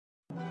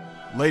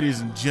Ladies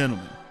and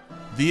gentlemen,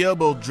 the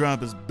Elbow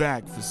Drop is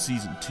back for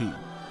season 2.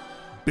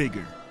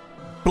 Bigger,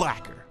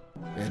 blacker,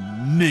 and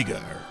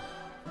nigger.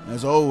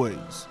 As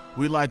always,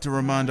 we like to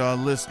remind our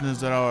listeners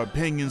that our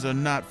opinions are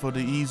not for the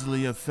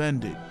easily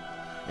offended.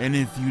 And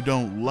if you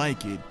don't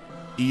like it,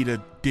 eat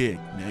a dick,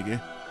 nigga.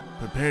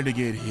 Prepare to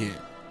get hit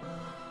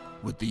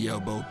with the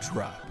Elbow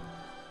Drop.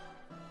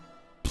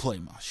 Play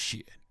my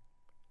shit.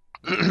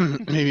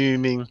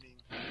 Me.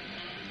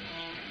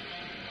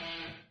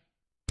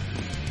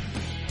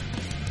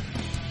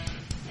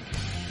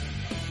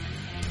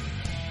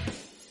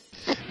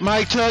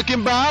 Mike, Chuck,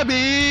 and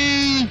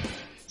Bobby.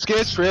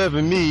 Sketch Trev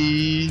and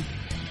me.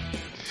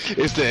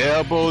 It's the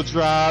Elbow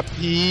Drop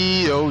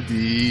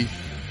POD.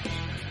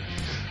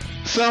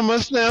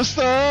 SummerSlam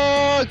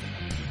stuck,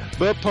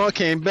 but Punk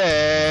came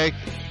back.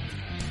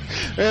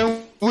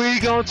 And we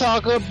gonna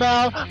talk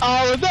about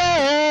all of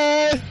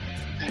that.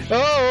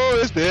 Oh,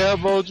 it's the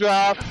Elbow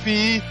Drop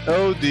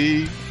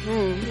POD.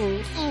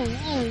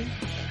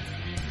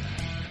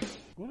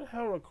 Who the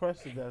hell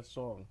requested that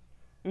song?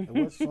 And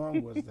what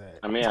song was that?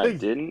 I mean, I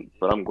didn't,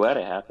 but I'm glad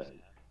it happened.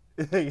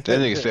 That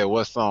nigga said,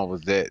 what song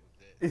was that?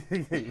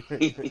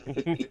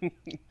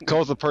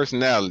 Cult of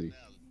Personality.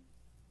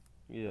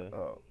 Yeah.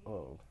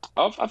 Oh.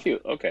 I feel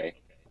okay.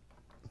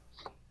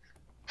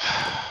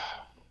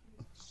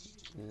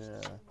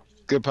 Yeah.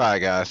 Good pie,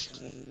 guys.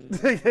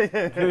 See,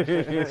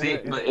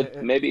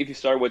 but maybe if you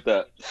start with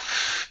the,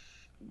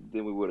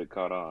 then we would have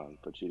caught on.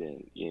 But you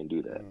didn't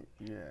do that.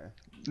 Yeah.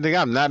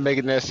 Nigga, I'm not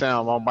making that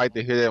sound. I'm about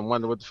to hear that and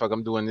wonder what the fuck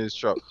I'm doing in this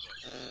truck.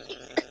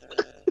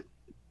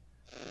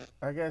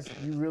 I guess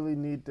you really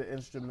need the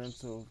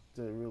instrumental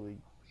to really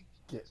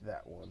get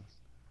that one.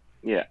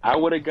 Yeah, I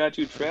would have got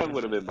you. Trev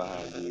would have been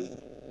behind you.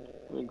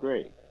 It been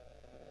great.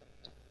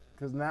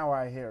 Because now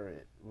I hear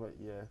it. But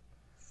yeah.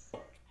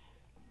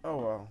 Oh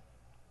well.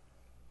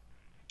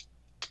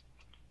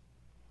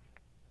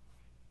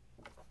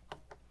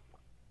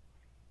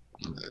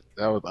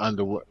 That was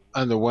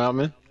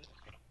underwhelming.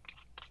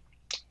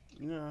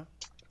 Yeah.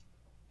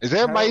 Is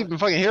everybody even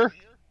fucking here?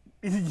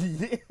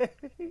 Yeah.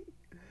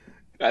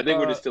 I think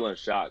we're just still in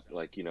shock.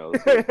 Like, you know.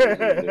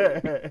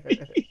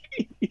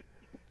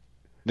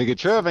 Nigga,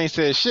 Trev ain't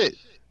said shit.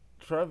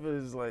 Trevor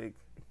is like,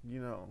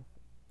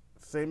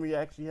 same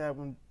reaction he had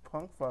when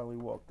Punk finally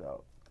walked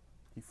out.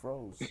 He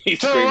froze. He's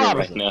screaming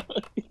right now.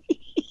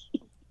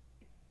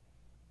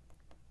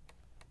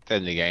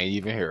 That nigga ain't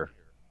even here.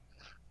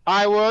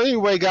 Alright, well,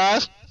 anyway,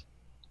 guys.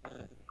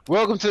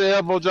 Welcome to the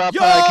Elbow Drop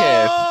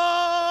Podcast.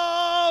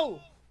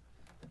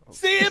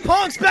 CM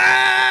Punk's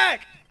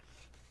back!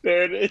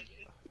 There it is.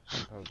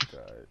 Oh,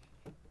 God.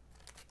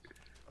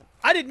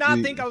 I did not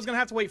think I was going to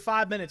have to wait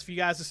 5 minutes for you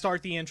guys to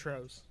start the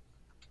intros.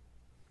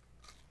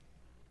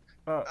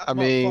 I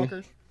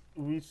mean,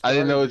 I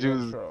didn't know what you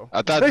was. Intro.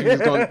 I thought you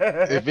was going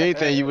to. If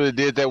anything, you would have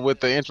did that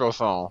with the intro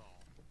song.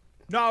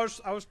 No,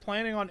 I was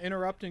planning on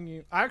interrupting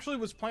you. I actually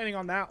was planning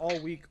on that all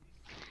week.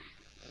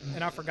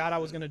 And I forgot I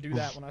was going to do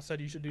that when I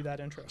said you should do that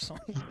intro song.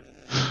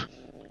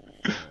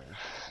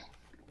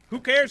 Who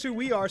cares who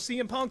we are?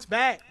 CM Punk's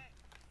back.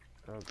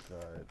 Oh,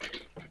 God.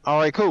 All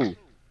right, cool.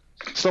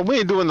 So we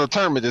ain't doing no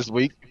tournament this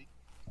week.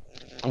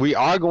 We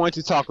are going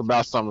to talk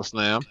about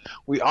SummerSlam.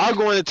 We are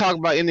going to talk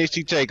about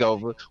NXT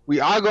TakeOver. We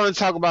are going to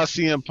talk about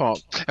CM Punk.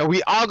 And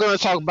we are going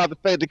to talk about the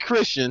fact that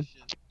Christian...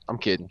 I'm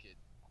kidding.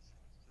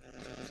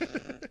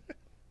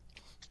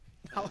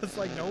 I was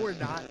like, no, we're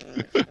not.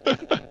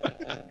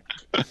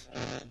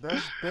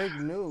 That's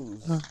big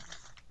news.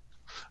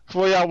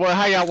 For y'all,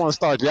 how y'all want to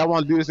start? Do y'all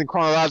want to do this in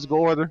chronological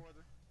order?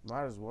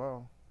 Might as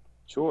well.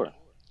 Sure.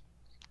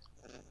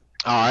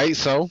 All right,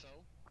 so...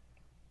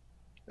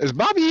 Is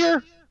Bobby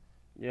here?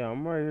 Yeah,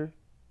 I'm right here.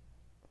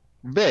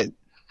 Bet.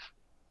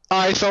 All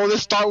right, so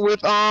let's start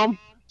with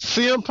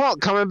CM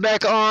Punk coming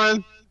back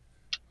on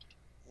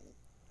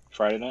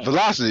Friday night.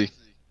 Velocity.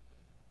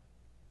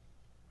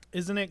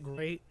 Isn't it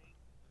great?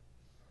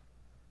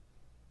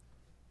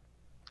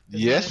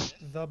 Yes.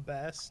 Isn't it the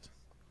best?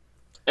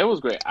 It was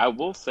great. I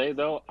will say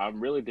though, I'm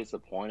really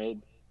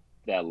disappointed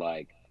that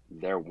like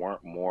there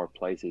weren't more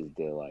places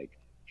to like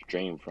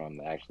stream from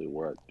that actually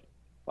worked.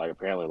 Like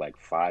apparently like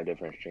 5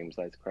 different stream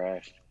sites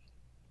crashed.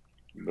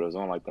 But it was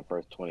on like the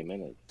first 20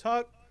 minutes.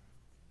 Tuck,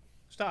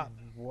 stop.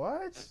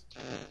 What?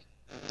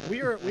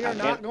 We are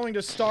not going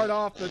to start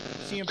off the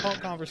CM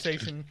Punk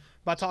conversation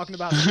by talking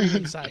about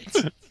streaming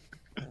sites.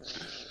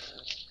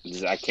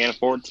 I can't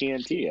afford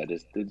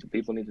TNT.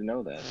 People need to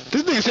know that.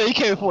 This nigga said he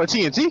can't afford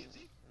TNT.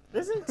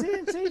 Isn't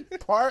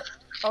TNT part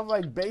of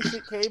like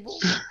basic cable?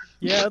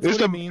 Yeah, that's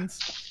what it means.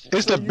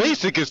 It's the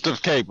basicest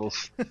of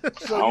cables.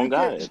 So I don't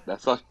got it.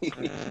 That's all.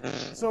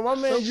 So my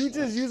man, you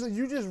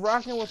just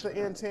rocking with the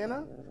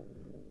antenna?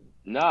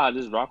 Nah, I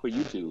just rock with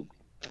YouTube.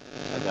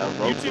 I got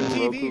Roku,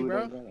 YouTube TV,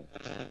 bro.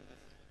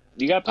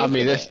 You got. I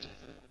mean,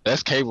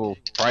 that's cable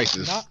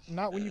prices.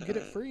 Not when you get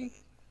it free.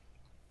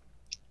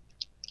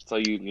 So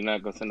you're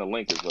not gonna send a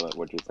link, is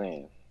what you're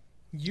saying?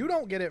 You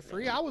don't get it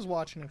free. I was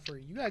watching it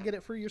free. You gotta get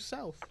it free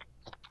yourself.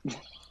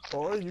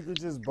 Or you could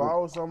just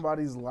borrow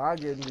somebody's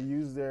login to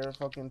use their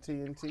fucking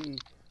TNT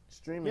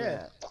streaming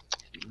Yeah. app.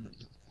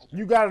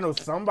 You gotta know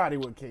somebody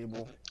with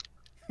cable.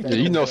 Yeah,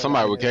 you know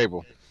somebody with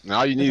cable. Now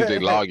all you need is a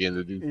login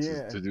to do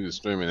Yeah. to do the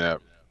streaming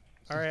app.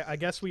 All right, I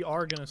guess we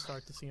are gonna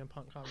start the CM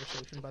Punk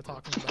conversation by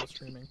talking about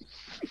streaming.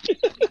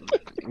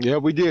 Yeah,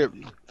 we did.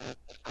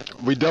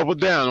 We doubled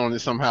down on it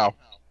somehow.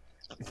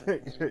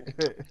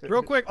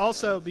 Real quick,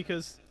 also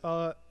because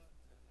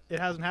it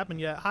hasn't happened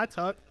yet. Hi,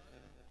 Tuck.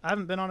 I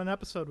haven't been on an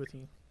episode with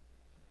you.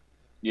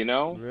 You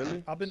know,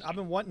 Really? I've been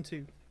wanting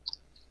to.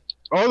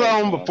 Hold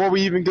on, before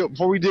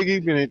we dig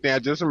into anything, I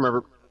just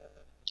remembered,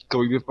 cause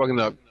we been fucking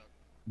up.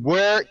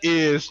 Where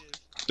is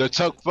the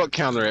Tuck fuck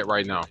counter at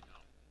right now?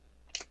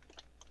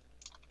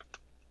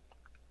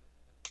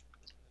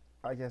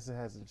 I guess it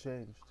hasn't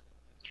changed.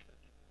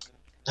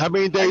 How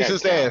many days got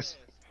since count.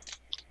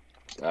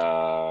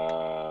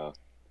 ass?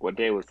 What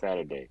day was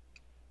Saturday?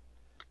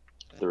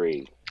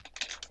 3.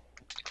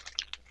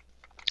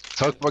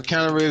 Tuck fuck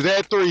counter is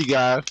at 3,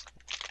 guys.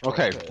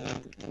 Okay,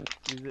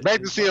 back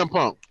to CM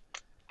Punk.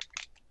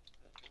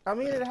 I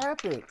mean, it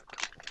happened.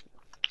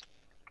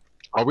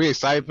 Are we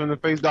excited for him to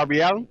face Darby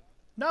Allin?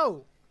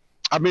 No,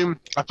 I mean,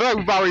 I feel like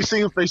we've already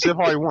seen him face Jeff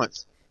Hardy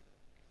once.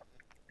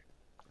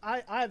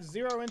 I have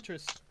zero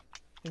interest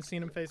in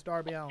seeing him face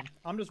Darby Allin.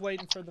 I'm just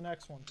waiting for the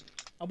next one.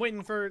 I'm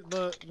waiting for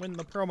when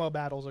the promo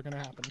battles are gonna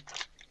happen.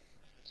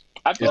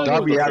 I feel Is like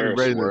Darby it was a Allin fair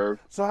ready to- swerve.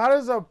 So how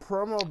does a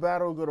promo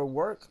battle gonna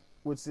work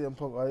with CM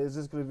Punk? Or is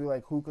this gonna be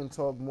like who can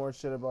talk more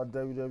shit about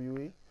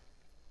WWE?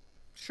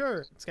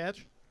 Sure,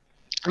 sketch.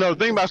 No, the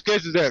thing about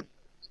Sketch is that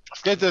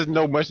Sketch doesn't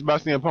know much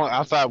about CM Punk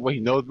outside of what he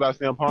knows about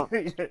CM Punk.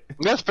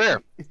 That's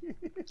fair.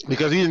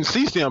 Because he didn't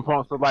see CM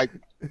Punk, so like,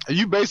 are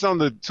you based on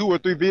the 2 or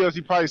 3 videos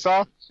he probably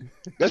saw?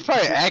 That's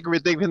probably an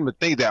accurate thing for him to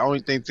think that only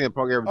thing CM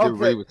Punk ever did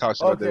really was talk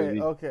shit about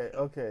WWE.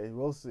 Okay.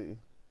 We'll see.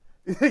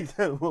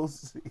 We'll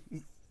see.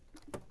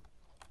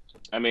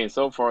 I mean,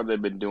 so far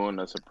they've been doing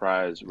a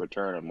surprise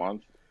return a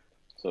month,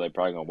 so they're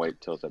probably gonna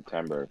wait till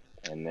September,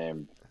 and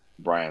then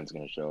Brian's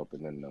gonna show up,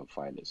 and then they'll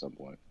fight at some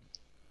point.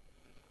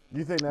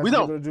 You think that's We what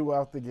don't- they're gonna do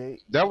out the gate?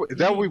 Is that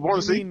what we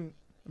want to You see? mean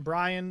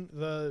Brian,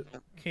 the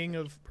king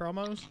of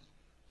promos?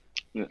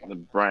 The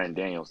Brian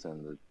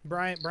Danielson,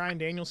 Brian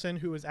Danielson,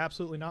 who is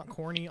absolutely not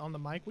corny on the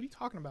mic. What are you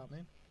talking about,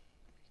 man?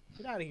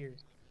 Get out of here.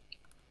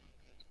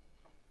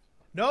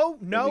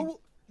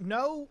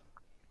 No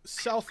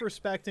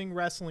self-respecting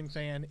wrestling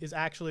fan is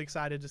actually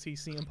excited to see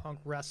CM Punk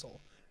wrestle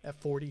at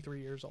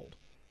 43 years old.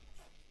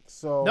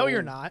 So No,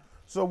 you're not.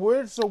 So what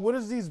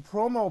is these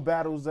promo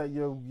battles that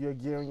you're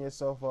gearing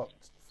yourself up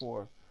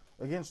for?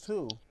 Against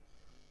who?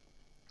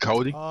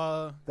 Cody?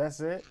 That's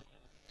it?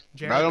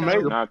 Battle Jericho,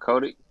 Mania. nah,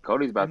 Cody's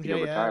about to get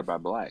MJF. retired by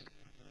Black.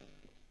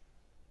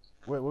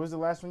 Wait, what was the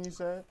last one you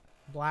said?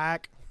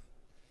 Black.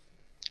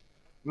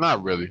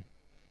 Not really.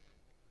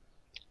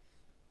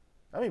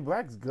 I mean,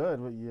 Black's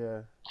good, but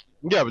yeah.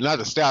 Yeah, but not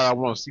the style I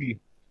want to see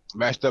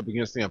matched up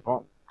against CM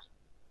Punk.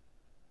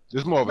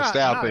 It's more of a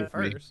style Not thing at for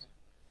me. first.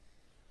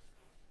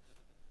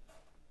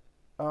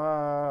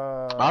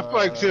 I feel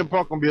like CM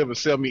Punk gonna be able to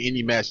sell me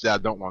any match that I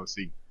don't want to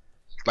see.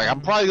 Like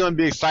I'm probably gonna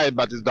be excited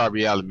about this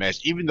Darby Allin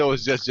match, even though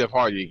it's just Jeff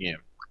Hardy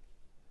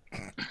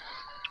again.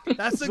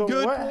 That's a So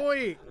good what-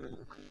 point.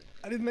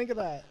 I didn't think of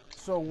that.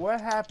 So what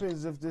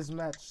happens if this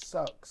match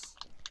sucks?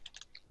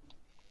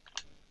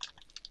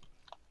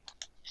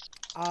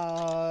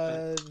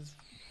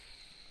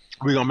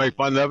 We gonna make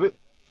fun of it,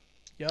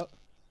 Yep.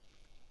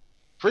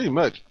 pretty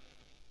much.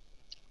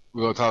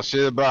 We're gonna talk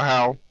shit about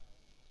how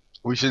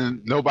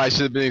nobody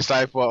should have been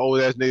excited for an old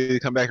ass nigga to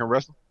come back and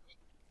wrestle.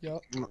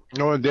 Yep.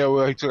 Knowing damn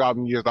well he took out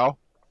them years off.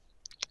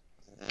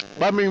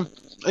 But I mean,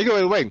 they go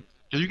away.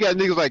 Cause you got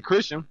niggas like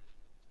Christian,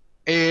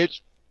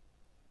 Edge,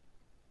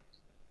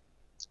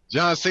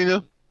 John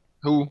Cena,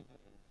 well,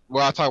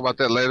 I'll talk about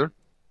that later.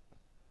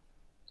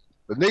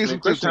 The I niggas mean, who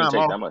took Christian didn't time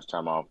take off. that much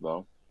time off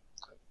though.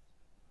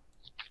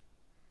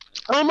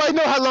 I don't really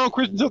know how long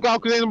Christian took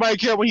off because ain't nobody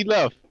care when he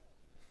left.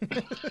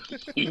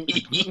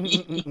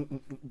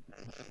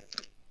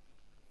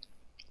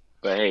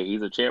 But hey,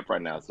 he's a champ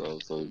right now, so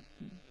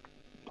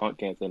Punk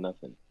can't say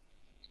nothing.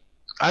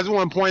 I just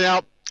want to point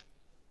out,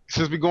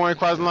 since we're going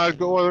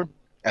chronological order,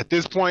 at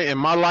this point in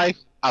my life,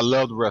 I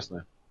love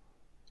wrestling.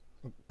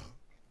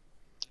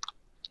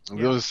 I'm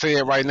going to say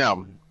it right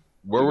now.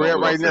 Where we're at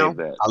We'll right now, save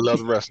that. I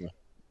love wrestling.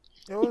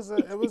 It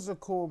was a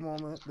cool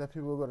moment that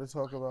people are going to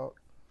talk about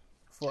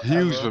forever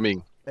Huge for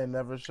me. and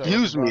never show.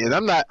 Huge for me. And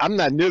I'm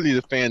not nearly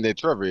the fan that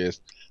Trevor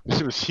is. This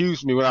shit was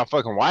huge for me when I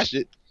fucking watched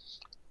it.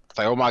 It's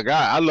like, oh my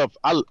god,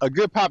 a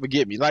good pop would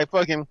get me. Like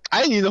fucking,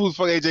 I didn't even know who the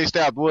fuck AJ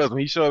Styles was when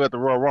he showed up at the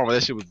Royal Rumble.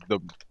 That shit was the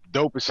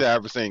dopest shit I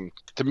ever seen.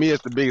 To me,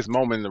 it's the biggest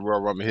moment in the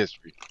Royal Rumble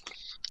history.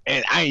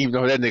 And I didn't even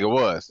know who that nigga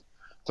was.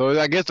 So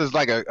I guess it's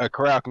like a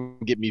crowd can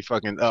get me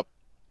fucking up.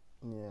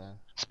 Yeah.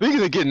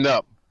 Speaking of getting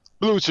up,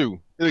 Blue Chew,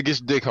 it'll get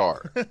your dick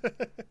hard.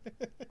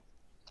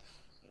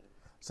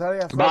 So how do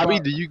you feel Bobby,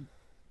 about...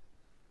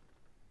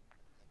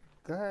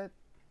 Go ahead.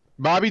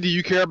 Bobby, do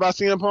you care about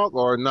CM Punk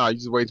or you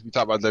just wait till we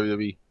talk about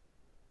WWE?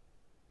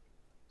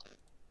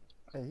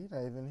 Hey, he's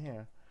not even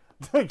here.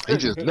 He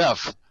just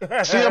left.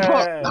 CM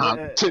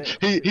Punk,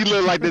 he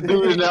looked like the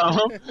dude in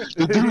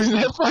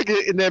that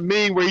fucking in that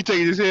meme where he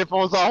taking his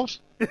headphones off.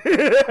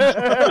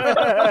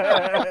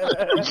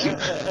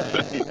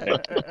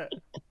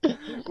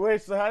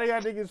 Wait, so how do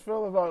y'all niggas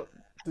feel about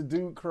the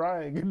dude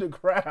crying in the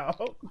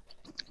crowd?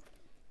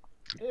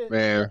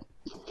 Man,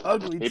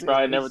 Ugly. He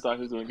probably never thought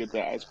he was gonna get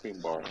that ice cream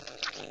bar.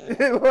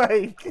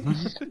 Like,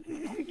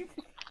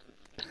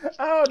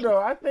 I don't know.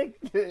 I think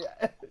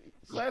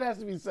something has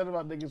to be said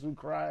about niggas who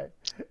cry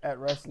at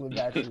wrestling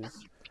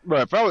matches.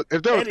 but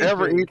if there was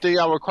ever anything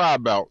I would cry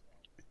about,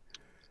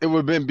 it would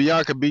have been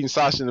Bianca beating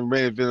Sasha in the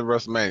main event of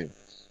WrestleMania,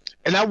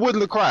 and I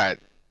wouldn't have cried.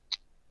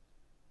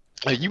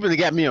 Like, you really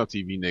got me on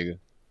TV, nigga.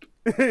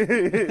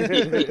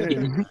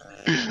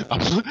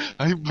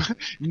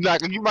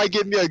 You might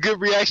get me a good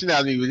reaction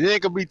out of me, but it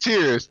ain't gonna be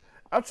tears.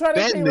 I'm trying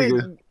to That think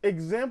nigga. like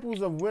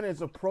examples of when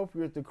it's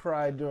appropriate to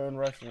cry during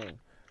wrestling.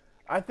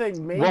 I think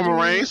maybe Roman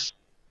Reigns.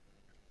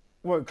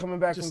 What, coming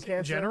back Just from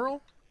cancer?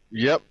 general.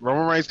 Yep,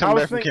 Roman Reigns I coming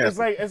was back from thinking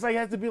cancer. it's like it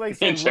has to be like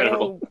In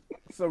general.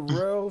 some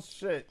real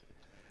shit.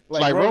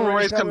 Like Roman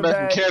Reigns coming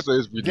back from cancer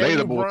is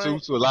relatable too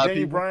to a lot of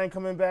Daniel people. Bryan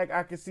coming back,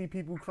 I could see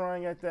people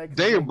crying at that.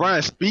 Daniel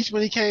Bryan's speech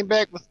when he came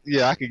back was,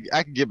 yeah, I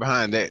could get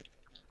behind that.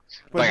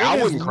 But Like, I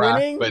niggas wouldn't cry,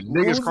 winning, but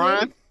niggas losing,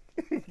 crying.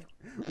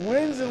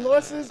 wins and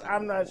losses,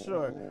 I'm not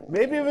sure.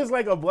 Maybe if it's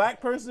like a black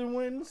person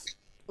wins,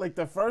 like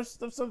the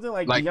first of something,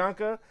 like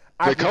Bianca,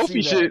 I The could see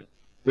Kofi that. shit,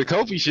 the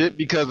Kofi shit,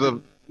 because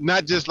of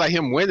not just like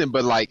him winning,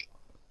 but like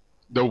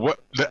the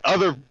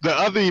other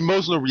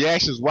emotional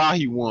reactions while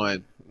he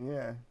won.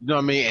 Yeah. You know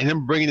what I mean? And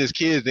him bringing his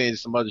kids in and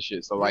some other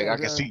shit. So like Yeah, I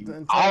can see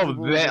the all of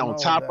intangibles that and on all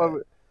top of of that.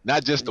 it.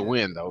 Not just the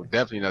win though.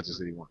 Definitely not just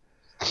the win.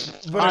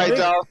 But All right,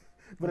 y'all.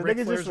 But a Ric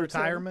nigga Flair's just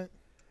retirement.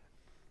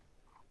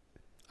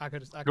 I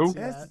could Who? see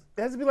It that.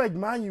 has to be like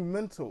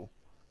monumental.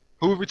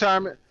 Who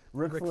retirement?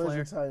 Ric Ric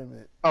Flair's Flair.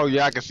 retirement. Oh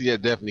yeah, I can see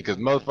that definitely because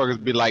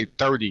motherfuckers be like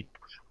 30.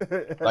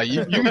 Like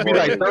you can be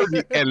like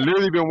 30 and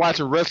literally been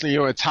watching wrestling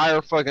your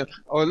entire fucking,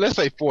 or let's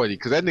say 40,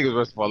 because that nigga's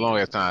wrestling for a long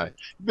ass time.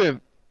 You've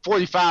been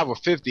 45 or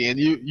 50 and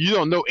you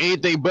don't know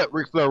anything but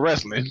Ric Flair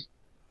wrestling.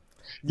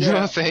 You know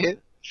what I'm saying?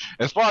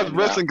 As far as And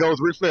wrestling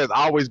goes, Ric Flair has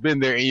always been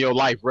there in your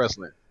life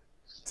wrestling.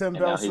 Tim And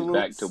Bell now he's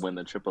back salutes. to win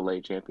the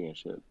AAA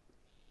championship.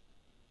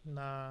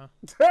 Nah,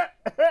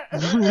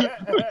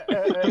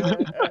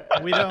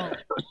 we don't.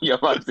 Yo,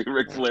 I see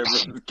Ric Flair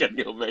versus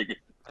Kenny Omega.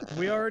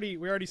 We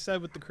already said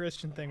with the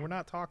Christian thing, we're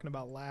not talking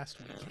about last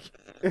week.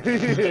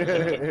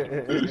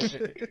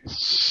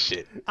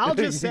 Shit. I'll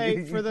just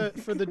say for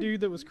the dude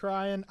that was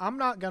crying, I'm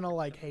not gonna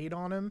like hate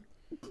on him,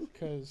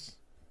 because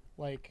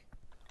like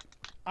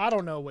I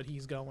don't know what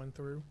he's going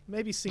through.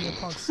 Maybe CM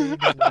Punk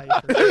saved his life.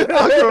 Or something.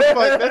 I give a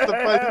fuck. That's the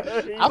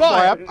funny.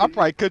 I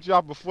probably cut you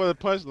off before the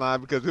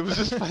punchline because it was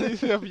just funny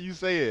as hell when you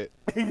say it.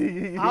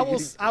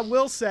 I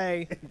will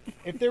say,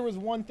 if there was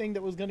one thing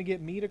that was gonna get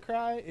me to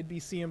cry, it'd be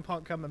CM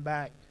Punk coming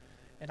back,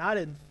 and I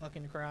didn't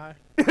fucking cry.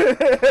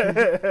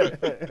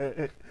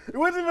 It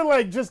wasn't even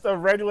like just a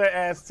regular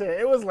ass tear.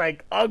 It was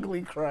like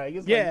ugly crying.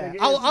 It's Yeah, like, nigga,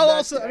 I'll it's not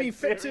also. that I mean,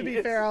 to be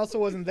serious. fair, I also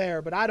wasn't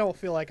there, but I don't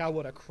feel like I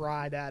would have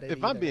cried at it.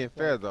 If I'm either. being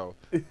fair though,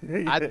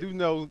 I do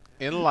know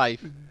in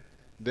life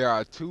there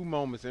are 2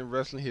 moments in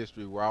wrestling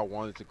history where I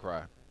wanted to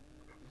cry,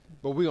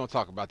 but we're gonna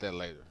talk about that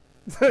later.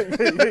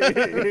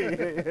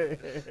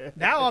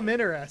 Now I'm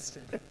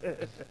interested.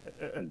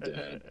 I'm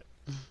dead.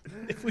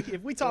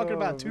 If we talking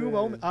about 2 man.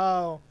 moments,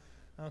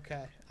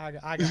 okay, I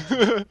got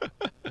you.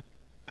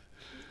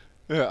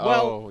 Yeah,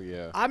 Well, oh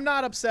yeah. I'm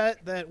not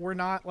upset that we're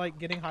not like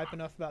getting hype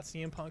enough about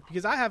CM Punk,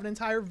 because I have an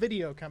entire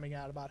video coming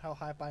out about how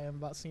hype I am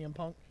about CM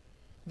Punk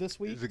this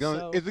week. Is it gonna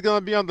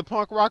so be on the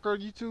Punk Rocker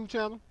YouTube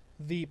channel?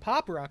 the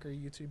Pop Rocker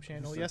YouTube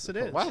channel? Yes, it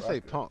is. Why did I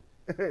say Punk?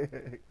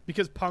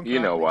 Because Punk You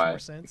Rock know makes why. more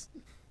sense.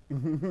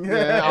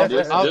 Yeah,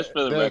 Just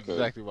for the that's record.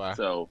 exactly why.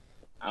 So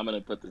I'm gonna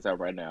put this out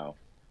right now.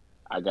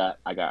 I got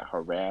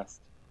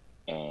harassed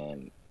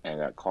and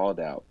got called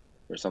out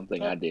for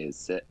something I did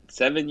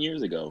 7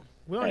 years ago.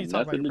 We don't Had need to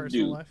talk about nothing your to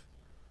personal do. life.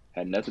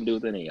 Had nothing to do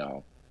with any of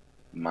y'all.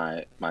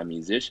 My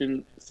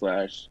musician /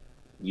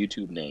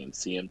 YouTube name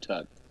CM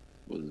Tuck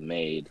was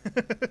made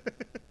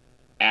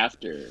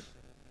after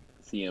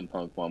CM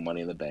Punk won Money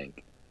in the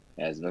Bank.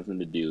 It has nothing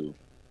to do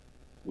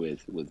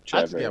with I just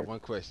Trevor. got one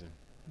question.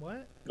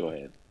 What? Go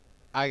ahead.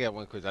 I got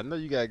one question. I know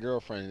you got a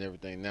girlfriend and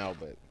everything now,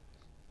 but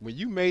when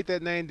you made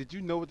that name, did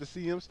you know what the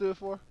CM stood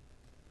for?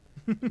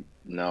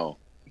 No.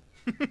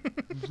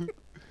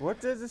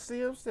 What does the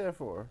CM stand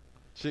for?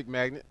 Chick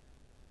magnet.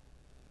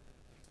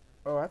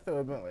 Oh, I thought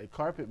it meant like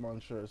carpet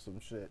muncher or some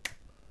shit.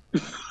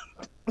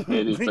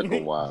 It just took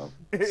a while.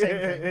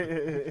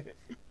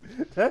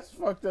 That's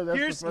fucked up. That's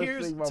Here's the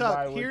first thing my Tuck,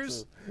 mind went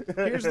here's to.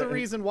 here's the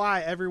reason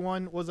why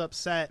everyone was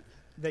upset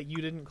that you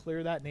didn't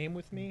clear that name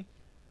with me.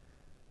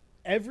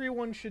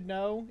 Everyone should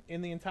know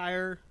in the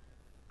entire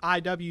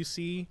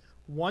IWC,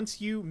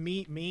 once you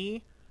meet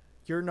me,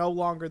 you're no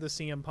longer the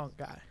CM Punk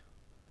guy.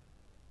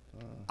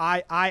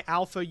 I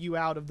alpha you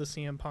out of the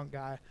CM Punk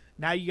guy.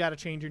 Now you got to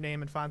change your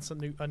name and find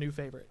a new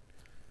favorite.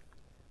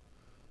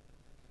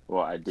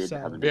 Well, I did So-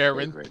 have a new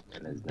Baron- favorite,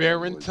 and his name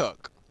Baron was,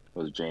 Tuck.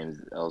 was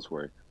James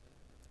Ellsworth.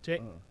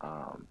 J-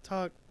 Um,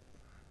 Tuck,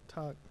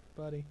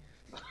 buddy.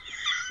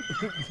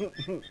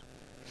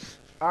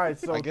 All right,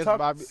 so I guess Tuck,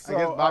 Bobby. so, I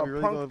guess Bobby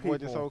really Punk gonna avoid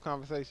this people, whole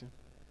conversation.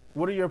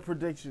 What are your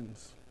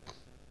predictions?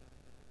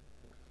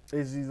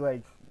 Is he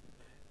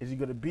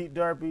gonna beat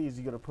Darby? Is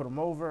he gonna put him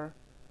over?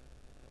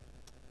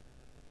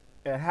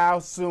 And how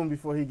soon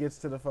before he gets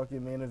to the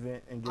fucking main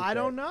event and get I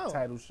don't that know.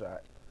 title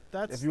shot?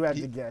 That's If you had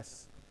to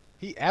guess.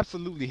 He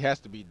absolutely has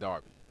to beat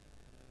Darby.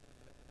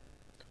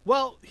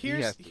 well.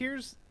 has to.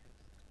 Here's.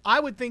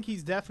 I would think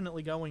he's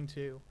definitely going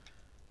to,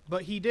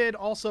 but he did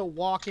also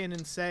walk in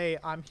and say,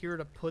 "I'm here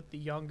to put the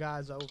young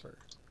guys over."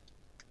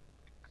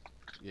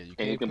 Yeah, you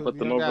And he can't can put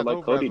them young over guys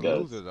like Cody as a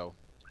does. loser, though.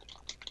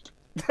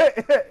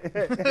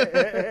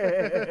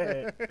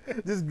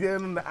 Just get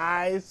him in the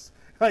eyes.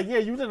 Like, yeah,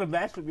 you did a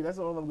match with me. That's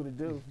all I'm gonna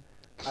do.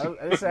 I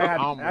didn't say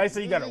I didn't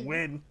say you gotta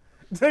win.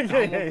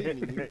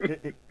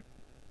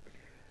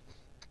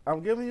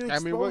 I'm giving you exposure. I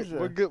mean,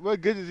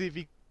 what good is it if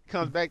he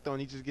comes back though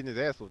and he's just getting his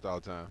ass whooped all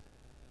the time?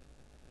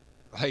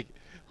 Like,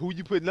 who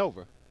you putting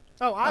over?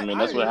 Oh, I mean,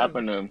 that's what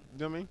happened to him. You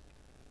know what I mean?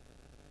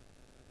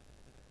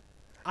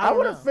 I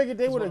would have figured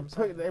they is would what have I'm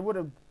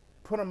saying.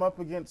 put him up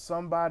against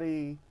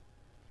somebody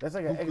that's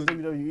like an Who ex could-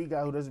 WWE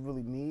guy who doesn't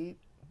really need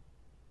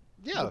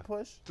Yeah, the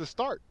push. to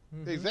start.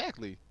 Mhm.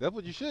 Exactly. That's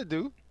what you should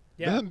do.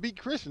 Yeah. Let him beat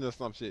Christian or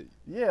some shit.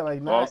 Yeah,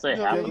 like Well, I'll not say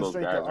half of getting those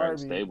straight guys to are in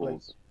Arby.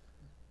 stables.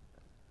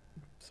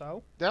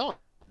 So They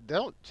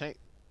don't change.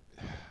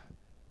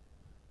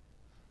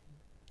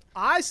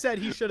 I said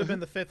he should have been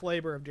the fifth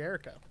labor of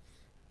Jericho.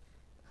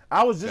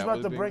 I was just That about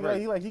would've to been bring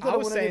great. up. He I could have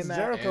was won saying against that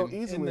Jericho in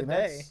easily, the and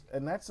day.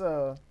 that's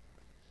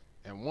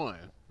And won.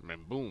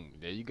 And boom,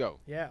 there you go.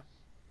 Yeah.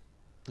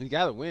 You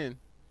gotta win,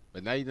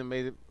 but now you done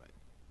made it.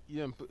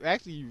 You done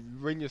actually you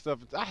bring yourself.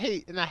 I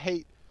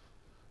hate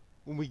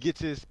when we get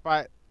to this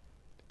spot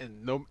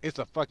and no, it's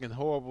a fucking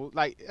horrible.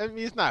 Like, I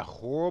mean, it's not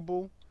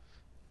horrible,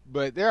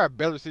 but there are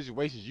better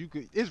situations.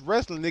 It's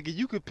wrestling, nigga.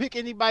 You could pick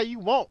anybody you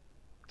want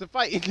to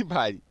fight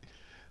anybody.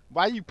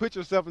 Why you put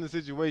yourself in a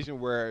situation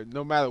where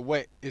no matter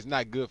what, it's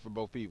not good for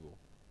both people,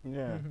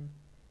 yeah. Mhm.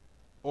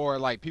 or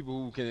like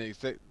people who can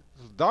accept.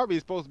 Darby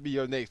is supposed to be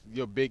your next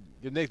big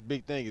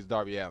thing is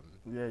Darby Allin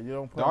Yeah, you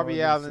don't put Darby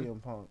him against Allin.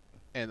 CM Punk.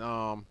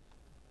 and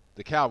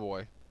the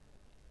Cowboy.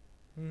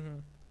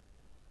 Mhm.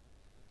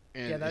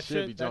 And Yeah, it that should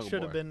be should that Jungle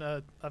should have Boy. been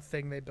a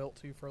thing they built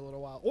to for a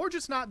little while, or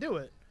just not do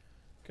it,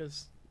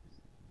 because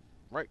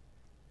Right.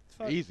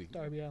 Easy.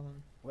 Darby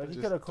Allin. Like he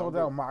Just could have called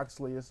don't do out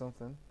Moxley or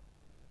something.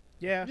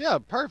 Yeah. Yeah,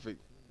 perfect.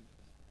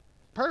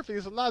 Perfect.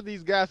 It's a lot of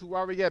these guys who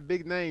already got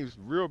big names,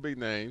 real big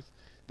names,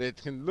 that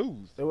can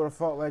lose. It would have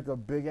felt like a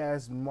big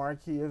ass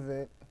marquee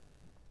event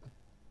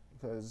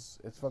because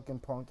it's fucking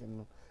Punk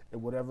and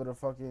whatever the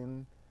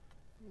fucking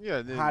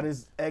Yeah. Then,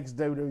 hottest ex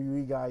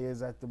WWE guy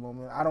is at the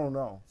moment. I don't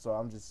know, so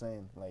I'm just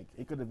saying like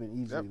it could have been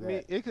easily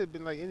that. it could have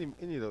been like any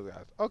of those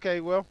guys.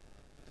 Okay, well,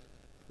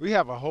 we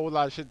have a whole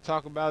lot of shit to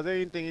talk about. Is there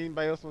anything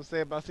anybody else want to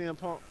say about CM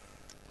Punk?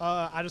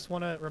 I just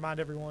want to remind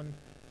everyone,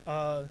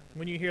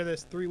 when you hear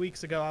this, 3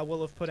 weeks ago, I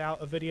will have put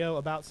out a video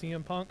about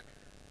CM Punk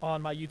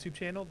on my YouTube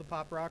channel, The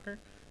Pop Rocker.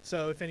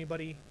 So if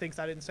anybody thinks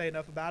I didn't say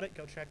enough about it,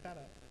 go check that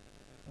out.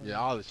 Yeah,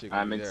 all the shit.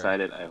 gonna I'm be there.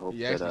 excited. I hope He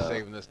that actually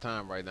saving us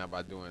time right now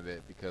by doing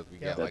that because we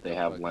Yeah. got That like they a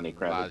have fucking Lenny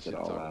lot of Kravitz shit it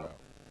to all talk out. about.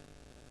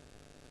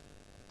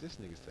 This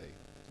nigga say.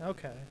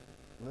 Okay.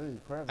 Lenny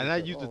Kravitz, And I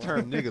use the oh.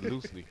 term nigga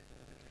loosely.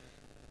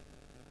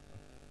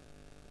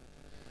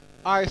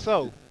 All right,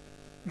 so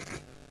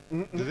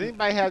does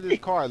anybody have this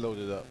car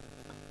loaded up?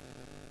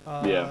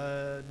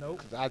 Nope.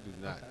 Because I do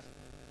not. Okay.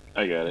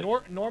 I got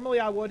it. Normally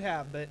I would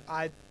have, but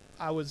I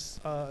was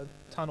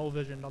tunnel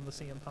visioned on the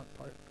CM Punk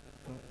part.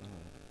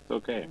 It's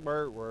okay.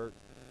 Word.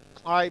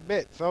 All right,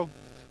 bet. So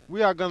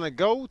we are gonna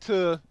go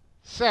to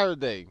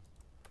Saturday,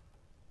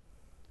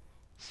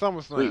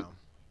 SummerSlam. Wait.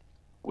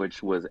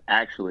 Which was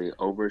actually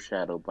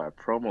overshadowed by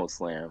Promo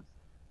Slam.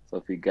 So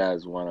if you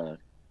guys wanna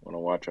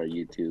watch our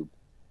YouTube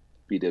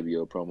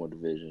BWO promo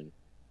division,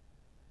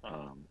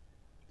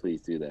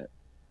 please do that.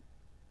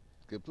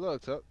 Good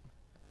plug, Tuck.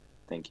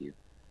 Thank you.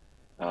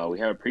 We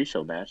have a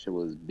pre-show match. It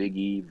was Big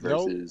E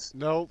versus.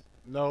 Nope.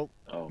 Oh,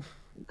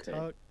 okay.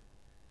 Tuck.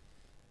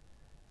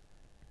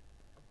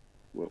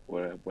 What?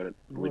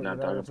 We're not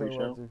talking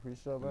pre-show.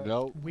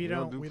 Nope. We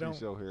don't- do we don't.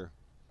 pre-show here.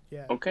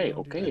 Yeah. Okay, we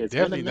don't do okay. that. It's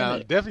been a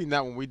minute. Definitely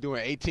not when we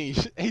doing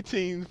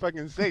 18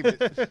 fucking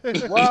segments.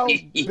 Well,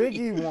 Big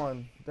E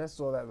won. That's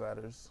all that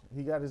matters.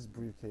 He got his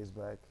briefcase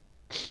back.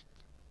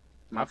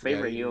 My I forgot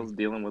favorite he- heel's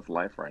dealing with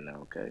life right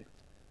now. Okay.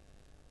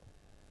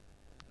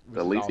 Which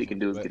The is least he awesome, can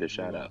do is but get a move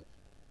shout on. out.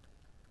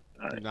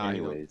 All right. Nah, he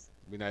don't. anyways,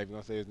 We're not even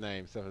gonna say his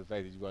name, except for the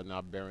fact that you are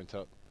now Baron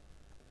Tuck.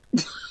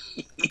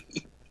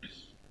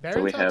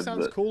 Baron we Tuck have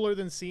sounds the- cooler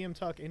than CM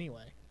Tuck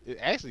anyway. It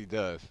actually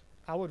does.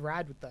 I would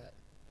ride with that.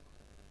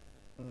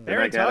 Mm.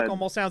 Baron I gotta- Tuck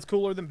almost sounds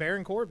cooler than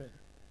Baron Corbin.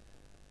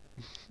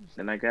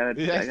 and I got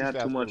It actually too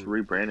sounds much cool.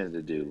 rebranding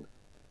to do.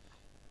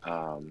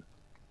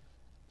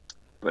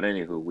 But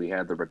anywho, we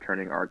had the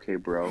returning RK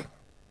Bro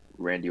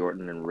Randy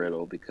Orton and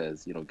Riddle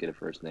because you don't get a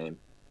first name.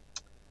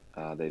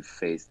 They've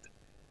faced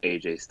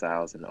AJ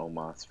Styles and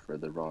Omos for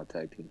the Raw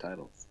Tag Team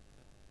titles.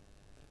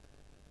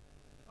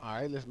 All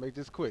right, let's make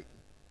this quick.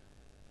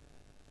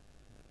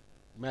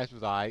 Match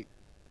was alright.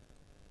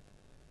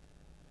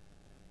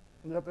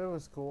 Yep, it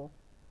was cool.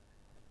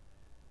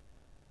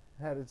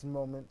 Had its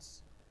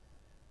moments.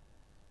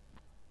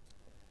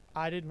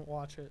 I didn't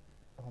watch it.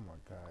 Oh my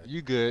god.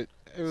 You good?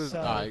 It was So-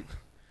 alright.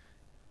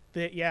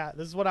 Yeah,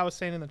 this is what I was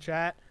saying in the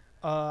chat.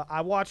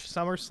 I watched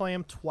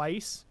SummerSlam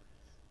twice,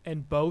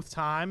 and both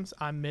times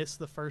I missed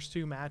the first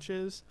 2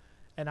 matches,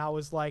 and I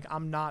was like,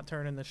 I'm not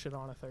turning this shit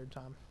on a third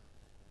time.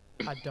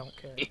 I don't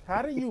care.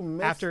 How do you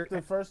miss After-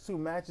 the first 2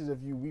 matches if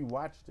you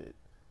rewatched it?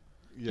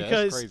 Yeah, that's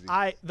Because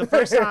crazy. the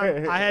first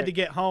time I had to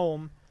get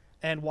home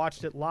and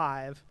watched it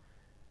live,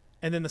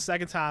 and then the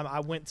second time I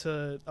went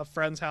to a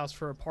friend's house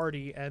for a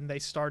party, and they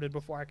started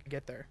before I could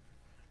get there.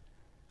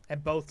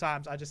 And both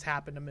times I just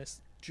happened to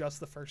miss just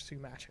the first 2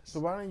 matches. So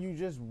why don't you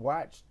just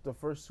watch the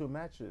first 2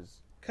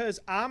 matches? Because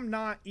I'm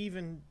not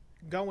even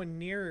going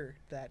near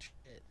that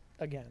shit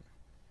again.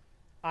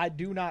 I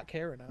do not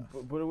care enough.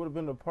 But it would have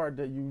been the part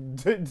that you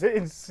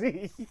didn't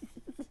see.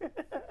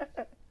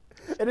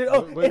 And then,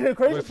 But- and the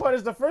crazy but- part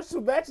is the first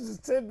 2 matches is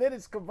 10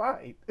 minutes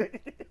combined.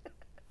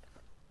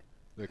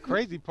 The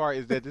crazy part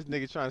is that this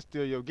nigga trying to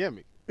steal your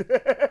gimmick.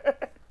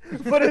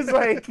 But it's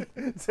like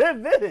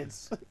 10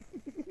 minutes.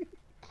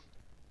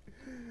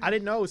 I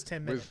didn't know it was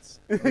 10 minutes.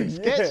 When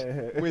Sketch,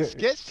 Yeah. when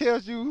Sketch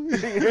tells you,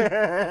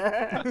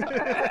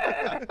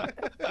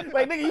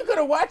 Like, nigga, you could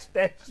have watched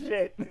that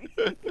shit.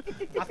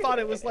 I thought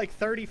it was like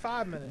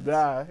 35 minutes.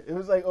 Nah, it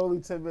was like only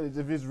 10 minutes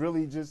if it's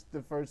really just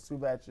the first 2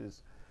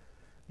 matches.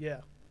 Yeah.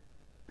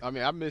 I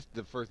mean, I missed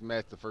the first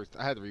match.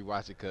 I had to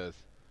rewatch it because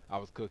I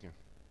was cooking,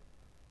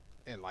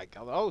 and like, I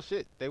was like, oh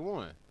shit, they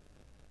won.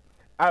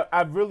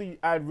 I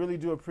really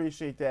do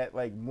appreciate that,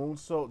 like,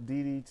 moonsault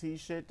DDT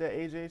shit that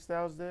AJ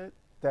Styles did.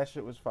 That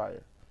shit was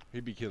fire. He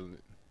be killing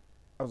it.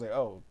 I was like,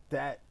 oh,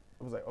 I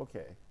was like,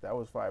 okay, that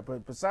was fire.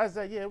 But besides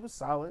that, yeah, it was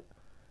solid.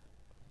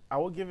 I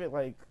would give it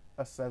like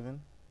a 7.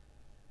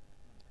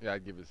 Yeah,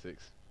 I'd give it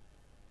 6.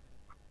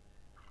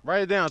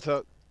 Write it down,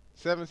 Tuck.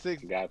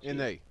 7-6 Got you.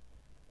 NA,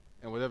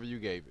 and whatever you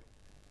gave it.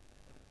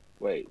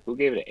 Wait, who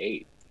gave it an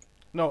 8?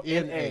 No,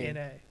 NA. NA.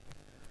 NA.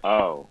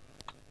 Oh,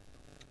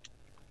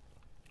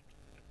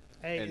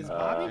 Hey, And, is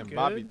Bobby and good?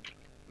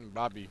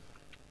 Bobby,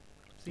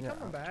 Is he Yeah.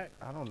 coming back?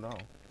 I don't know.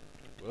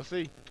 we'll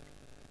see.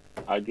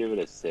 I'd give it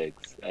a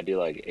 6. I do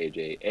like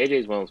AJ.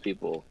 AJ's one of those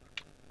people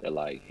that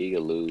like he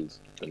could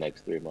lose the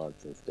next 3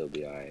 months and still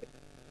be alright.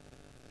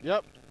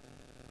 Yep.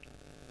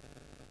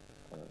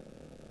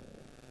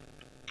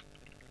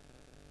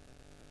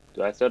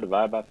 Do I still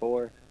divide by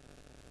 4?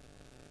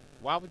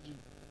 Why would you?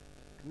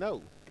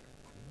 No.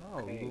 No,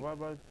 Okay. divide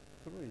by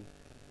 3.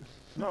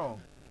 No,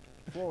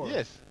 4.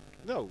 Yes.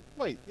 No.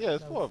 Wait. Yeah,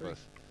 it's No, 4 of 3.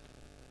 us.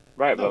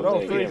 Right, No, but I'm no,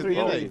 saying three, yeah, three,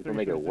 both, three, we'll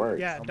make it worse.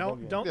 Yeah, I'm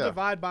don't bugging. Yeah.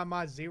 divide by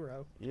my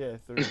 0. Yeah,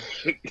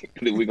 3.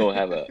 We're gonna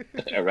have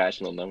a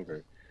rational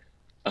number.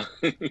 I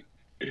mean,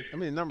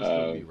 the numbers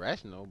could be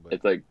rational, but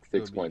It's like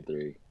It'll be-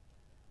 6.3.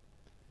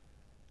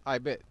 I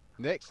bet.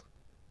 Next.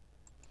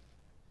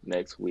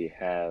 Next we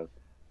have.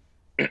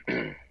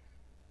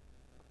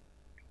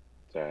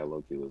 Sorry,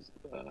 Loki was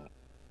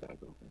back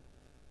open.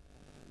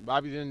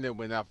 Bobby's in there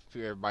went out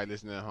to everybody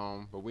listening at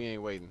home, but we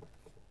ain't waiting.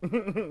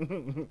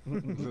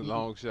 It's a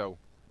long show.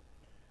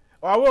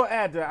 I will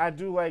add that I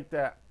do like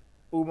that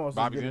Umos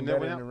Bobby's is getting in there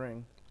better in now? the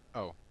ring.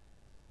 Oh.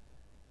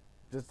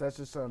 That's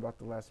just something about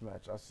the last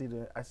match. I see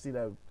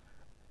that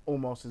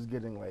Umos is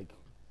getting like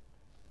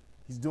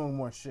he's doing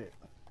more shit.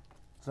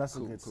 So that's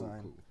Cool, a good cool,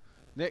 sign. cool.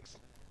 Next.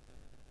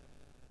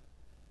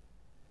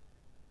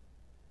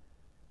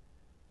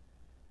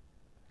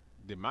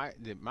 Did my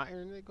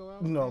internet go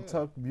out? No, Yeah.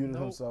 Tuck muted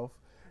Nope. himself.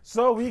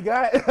 So we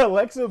got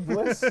Alexa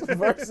Bliss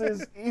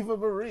versus Eva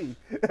Marie.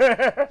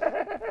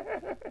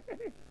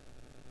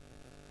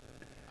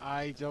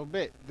 I Joe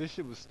bet this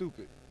shit was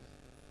stupid.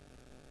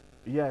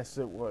 Yes,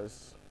 it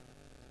was.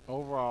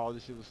 Overall,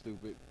 this shit was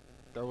stupid.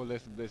 Throw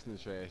Alexa Bliss in the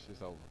trash.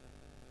 It's over.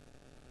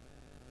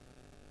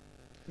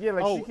 Yeah,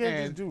 like Oh, she can't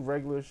and- just do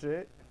regular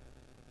shit.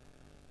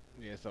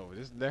 Yeah, it's over.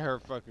 Let her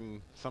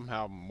fucking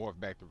somehow morph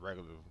back to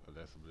regular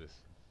Alexa Bliss.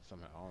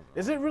 Somehow, I don't know.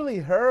 Is it really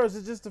her, or is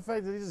it just the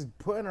fact that he's just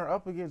putting her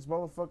up against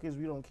motherfuckers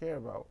we don't care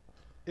about?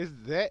 It's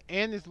that,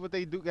 and it's what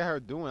they got her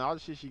doing. All the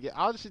shit she get,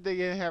 all the shit they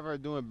didn't have her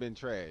doing been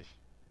trash.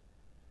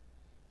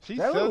 She's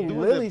That still little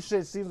doing Lily the,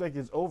 shit seems like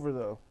it's over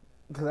though,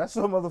 because that's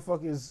some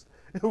motherfuckers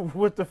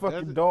with the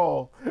fucking it?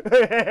 doll.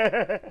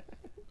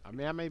 I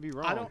mean, I may be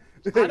wrong.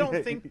 I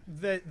don't think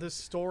that the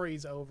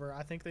story's over.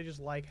 I think they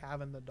just like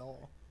having the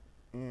doll.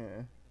 Yeah.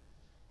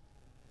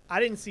 I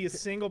didn't see a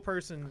single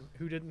person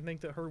who didn't think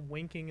that her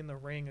winking in the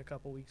ring a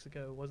couple weeks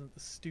ago wasn't the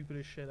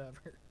stupidest shit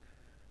ever.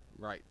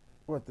 Right.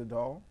 What, the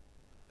doll?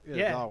 Yeah,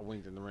 Yeah. the dog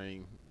winked in the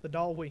ring. The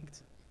doll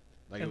winked.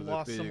 Like And it was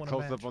lost a someone a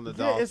close up match. on the Yeah,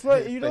 dog. it's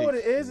what his you know what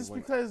it face is. and It's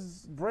wink.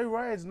 because Bray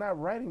Wyatt's not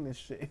writing this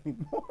shit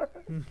anymore.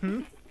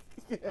 Mm-hmm.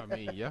 I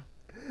mean, yeah.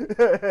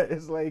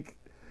 It's like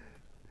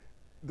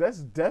That's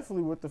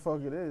definitely what the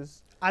fuck it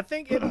is. I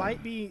think it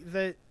might be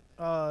that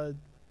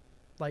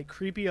like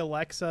creepy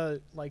Alexa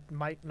like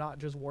might not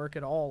just work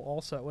at all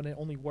also, and it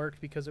only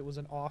worked because it was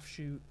an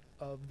offshoot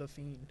of the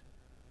Fiend.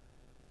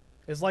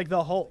 It's like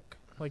the Hulk.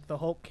 Like the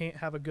Hulk can't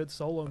have a good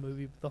solo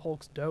movie, but the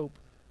Hulk's dope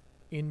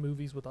in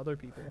movies with other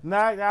people. Nah,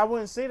 I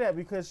wouldn't say that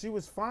because she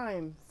was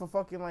fine for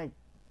fucking like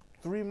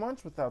 3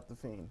 months without the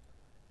Fiend.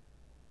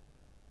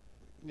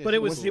 Yeah, But she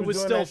it was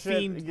cool. still that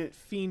shit,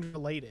 Fiend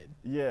related.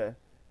 Yeah.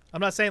 I'm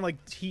not saying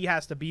like he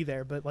has to be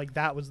there, but like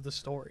that was the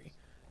story.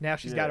 Now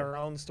she's got Yeah. her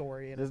own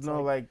story, and There's it's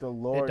no like the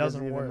lore doesn't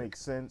doesn't even work. make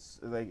sense.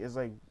 Like it's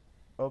like,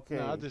 okay.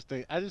 No,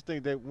 I just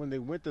think that when they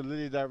went the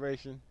Lydia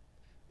direction,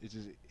 it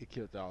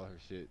killed all her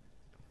shit.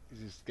 It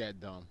just got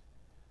dumb.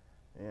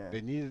 Yeah.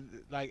 They needed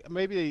like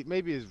maybe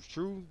it's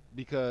true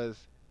because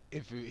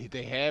if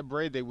they had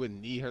Bray, they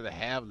wouldn't need her to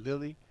have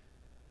Lily.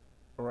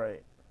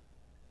 Right.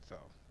 So,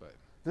 but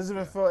Doesn't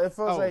even yeah. feel. It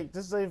feels Oh. like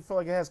this doesn't even feel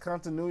like it has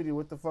continuity.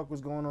 What the fuck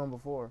was going on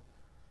before?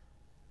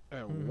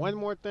 And one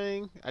more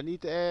thing I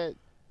need to add.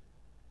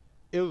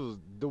 It was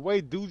the way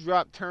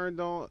Dewdrop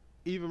turned on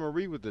Eva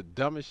Marie was the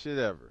dumbest shit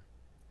ever.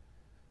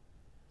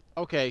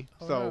 Okay,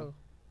 Oh, so no.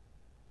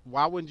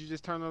 why wouldn't you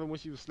just turn on her when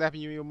she was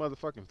slapping you in your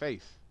motherfucking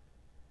face?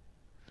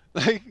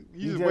 Like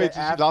you just get wait it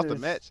till she lost the after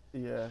match,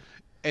 Yeah.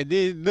 and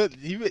then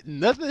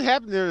nothing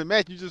happened during the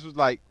match. You just was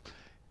like,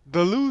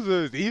 the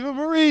losers, Eva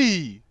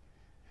Marie.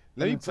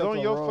 Let me And put took on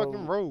a your robe,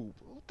 fucking robe.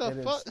 What the and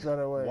then fuck? strut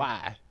away.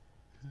 Why?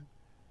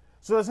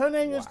 So is her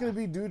name just Why? gonna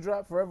be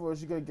Dewdrop forever, or is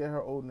she gonna get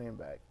her old name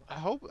back?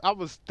 I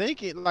was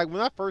thinking, like,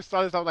 when I first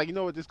saw this, I was like, you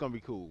know what, this gonna be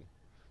cool.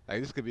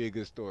 Like, this could be a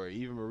good story.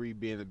 Eva Marie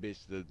being a bitch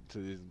to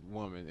this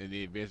woman, and then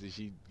eventually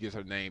she gets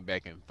her name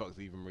back and fucks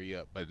Eva Marie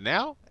up. But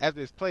now,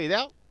 after it's played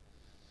out,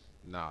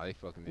 nah, they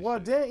fucking this Well,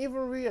 shit. didn't Eva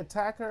Marie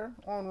attack her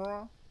on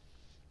Raw?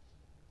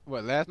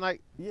 What, last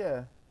night?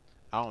 Yeah.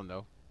 I don't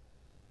know.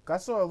 I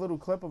saw a little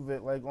clip of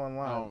it like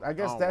online. I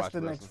guess I don't that's watch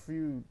the next wrestling.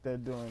 feud they're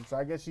doing. So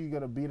I guess she's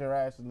gonna beat her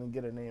ass and then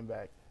get her name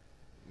back.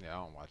 Yeah,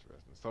 I don't watch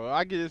wrestling. So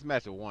I give this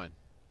match a 1.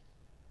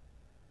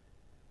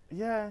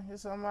 Yeah,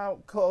 it's I'm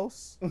out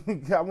close.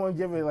 I won't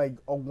give it like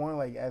a 1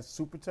 like as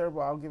super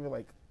terrible. I'll give it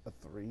like a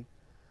 3.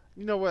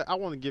 You know what? I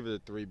want to give it a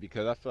 3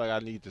 because I feel like I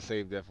need to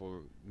save that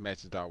for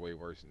matches that are way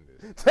worse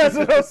than this. That's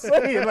what I'm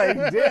saying. Like,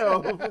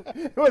 damn,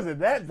 it wasn't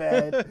that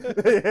bad.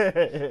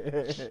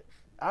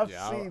 I've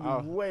seen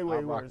way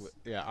I'll rock worse.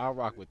 I'll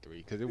rock with 3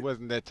 because it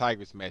wasn't that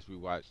Tigers match we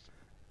watched.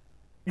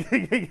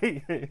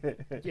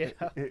 Yeah.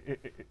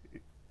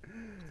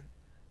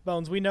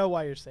 Bones, we know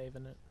why you're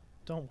saving it.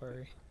 Don't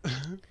worry.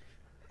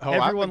 Oh,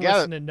 Everyone I forgot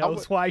listening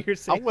knows why you're I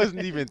saving wasn't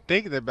it. even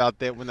thinking about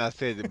that when I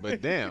said it, but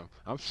damn,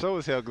 I'm so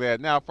as hell glad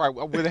now. I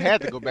would have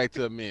had to go back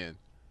to a man.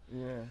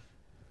 Yeah.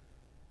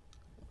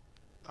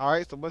 All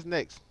right, so what's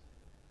next?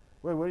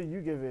 Wait, what did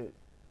you give it,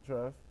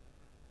 Trev?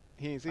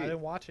 He ain't see I it,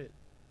 didn't watch it.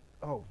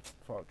 Oh,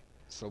 fuck.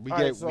 so we All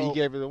right,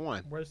 gave it a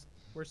 1.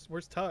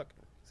 Where's Tuck?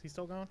 Is he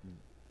still gone?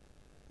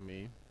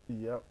 Me.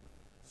 Yep.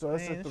 So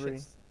it's Man, a this 3.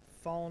 shit's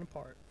falling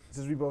apart.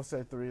 Since we both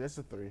said 3, that's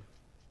a 3.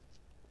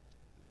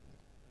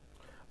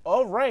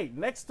 All right,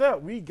 next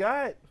up we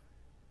got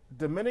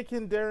Puerto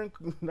Rican Baron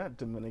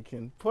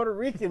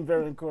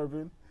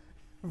Corbin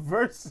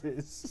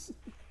versus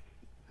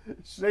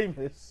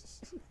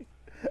Sheamus,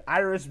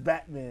 Irish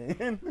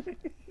Batman.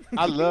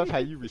 I love how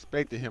you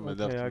respected him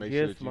enough Okay, to I make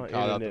sure guess that you my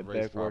called out the internet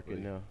race back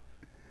working properly. now.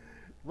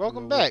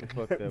 Welcome I back. don't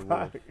know what the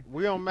fuck that was.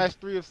 We on match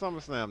 3 of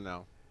SummerSlam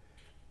now.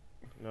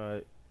 All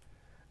right.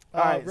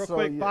 All right, Real so,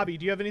 quick, yeah. Bobby,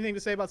 do you have anything to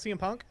say about CM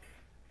Punk?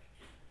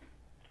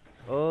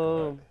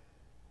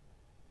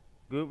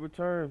 Good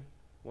return.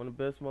 One of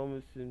the best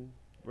moments in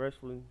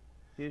wrestling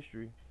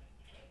history.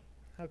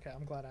 Okay,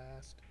 I'm glad I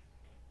asked.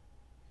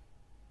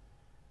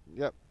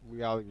 Yep,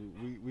 we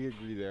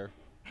agree there.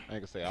 I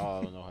ain't gonna say all.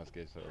 I don't know how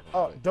sketch that.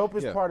 Oh,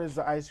 dopest yeah. part is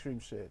the ice cream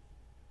shit.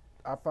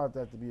 I found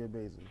that to be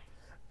amazing.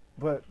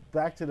 But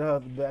back to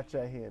the match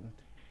at hand.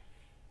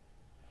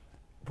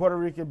 Puerto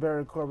Rican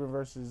Baron Corbin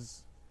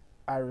versus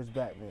Irish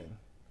Batman.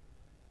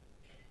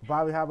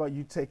 Bobby, how about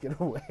you take it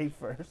away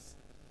first?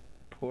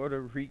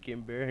 Puerto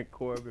Rican Baron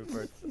Corbin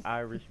versus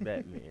Irish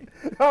Batman.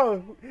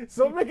 Oh,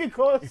 so make it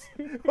close.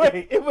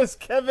 Wait, it was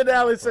Kevin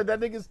Allen said that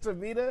nigga's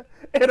Tamina,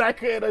 and I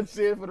couldn't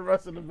unsee it for the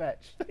rest of the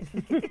match.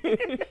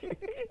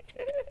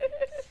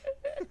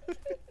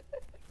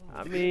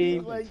 I He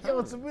mean, was like,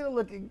 yo, Tamina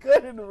looking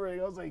good in the ring.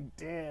 I was like,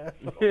 damn.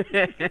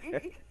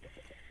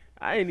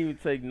 I didn't even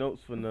take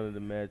notes for none of the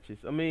matches.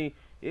 I mean,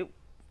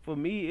 for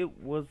me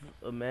it was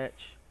a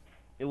match.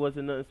 It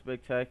wasn't nothing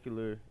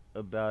spectacular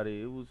about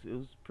it. It was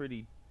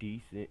pretty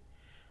decent.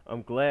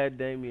 I'm glad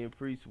Damian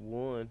Priest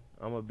won.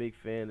 I'm a big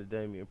fan of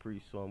Damian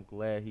Priest, so I'm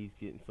glad he's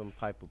getting some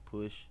type of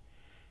push.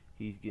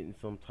 He's getting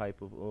some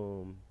type of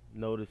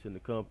notice in the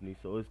company,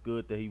 so it's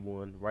good that he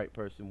won. The right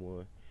person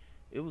won.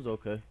 It was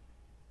okay.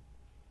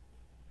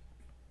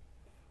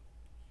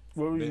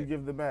 What would you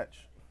give the match?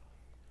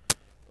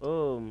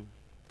 I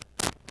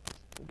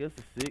guess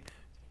a 6.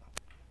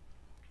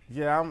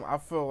 Yeah, I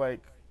feel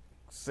like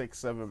 6,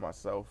 7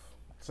 myself.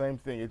 Same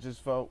thing. It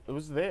just felt it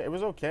was there. It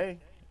was okay.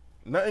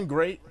 Nothing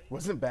great.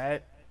 Wasn't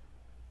bad.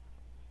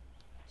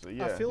 So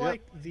yeah. I feel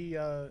like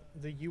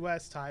the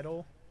U.S.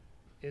 title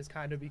is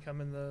kind of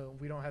becoming the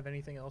we don't have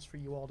anything else for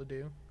you all to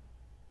do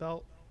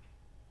belt.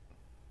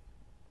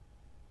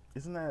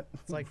 Isn't that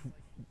It's like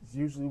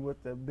usually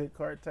what the big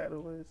card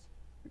title is?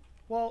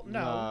 well, no,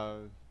 Nah,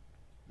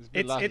 there's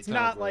been lots of it's times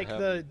not where it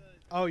like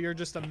happened. you're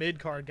just a mid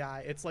card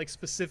guy. It's like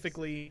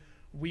specifically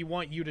we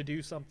want you to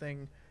do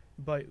something,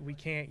 but we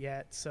can't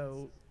yet,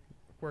 so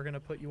we're gonna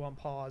put you on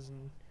pause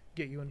and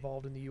get you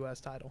involved in the U.S.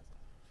 title.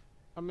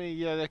 I mean,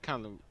 yeah, that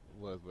kind of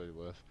was what it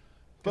was.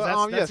 Because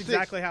But that's yeah,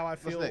 exactly six. how I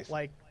What's feel next?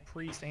 like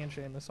Priest and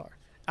Sheamus are.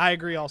 I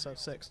agree. Also,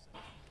 6.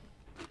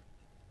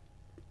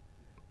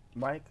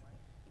 Mike?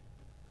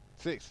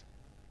 6.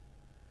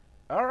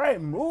 All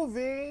right,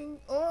 moving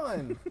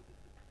on.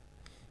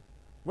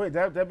 Wait,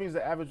 that means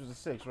the average was a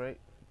 6, right?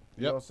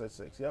 You Yep. all said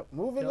 6. Yep.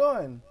 Moving Yep.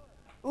 on.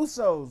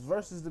 Usos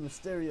versus the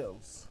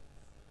Mysterios.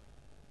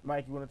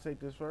 Mike, you want to take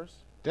this first?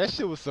 That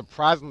shit was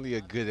surprisingly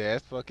a good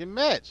ass fucking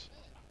match.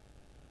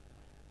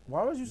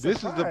 Why was you This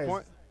is surprised? the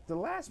point. The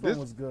last This- one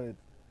was good.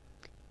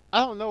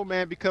 I don't know,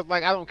 man, because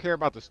like I don't care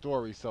about the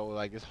story, so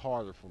like it's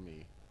harder for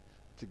me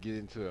to get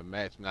into a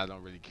match when I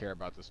don't really care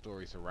about the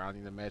story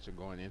surrounding the match or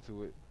going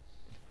into it.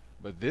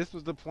 But this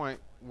was the point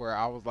where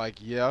I was like,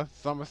 yeah,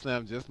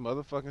 SummerSlam just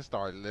motherfucking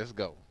started. Let's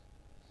go.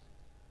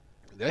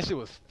 That shit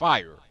was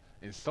fire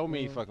in so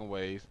many fucking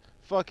ways.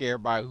 Fuck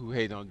everybody who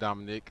hate on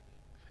Dominic,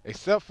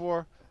 except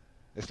for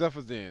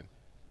Zen.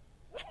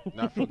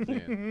 Not for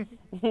Zen.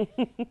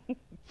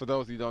 For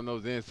those who don't know,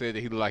 Zen said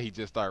that he looked like he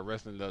just started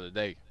wrestling the other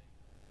day.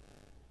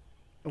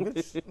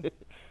 Which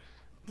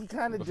he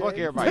kind of But did. fuck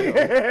everybody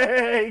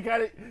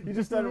else. He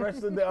just started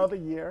wrestling the other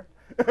year.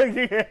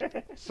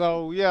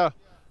 So yeah,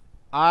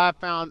 I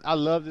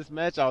love this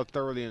match. I was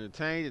thoroughly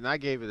entertained, and I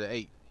gave it an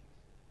 8.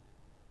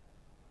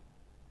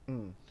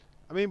 Mm.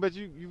 I mean, but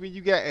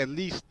you got at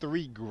least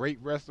 3 great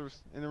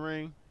wrestlers in the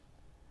ring.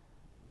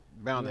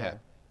 Bound to Yeah. happen.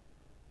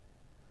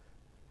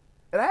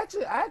 And I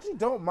actually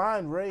don't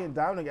mind Ray and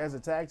Dominic as a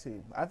tag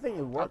team. I think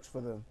it works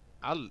for them.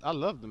 I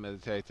love them as a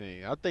tag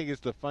team. I think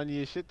it's the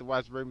funniest shit to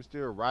watch Rey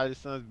Mysterio ride his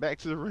sons back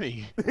to the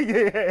ring.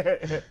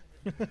 Yeah.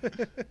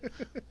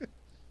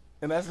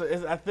 And I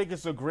think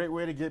it's a great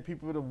way to get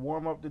people to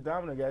warm up to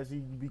Dominic as he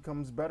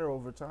becomes better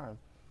over time.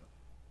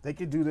 They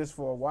could do this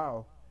for a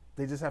while.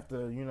 They just have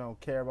to,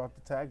 care about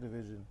the tag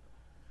division.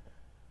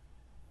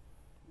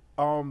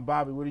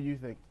 Bobby, what do you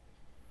think?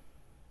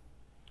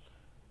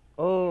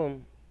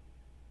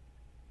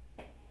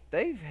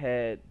 They've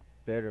had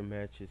better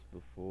matches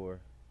before,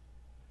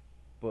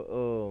 but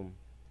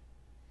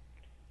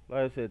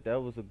like I said, that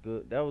was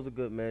a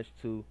good match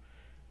too.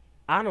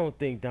 I don't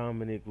think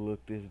Dominic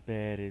looked as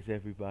bad as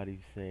everybody's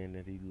saying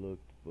that he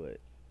looked, but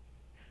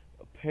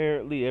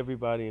apparently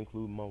everybody,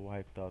 including my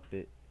wife, thought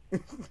that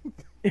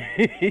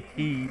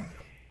he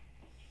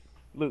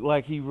looked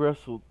like he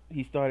wrestled.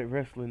 He started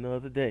wrestling the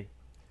other day,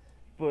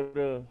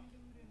 but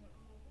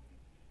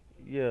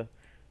yeah,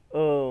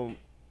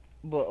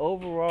 but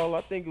overall,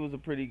 I think it was a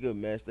pretty good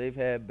match. They've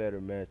had better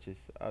matches.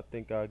 I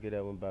think I'll get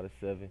that one about a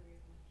 7.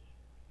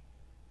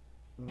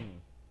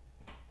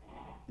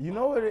 You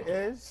know what it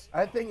is?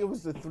 I think it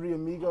was the Three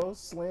Amigos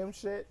slam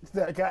shit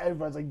that got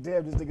everybody's like,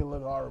 damn, this nigga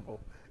look horrible.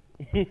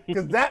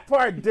 Because that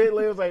part did, it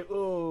was like,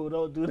 ooh,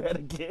 don't do that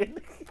again.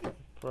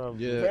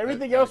 Probably. But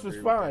everything else was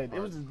fine. It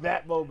was just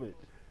that moment.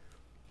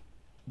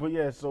 But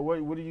yeah, so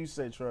what do you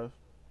say, Trev?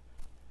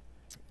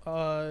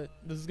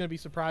 This is gonna be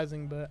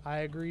surprising, but I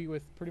agree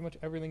with pretty much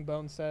everything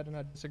Bone said, and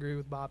I disagree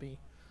with Bobby.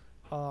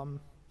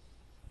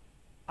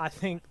 I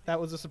think that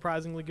was a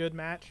surprisingly good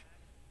match,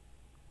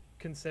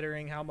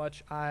 considering how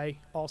much I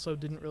also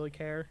didn't really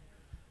care.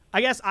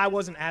 I guess I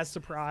wasn't as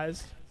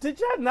surprised. Did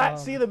y'all not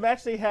see the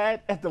match they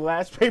had at the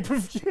last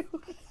pay-per-view?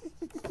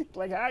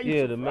 Like, how are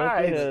you The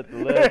match they surprised? had at the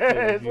last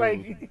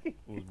pay-per-view It's like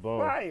was bomb.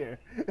 fire.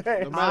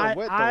 No matter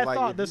what, though, I like,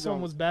 thought if this you one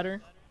don't- was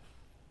better.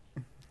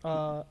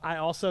 I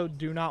also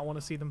do not want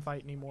to see them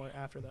fight anymore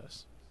after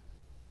this.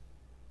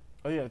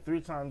 Oh yeah,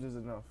 3 times is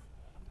enough.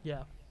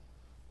 Yeah,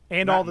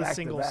 and Not all the back to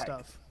single back.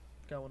 stuff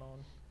going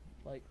on.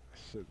 Like,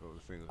 Shit, those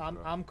things, I'm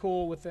bro. I'm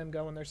cool with them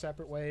going their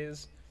separate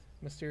ways.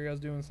 Mysterio's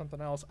doing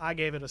something else. I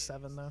gave it a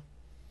 7 though.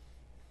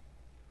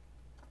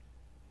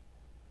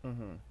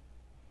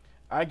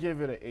 I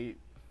give it an 8.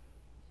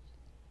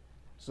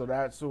 So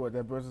that's what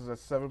that brings us at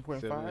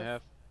 7.5.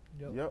 7.5.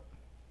 Yep.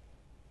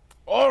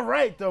 All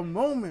right, the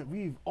moment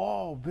we've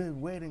all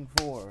been waiting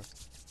for.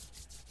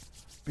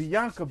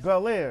 Bianca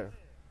Belair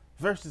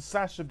versus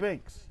Sasha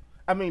Banks.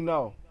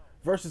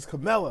 Versus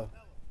Carmella.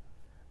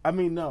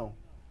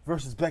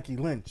 Versus Becky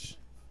Lynch.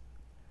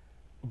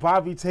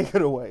 Bobby, take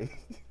it away.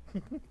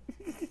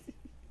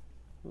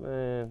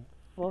 Man,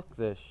 fuck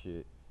that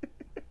shit.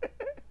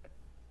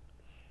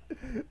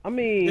 I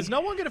mean, Is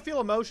no one gonna feel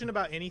emotion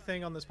about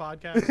anything on this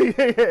podcast?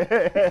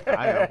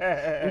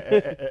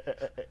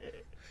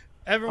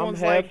 Everyone's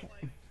half- like,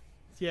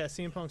 "Yeah,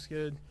 CM Punk's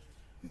good.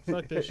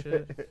 Fuck this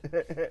shit."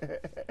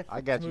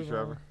 I got you, Move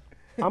Trevor.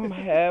 on. I'm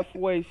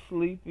halfway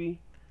sleepy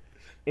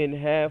and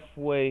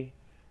halfway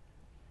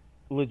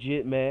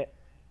legit mad.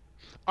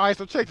 All right,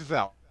 so check this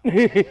out.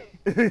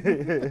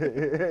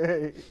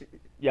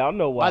 Y'all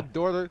know My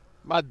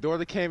why.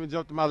 daughter came and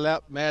jumped in my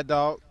lap. Mad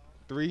Dog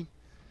 3.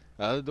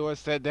 The other daughter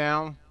sat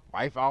down.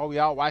 Wife, all we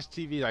all watch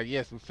TV. Like,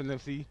 yes, we finna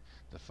see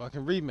the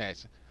fucking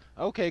rematch.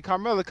 Okay,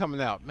 Carmella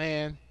coming out.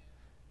 Man,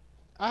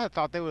 I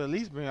thought they would at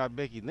least bring out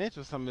Becky Lynch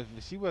or something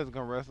if she wasn't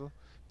gonna wrestle.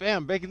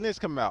 Bam, Becky Lynch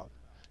come out.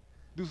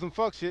 Do some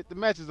fuck shit. The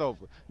match is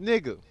over.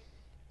 Nigga.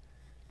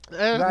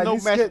 There's no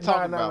match to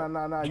talk about.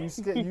 Nah. You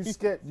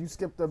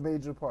skipped a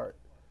major part.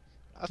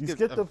 You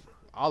skipped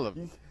all of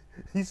it.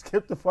 You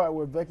skipped the part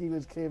where Becky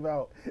Lynch came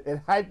out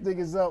and hyped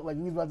niggas up like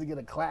we was about to get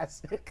a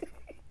classic.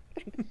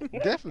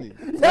 Definitely.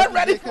 Y'all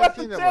ready for us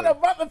to tear the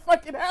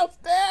motherfucking house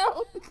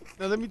down?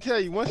 Now let me tell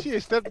you, once she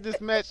accepted this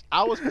match,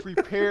 I was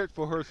prepared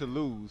for her to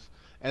lose,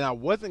 and I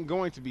wasn't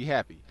going to be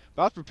happy,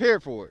 but I was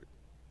prepared for it.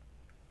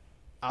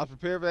 I was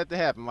prepared for that to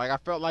happen. Like I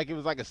felt like it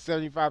was like a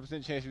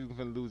 75% chance she was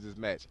going to lose this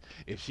match.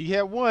 If she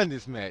had won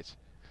this match,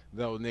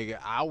 though, nigga,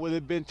 I would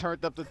have been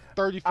turned up to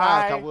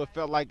 35. I would have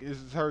felt like this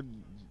is her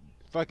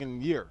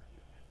fucking year.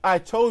 I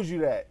told you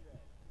that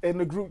in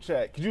the group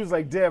chat because you was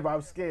like, "Damn,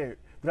 I'm scared."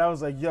 But I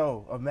was like,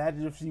 yo,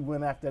 imagine if she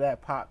went after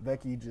that pop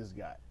Becky just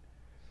got.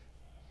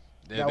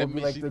 That would be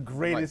like the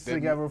greatest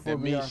thing ever for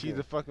me. That means she's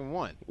the fucking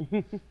one.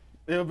 It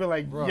would be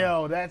like,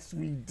 yo, that's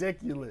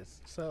ridiculous.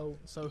 So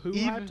who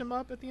hyped him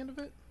up at the end of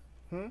it?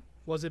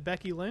 Was it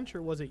Becky Lynch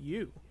or was it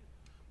you?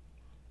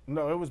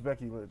 No, it was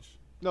Becky Lynch.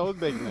 No, it was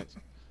Becky Lynch.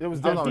 It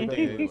was definitely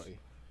Becky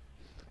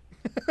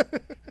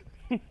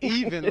Lynch.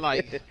 Even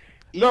like,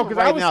 no, because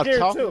right I was now scared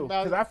talking too.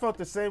 about Because I felt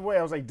the same way.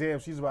 I was like, damn,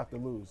 she's about to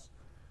lose.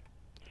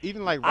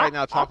 Even like right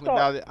now talking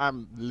about it,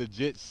 I'm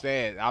legit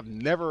sad. I've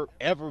never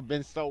ever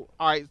been so.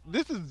 All right,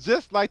 this is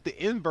just like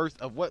the inverse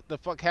of what the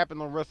fuck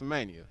happened on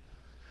WrestleMania.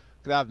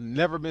 Because I've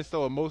never been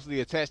so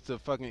emotionally attached to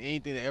fucking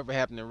anything that ever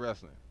happened in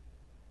wrestling.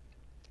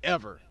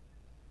 Ever.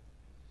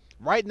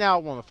 Right now, I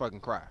want to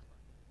fucking cry.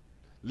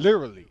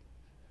 Literally.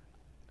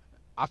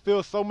 I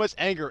feel so much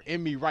anger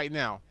in me right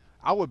now.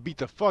 I would beat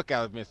the fuck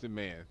out of Vince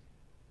McMahon.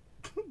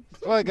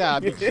 Fuck God, I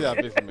beat the shit out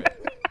of Vince McMahon.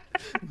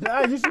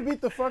 Nah, you should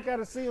beat the fuck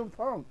out of CM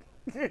Punk.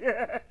 This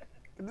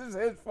is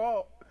his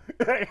fault.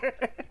 That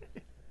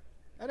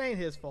ain't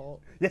his fault.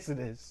 Yes, it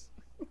is.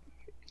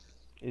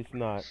 It's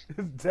not.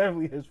 It's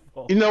definitely his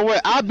fault. You know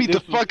what? I'll beat the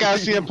fuck out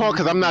of CM Punk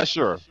because I'm not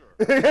sure.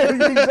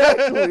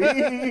 Exactly.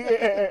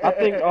 I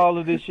think all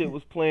of this shit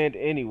was planned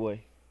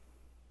anyway.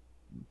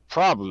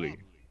 Probably.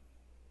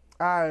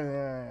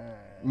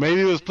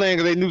 Maybe it was planned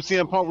because they knew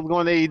CM Punk was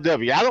going to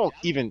AEW. I don't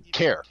even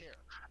care.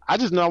 I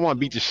just know I want to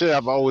beat the shit out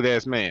of an old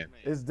ass man.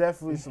 It's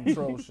definitely some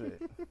troll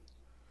shit.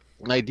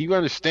 Like, do you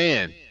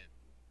understand?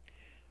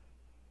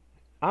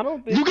 I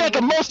don't think you got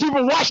the most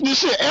people watching this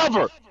shit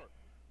ever.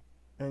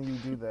 And you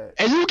do that.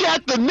 And you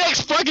got the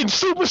next fucking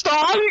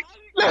superstar.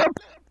 Let him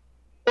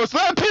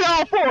pin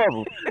all four of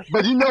them.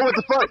 But you know what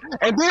the fuck?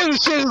 And then the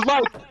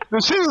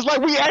shit is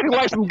like we acting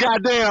like some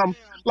goddamn,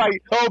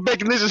 like, oh,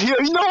 Becky Lynch is here.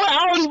 You know what?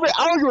 I don't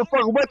give a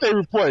fuck what they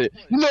reported.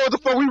 You know what the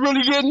fuck we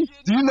really getting?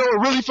 Do you know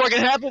what really fucking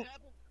happened?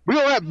 We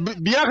don't have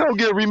Bianca don't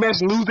get a rematch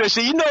and lose that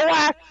shit. You know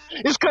why?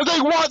 It's because they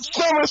want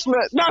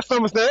SummerSlam, not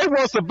SummerSlam. They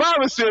want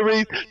Survivor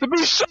Series to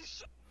be shut.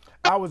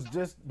 I was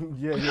just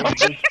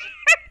the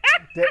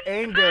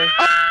anger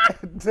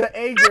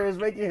is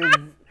making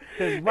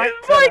his mic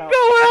cut out.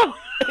 Go out.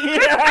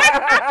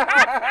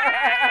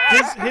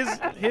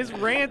 His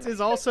rant is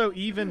also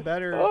even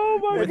better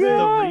God. the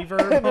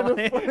reverb on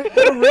it.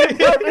 The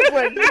reverb is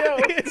like, yo,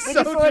 It's it's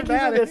so so like he's in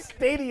dramatic. a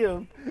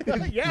stadium.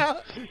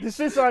 Yeah. This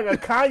shit's like a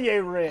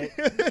Kanye rant.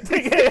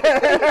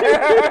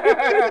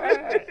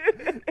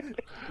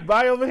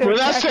 Buy over here. When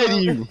I say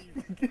to you,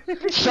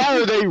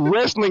 Saturday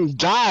wrestling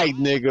died,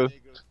 nigga,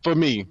 for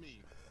me.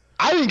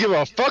 I didn't give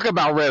a fuck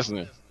about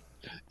wrestling.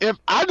 If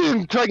I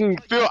didn't fucking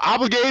feel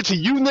obligated to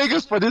you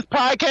niggas for this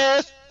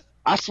podcast,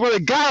 I swear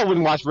to God I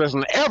wouldn't watch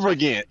wrestling ever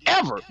again.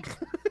 Ever.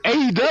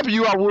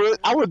 AEW,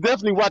 I would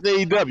definitely watch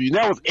AEW. And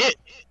that was it.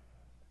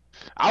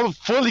 I was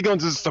fully going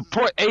to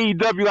support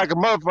AEW like a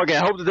motherfucker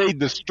and hope that they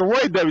destroy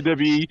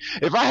WWE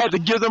if I had to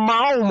give them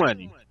my own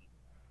money.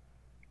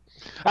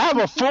 I have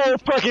a full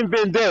fucking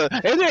vendetta,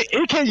 and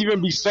it can't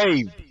even be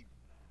saved.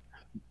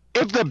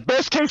 If the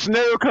best case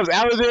scenario comes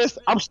out of this,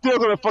 I'm still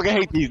going to fucking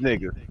hate these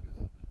niggas.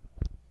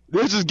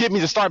 This just get me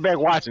to start back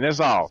watching, that's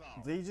all.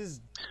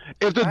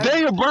 If the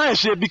Daniel Bryan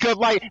shit, because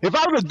like, if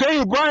I was a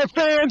Daniel Bryan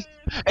fan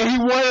and he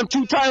won them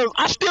 2 titles,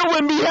 I still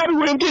wouldn't be happy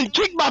with him getting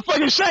kicked by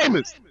fucking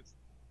Sheamus.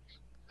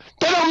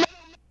 That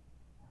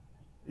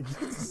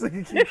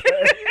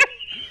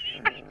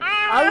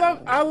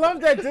don't I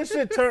love that this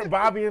shit turned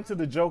Bobby into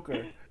the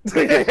Joker.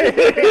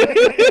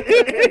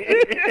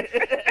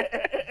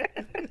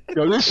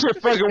 Yo, this shit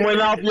fucking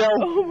went off, yo.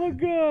 Oh my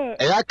God.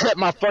 And I cut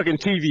my fucking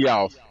TV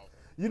off.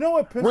 You know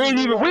what pisses We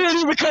didn't me off?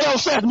 even cut on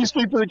Sesame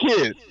Street for the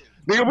kids.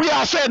 Nigga, we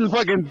all sat in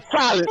fucking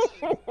silence.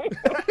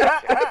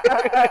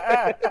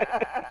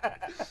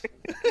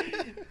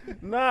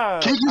 Nah.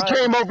 Kiki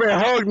came over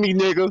and hugged me,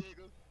 nigga.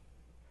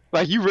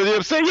 Like, you really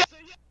upset? Yeah.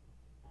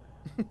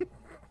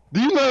 Do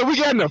you know that we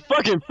got in a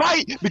fucking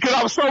fight because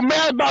I was so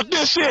mad about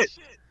this shit?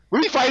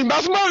 We fighting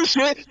about some other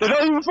shit that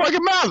don't even fucking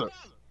matter.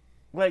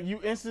 Like you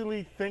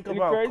instantly think Pretty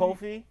about crazy.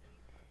 Kofi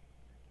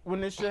when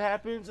this shit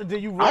happens, and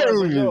then you I realize,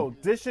 like, don't yo,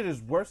 this shit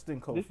is worse than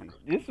This, Kofi.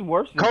 this is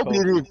worse than Kobe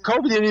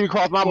didn't even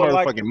cross my For,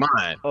 like, motherfucking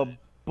mind. a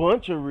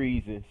bunch of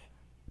reasons.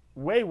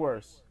 Way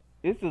worse.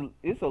 It's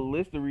a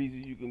list of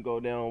reasons you can go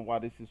down why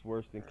this is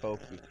worse than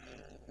Kofi.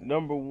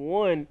 Number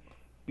one,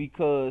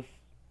 because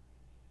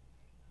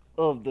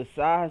of the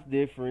size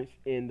difference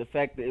and the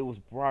fact that it was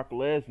Brock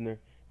Lesnar.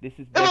 This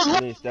is Becky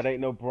Lynch. That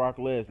ain't no Brock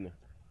Lesnar.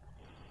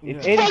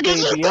 If Yeah.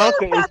 anything,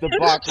 Bianca is the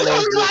Brock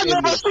Lesnar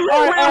in this.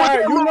 All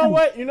right.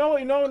 You know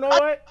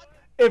what?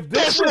 If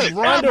this was shit,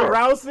 Ronda ever.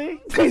 Rousey,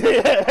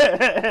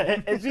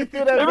 and she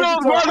threw that If it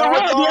bitch was to Ronda her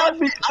Rousey,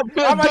 arm, I'd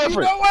feel I'm like, different.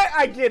 you know what?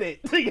 I get it.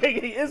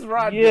 It's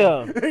Ronda.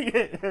 Yeah.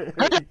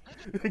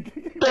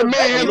 That man A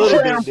has little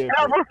a bit champ different.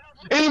 ever.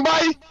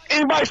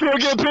 Anybody still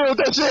get pinned with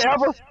that shit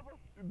ever?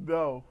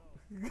 No.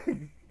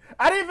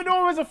 I didn't even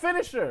know it was a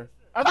finisher.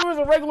 I thought it was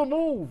a regular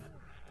move.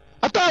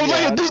 I thought it was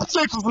Yeah, like a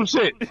D6 or some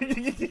shit.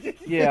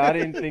 Yeah, I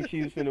didn't think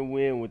she was gonna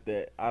win with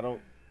that. I don't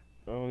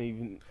And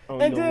know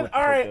then, what the all fuck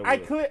right,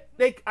 that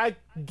was. I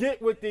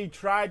get what they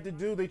tried to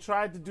do. They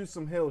tried to do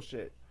some hill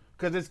shit.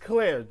 Because it's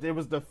clear. There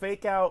was the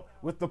fake out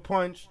with the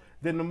punch,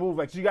 then the move.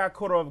 Like, she got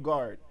caught off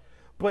guard.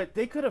 But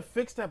they could have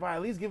fixed that by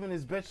at least giving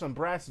this bitch some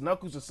brass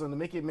knuckles or something to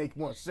make it make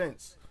more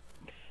sense.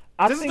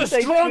 I This think is the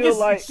they strongest. feel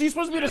like She's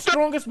supposed to be the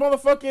strongest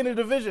motherfucker in the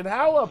division.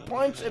 How a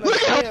punch and a Look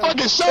at her slam fucking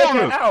take her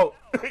shoulders. out?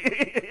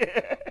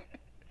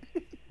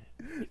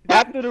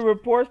 after the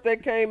reports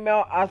that came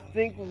out, I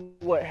think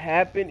what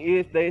happened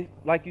is they,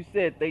 like you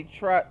said, they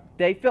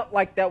felt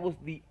like that was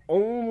the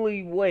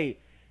only way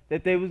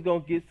that they was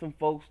gonna get some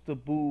folks to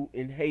boo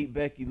and hate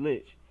Becky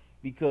Lynch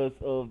because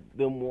of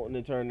them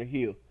wanting to turn her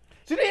heel.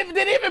 She didn't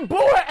even boo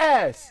her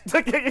ass.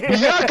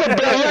 Bianca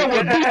Belair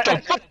would beat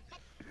the fuck.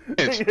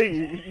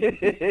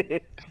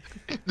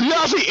 Do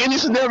y'all see any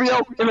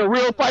scenario in a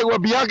real fight where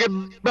Bianca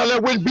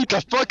Belair wouldn't beat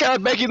the fuck out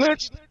of Becky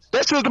Lynch?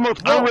 That's just the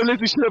most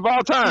unrealistic shit of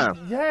all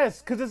time.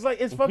 Yes, because it's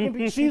like, it's fucking,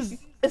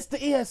 it's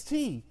the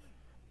EST.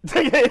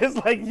 It's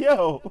like,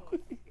 yo.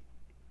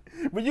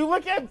 When you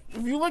look at,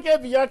 if you look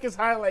at Bianca's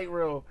highlight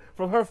reel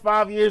from her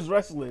 5 years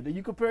wrestling, and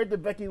you compare it to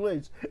Becky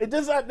Lynch, it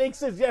does not make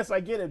sense. Yes, I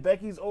get it.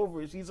 Becky's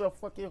over it. She's a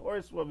fucking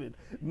horsewoman.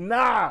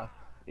 Nah.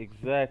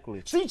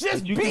 Exactly. She just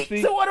But you can beat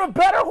see- two of the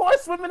better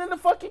horsewomen in the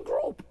fucking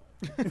group.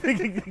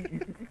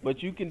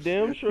 But you can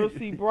damn sure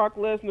see Brock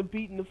Lesnar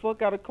beating the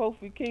fuck out of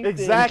Kofi Kingston.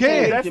 Exactly. You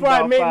can. That's in why it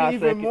about made 5 me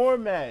even seconds. more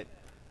mad.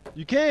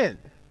 You can.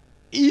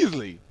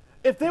 Easily.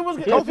 If they was,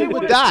 if they Kofi would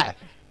would've- die.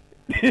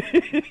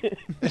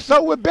 And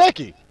so would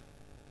Becky.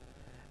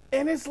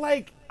 And it's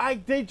like,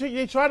 they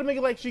try to make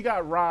it like she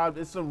got robbed.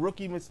 It's a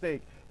rookie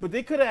mistake. But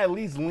they could have at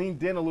least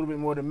leaned in a little bit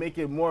more to make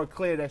it more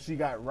clear that she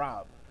got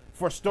robbed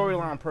for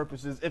storyline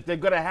purposes if they're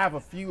going to have a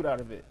feud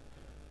out of it.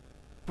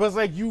 But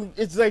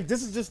it's like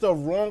this is just a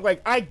wrong,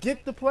 like, I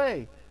get the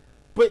play.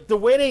 But the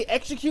way they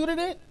executed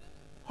it,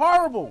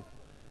 horrible.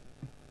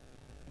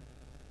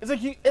 It's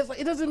like,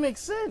 it doesn't make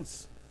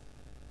sense.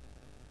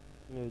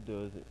 No, it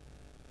doesn't.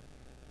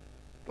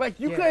 Like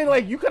you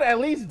could at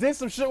least did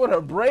some shit with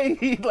her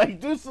braid, like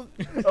do some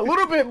a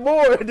little bit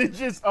more than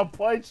just a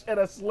punch and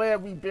a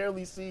slam we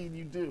barely seen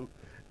you do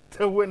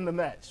to win the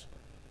match.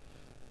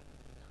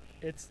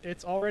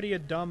 It's already a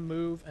dumb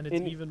move, and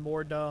it's even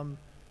more dumb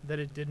that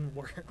it didn't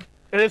work.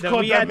 And it's That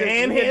called we the had to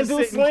manhandle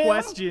sit and slam.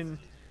 question.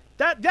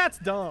 That's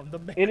dumb.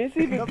 And it's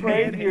even the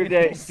crazier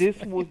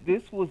manhandle that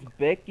this was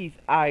Becky's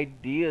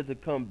idea to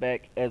come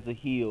back as a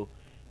heel.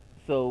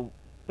 So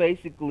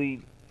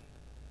basically,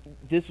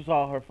 this was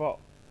all her fault.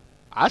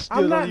 I still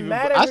I'm don't not even.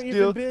 mad at I her even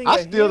still. being I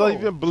a still don't heel.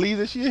 even believe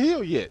that she a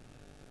heel yet.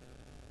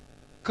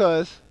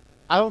 Cause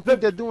I don't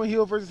think they're doing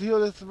heel versus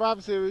heel in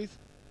Survivor Series.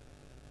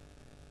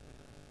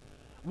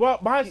 Well,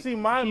 my She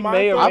my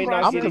may or may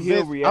not I'm get a convinced-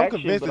 heel I'm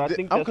reaction, convinced but I that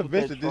think I'm that's what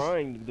convinced they're that this-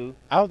 trying to do.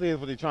 I don't think that's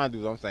what they're trying to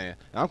do. I'm saying.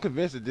 And I'm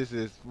convinced that this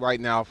is right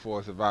now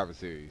for Survivor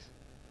Series.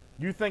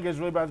 You think it's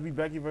really about to be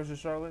Becky versus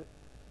Charlotte?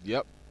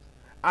 Yep.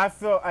 I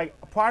feel like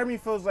part of me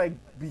feels like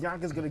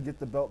Bianca's gonna get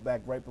the belt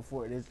back right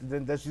before it is.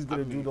 Then that she's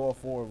gonna do all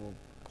four of them.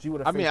 She would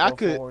have. I mean,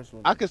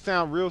 I could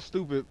sound real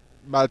stupid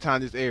by the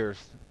time this airs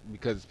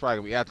because it's probably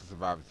gonna be after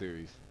Survivor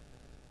Series.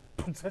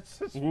 That's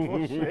just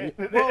bullshit.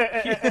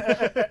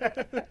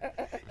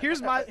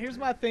 Here's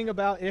my thing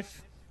about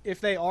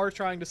if they are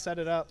trying to set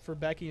it up for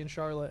Becky and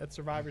Charlotte at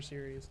Survivor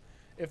Series,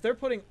 if they're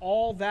putting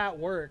all that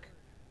work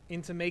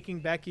into making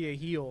Becky a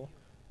heel,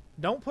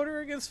 don't put her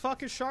against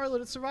fucking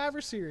Charlotte at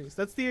Survivor Series.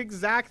 That's the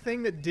exact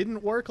thing that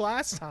didn't work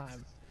last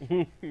time.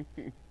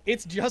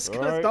 It's just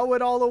gonna Alright. throw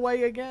it all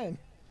away again.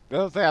 That's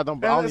what I'm saying. I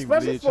don't And even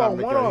especially believe for a trying to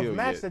make her a one-off heel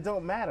match yet. that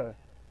don't matter.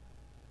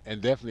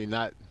 And definitely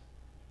not.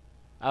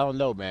 I don't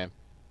know, man.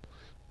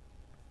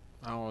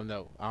 I don't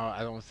know.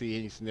 I don't see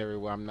any scenario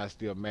where I'm not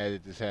still mad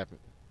that this happened.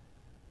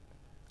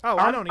 Oh,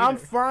 I don't either. I'm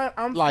fine.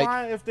 I'm Like-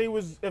 fine if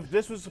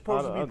this was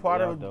supposed to be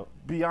part I of don't.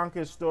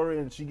 Bianca's story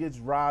and she gets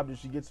robbed and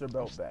she gets her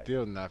belt back.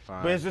 Still not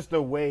fine. But it's just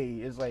the way.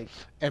 It's like,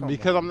 And come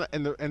because on.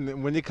 I'm not,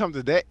 and when it comes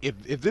to that,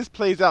 if this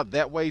plays out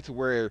that way to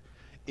where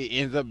it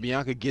ends up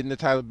Bianca getting the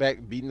title back,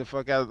 beating the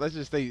fuck out of, let's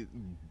just say,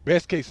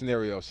 best case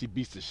scenario, she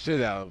beats the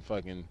shit out of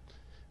fucking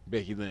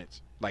Becky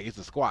Lynch. Like, it's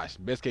a squash.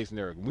 Best case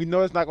scenario. We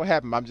know it's not gonna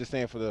happen. But I'm just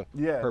saying for the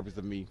purpose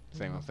of me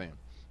saying what I'm saying.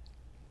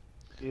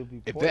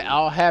 If that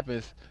all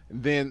happens,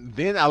 then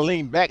I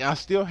lean back. I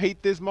still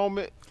hate this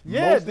moment.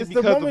 Yeah, mostly the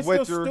because of moment's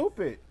what still you're-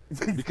 stupid.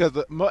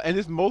 and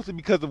it's mostly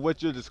because of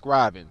what you're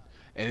describing.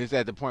 And it's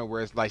at the point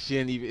where it's like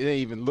it didn't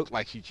even look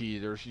like she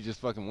cheated or she just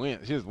fucking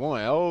went. She just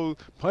won. Oh,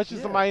 punching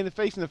somebody in the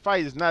face in the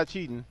fight is not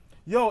cheating.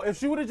 Yo, if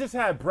she would have just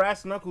had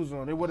brass knuckles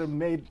on, it would have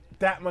made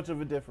that much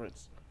of a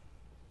difference.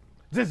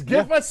 Just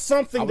give us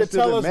something to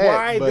tell us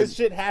why this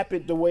shit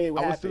happened the way it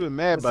happened. I was still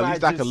mad, but at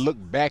least I could look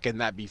back and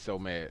not be so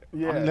mad.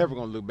 Yeah. I'm never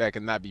gonna look back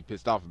and not be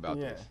pissed off about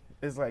this.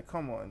 It's like,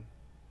 come on.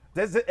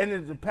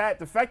 And the fact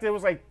that it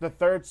was like the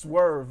third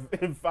swerve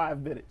in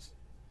 5 minutes.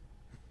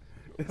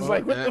 It's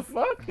like, what the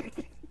fuck?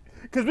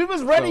 Because we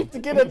was ready to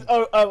get a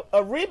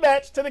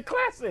rematch to the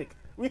Classic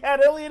we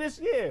had earlier this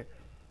year.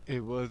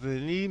 It was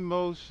an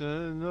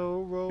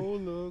emotional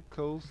roller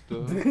coaster.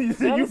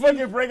 You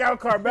fucking bring out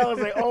Carmella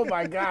and say, oh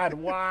my God,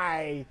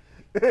 why?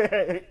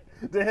 Then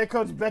here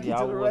comes Becky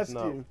to the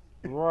rescue.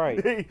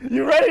 Right.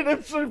 You ready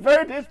to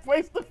burn this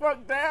place the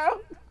fuck down?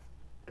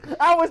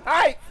 I was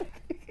hyped.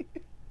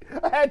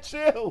 I had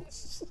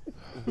chills.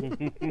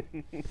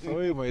 So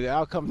anyway, the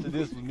outcome to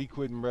this was me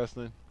quitting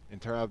wrestling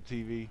and turning off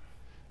the TV.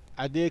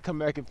 I did come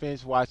back and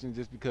finish watching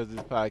just because of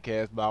this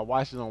podcast, but I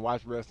watched it on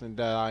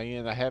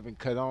WatchWrestling.in. I haven't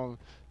cut on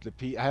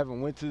I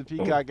haven't went to the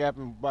Peacock app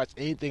and watched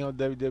anything on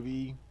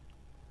WWE.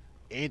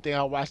 Anything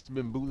I watched has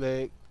been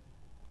bootleg.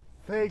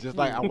 Thank Just you.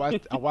 like I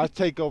watched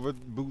Takeover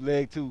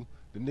bootleg too.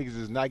 The niggas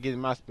is not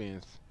getting my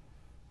spins.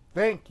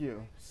 Thank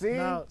you. See?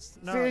 No,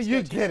 See,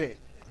 you get it.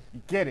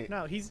 You get it.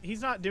 No,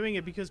 he's not doing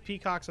it because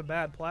Peacock's a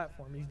bad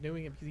platform. He's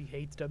doing it because he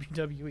hates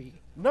WWE.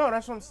 No,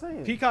 that's what I'm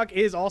saying. Peacock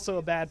is also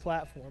a bad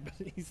platform,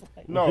 but he's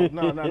like, No.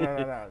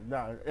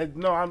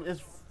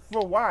 It's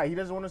for why he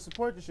doesn't want to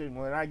support the shit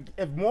anymore. And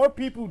if more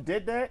people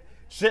did that,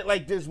 shit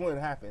like this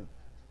wouldn't happen.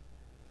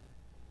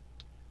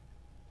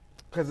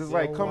 Because it's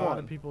like, come a lot on.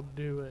 of people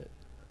do it.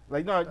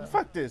 Like, no,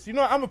 fuck this. You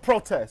know, I'm a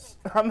protest.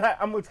 I'm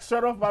gonna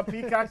shut off my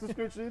Peacock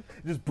subscription.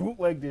 Just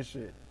bootleg this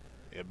shit.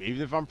 Yeah, but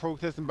even if I'm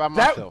protesting by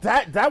myself.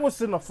 That was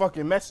sending a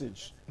fucking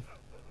message.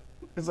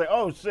 It's like,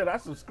 oh shit, our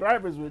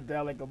subscribers went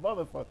down like a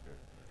motherfucker.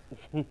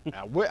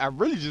 I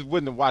really just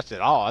wouldn't have watched it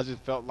all. I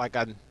just felt like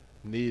I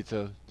needed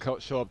to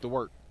show up to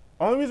work.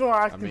 Only reason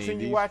why I mean,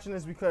 continue watching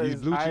is because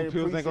these blue I chew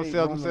pills ain't gonna appreciate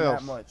sell Roman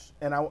themselves. that much,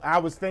 and I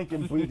was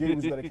thinking BD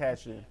was gonna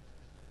cash in.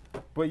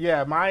 But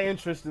yeah, my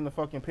interest in the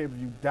fucking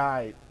pay-per-view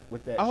died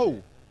with that. Oh,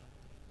 shit.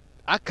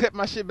 I cut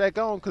my shit back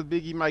on because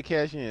Big E might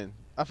cash in.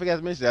 I forgot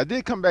to mention that. I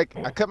did come back.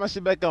 I cut my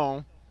shit back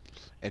on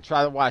and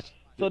try to watch.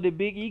 So did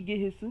Big E get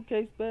his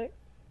suitcase back?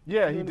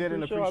 Yeah, he did in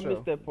the pre-show? pre-show. I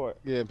missed that part.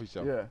 Yeah,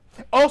 pre-show.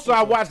 Yeah. Also,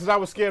 I watched because I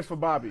was scared for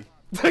Bobby.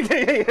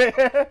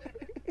 I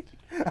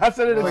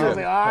said it and I was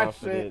like, ah,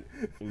 shit.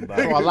 So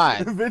I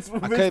lied. Vince I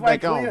cut might it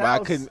back clean on,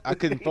 but house. I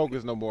couldn't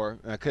focus no more.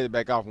 And I cut it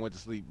back off and went to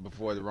sleep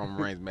before the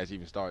Roman Reigns match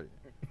even started.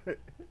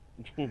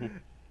 And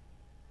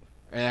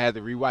I had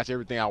to rewatch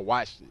everything I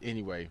watched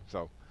anyway.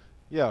 So,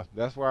 yeah,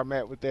 that's where I'm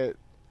at with that.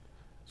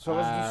 So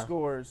let's do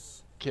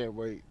scores. Can't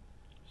wait.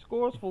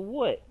 Scores for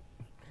what?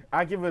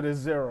 I give it a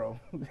 0.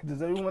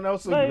 Does anyone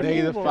else Man, agree?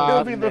 Negative move on 5.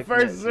 It'll to be the the next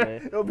first. match,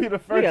 man. It'll be the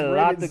We first. got a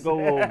lot to rated- go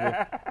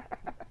over.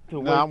 To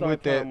waste Nah, I'm our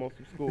with that. time on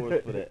some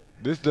scores for that.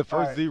 This is the first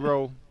Alright.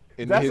 zero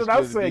in That's the what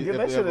I'm history saying. Give of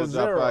that the shit a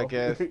Elbow Drop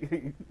 0.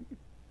 podcast.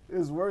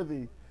 It's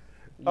worthy.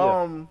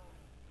 Yeah.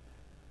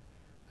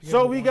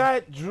 So we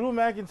got Drew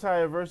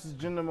McIntyre versus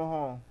Jinder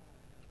Mahal.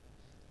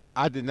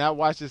 I did not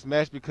watch this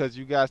match because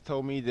you guys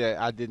told me that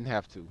I didn't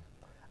have to.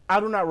 I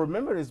do not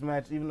remember this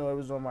match, even though it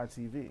was on my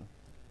TV.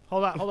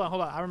 Hold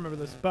on. I remember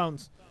this.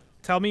 Bones,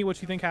 tell me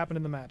what you think happened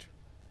in the match.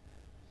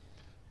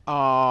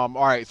 All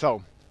right,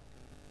 so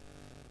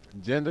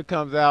Jinder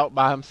comes out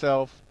by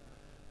himself,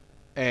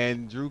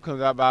 and Drew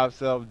comes out by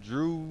himself.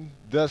 Drew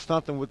does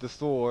something with the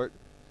sword,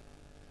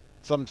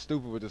 something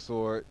stupid with the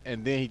sword,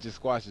 and then he just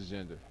squashes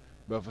Jinder.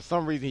 But for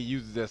some reason, he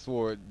uses that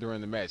sword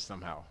during the match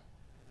somehow.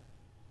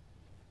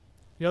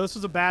 You know, this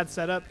was a bad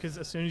setup because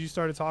as soon as you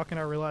started talking,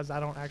 I realized I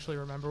don't actually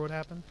remember what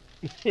happened.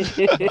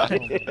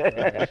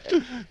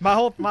 My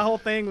whole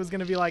thing was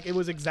gonna be like, it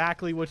was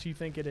exactly what you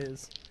think it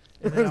is.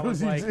 And then I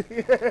was like,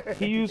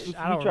 He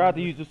I don't tried remember.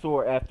 to use the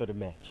sword after the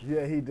match.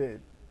 Yeah, he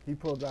did. He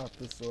pulled out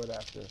the sword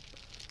after.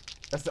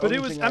 That's the but only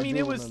it was. thing I mean, do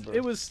it was. remember.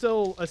 It was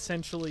still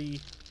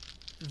essentially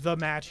the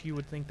match you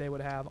would think they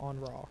would have on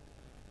Raw.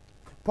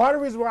 Part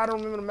of the reason why I don't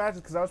remember the match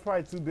is because I was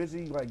probably too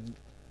busy, like,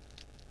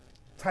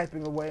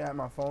 typing away at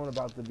my phone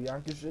about the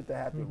Bianca shit that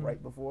happened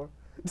right before.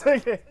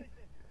 And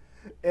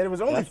it was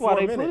only That's 4 why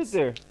they minutes. put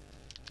it there.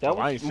 That I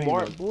was ain't seen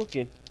smart those.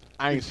 booking.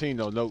 I ain't seen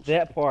no notes.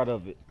 That part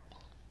of it.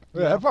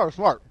 Yeah, that part was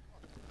smart.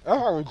 That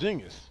part was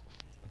genius.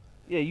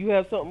 Yeah, you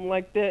have something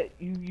like that.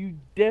 You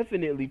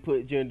definitely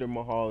put Jinder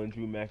Mahal and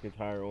Drew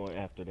McIntyre on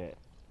after that.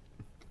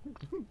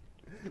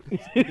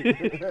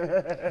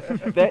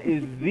 That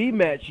is the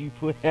match you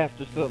put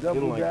after something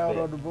Double like down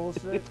that. on the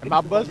bullshit. Am I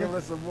buzzing? Give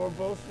us some more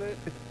bullshit.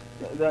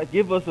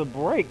 Give us a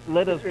break.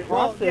 Let us Well,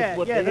 process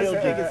what the the hell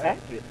thing just is,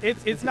 happened.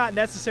 it's not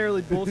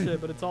necessarily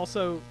bullshit, but it's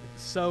also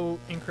so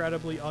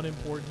incredibly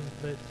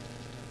unimportant that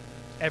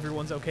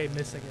everyone's okay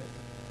missing it.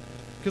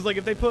 Because like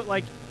if they put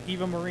like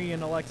Eva Marie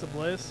and Alexa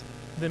Bliss,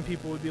 then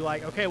people would be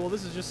like, okay, well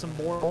this is just some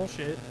more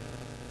bullshit.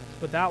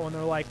 But that one,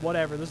 they're like,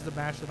 whatever. This is the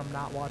match that I'm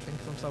not watching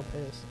because I'm so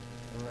pissed.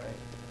 Right.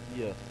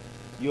 Yeah.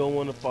 You don't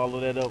want to follow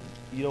that up.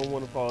 You don't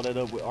want to follow that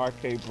up with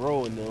RK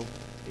Bro and them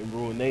and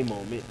ruin their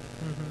moment.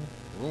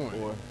 Mm-hmm.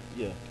 Ruin. Or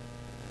yeah.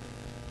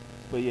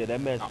 But yeah,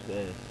 that match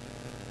is ass.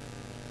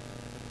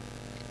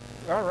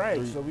 All right,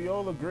 3. so we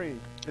all agree.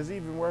 Is it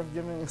even worth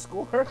giving a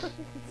score?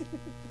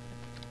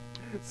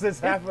 Since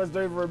half of us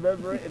don't even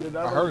remember it, and then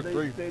heard others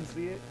 3. didn't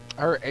see it.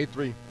 I heard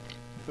A3.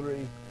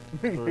 3.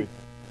 3.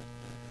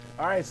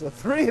 All right, so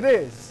 3 it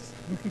is.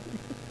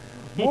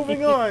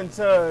 Moving on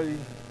to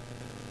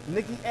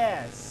Nikki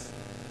Ass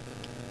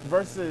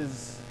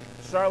versus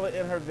Charlotte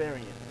and her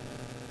variant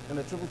in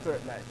a triple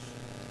threat match.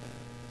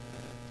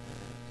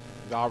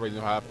 I already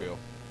know how I feel.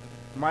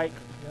 Mike,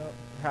 Yep.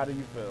 how do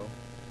you feel?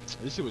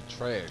 This shit was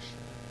trash.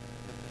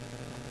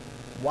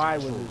 Why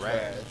was it Trash.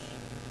 trash?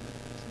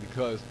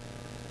 Because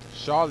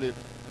Charlotte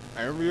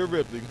and Rhea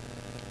Ripley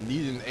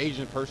needed an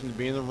Asian person to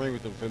be in the ring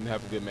with them for them to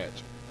have a good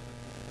match.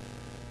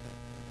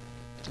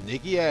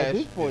 Nikki At Ash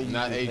this point, is you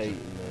not just Asian. hating,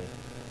 man.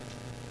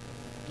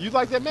 You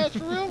like that match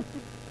for real?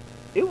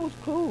 It was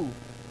cool.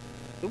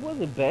 It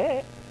wasn't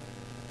bad.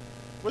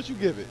 What you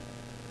give it?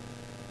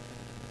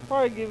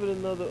 Probably give it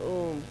another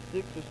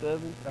 6 or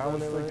 7. I was around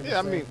that thinking- range. Yeah,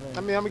 I Same mean, thing.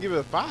 I'm gonna give it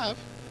a 5.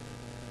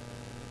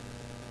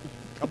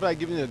 I'd be like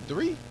giving it a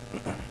 3,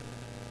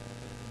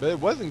 but it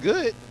wasn't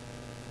good.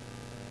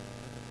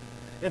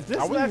 If this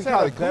I wouldn't match even had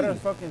call a it better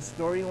cool. fucking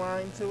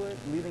storyline to it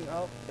leading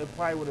up, it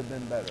probably would have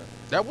been better.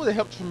 That would have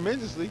helped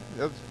tremendously.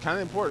 That's kind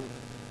of important.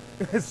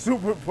 It's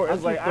super important.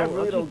 It's like I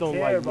really just don't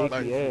care like about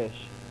Nikki this. Ash.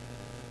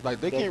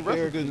 Like they That can't wrestle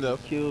character good enough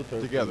just killed her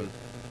for together. me.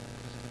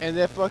 And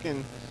that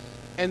fucking,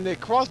 and the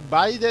cross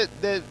body that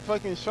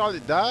fucking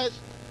Charlotte dodged,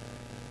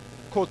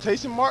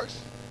 quotation marks.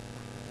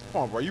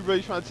 Come on, bro. You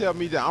really trying to tell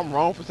me that I'm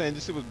wrong for saying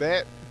this shit was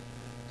bad?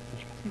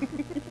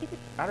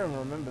 I don't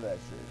remember that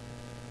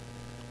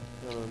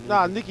shit.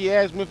 Nah, Nikki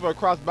Ash went for a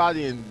cross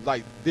body and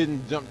like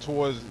didn't jump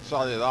towards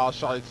Charlotte at all.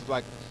 Charlotte took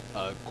like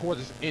a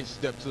quarter-inch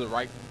step to the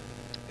right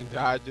and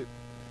dodged it.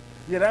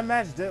 Yeah, that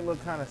match did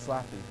look kind of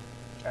sloppy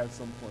at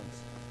some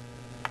points.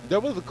 There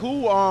was a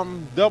cool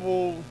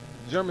double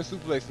German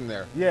suplex in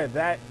there. Yeah,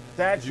 that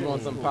If shit you want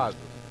was something cool.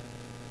 positive.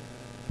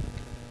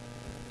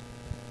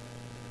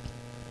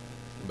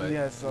 But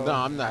Yeah, so no,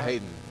 I'm not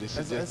hating. This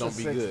shit It's just a don't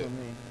be 6 good. for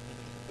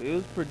me. It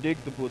was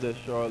predictable that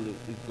Charlotte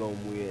is gonna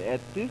win.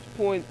 At this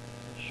point,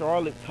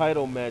 Charlotte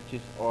title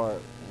matches are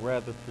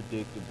rather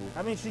predictable.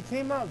 I mean, she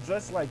came out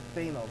dressed like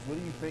Thanos. What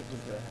do you think was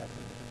gonna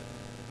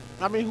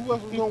I mean, who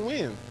else was gonna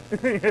win?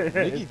 happen?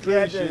 Nikki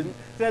clearly She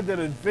had that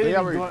They Infinity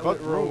already Gauntlet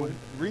fucked roll.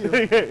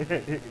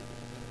 Rhea.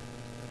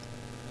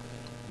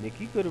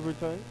 Nikki could have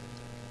retained.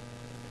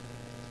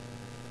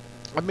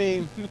 I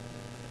mean,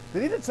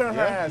 They need to turn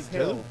her Yeah, ass he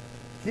heel. could.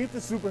 Keep the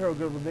superhero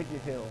good, but make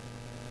it heel.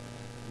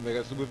 make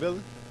a super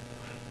villain.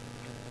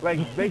 Like,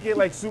 make it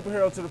like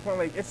superhero to the point,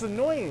 like, it's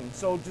annoying.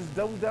 So just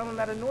double down on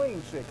that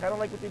annoying shit. Kind of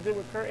like what they did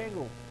with Kurt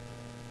Angle.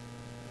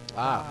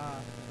 Ah,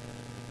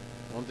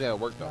 one thing that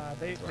worked though.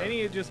 They Right.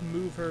 need to just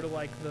move her to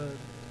like the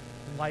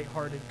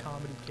lighthearted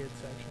comedy kid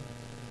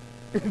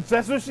section.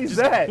 That's what she's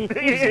at. Just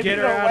get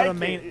her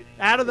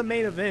out of the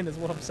main event is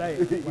what I'm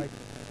saying. Like,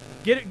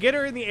 get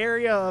her in the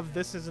area of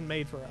this isn't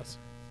made for us,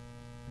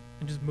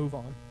 and just move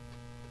on.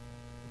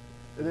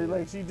 And then,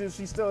 like,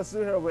 she's still a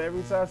superhero, but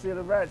every time she in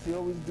a match, she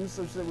always do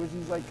some shit where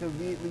she's like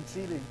conveniently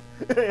cheating.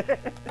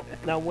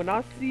 Now, when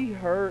I see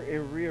her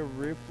and Rhea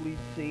Ripley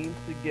team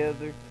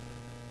together,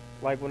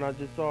 like when I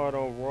just saw it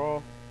on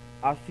Raw,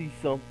 I see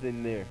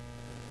something there.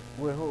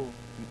 With who?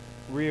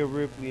 Rhea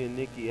Ripley and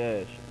Nikki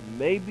Ash.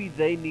 Maybe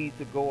they need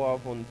to go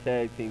off on the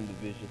tag team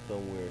division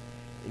somewhere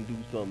and do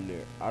something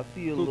there. I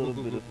see a little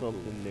bit of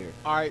something there.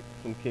 All right,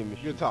 Some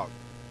chemistry. good talk.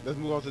 Let's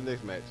move on to the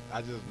next match.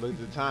 I just looked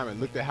at the time and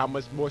looked at how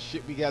much more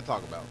shit we gotta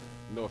talk about.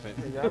 No offense.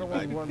 I don't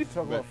Like, want to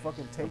talk but about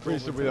fucking takeover. I'm pretty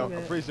sure we don't.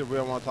 I'm pretty sure we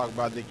don't want to talk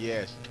about Nikki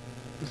Ash.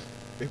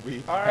 If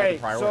we All had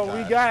to right, so we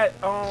prioritize.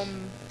 got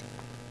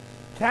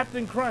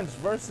Captain Crunch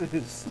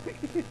versus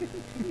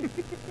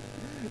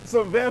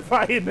some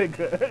vampire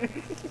nigga.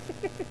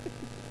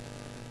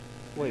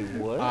 Wait,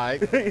 what? All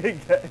right,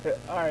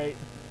 All right,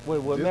 Wait,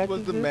 what this match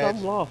was is the this? match.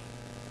 I'm lost.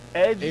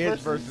 Edge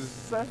versus- versus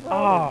Seth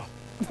Ah,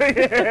 Rollins.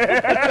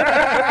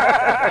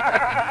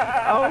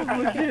 I was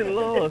looking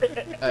lost.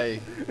 hey,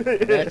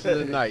 match of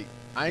the night.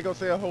 I ain't gonna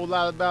say a whole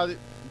lot about it,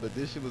 but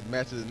this shit was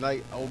match of the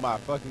night. Oh my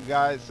fucking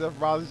god, Seth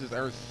Rollins just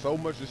earned so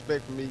much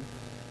respect from me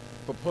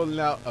for pulling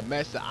out a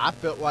match that I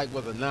felt like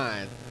was a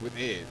 9 with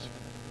Edge.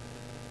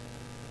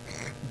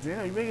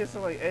 Damn, you make it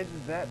sound like Edge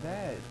is that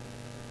bad.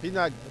 He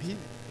not he.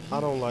 I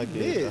don't like he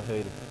it. I mid.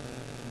 hate it.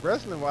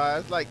 Wrestling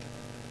wise, like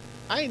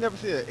I ain't never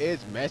seen an Edge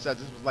match. I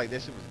just was like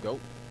that shit was goat.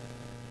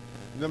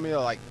 You know what I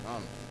mean? Like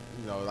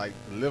like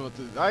live up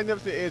to. I ain't never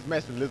seen Edge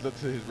match that lives up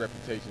to his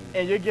reputation.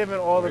 And you're giving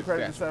all the Right,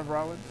 credit to stature. Seth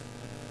Rollins?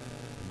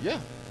 Yeah.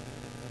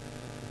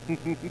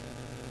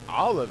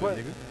 All of it, But-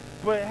 nigga.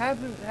 But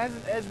hasn't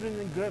Edge been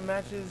in good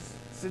matches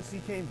since he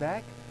came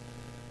back?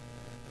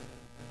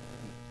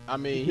 I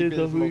mean, he Depends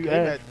been on some who you okay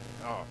ask. match.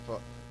 Oh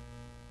fuck.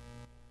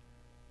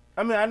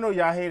 I mean, I know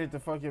y'all hated the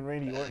fucking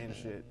Randy Orton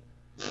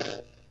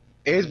shit.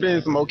 Edge been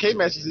in some okay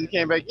matches since he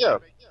came back. Yeah,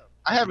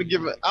 I haven't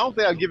given. I don't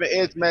think I've given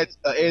Edge match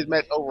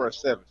over a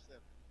 7.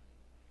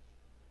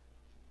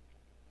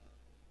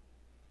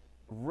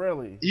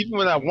 Really? Even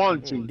when I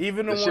wanted to.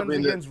 Even the shit ones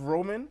been against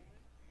Roman?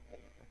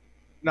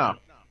 No,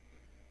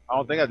 I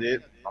don't think I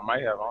did. I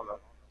might have. I don't know.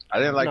 I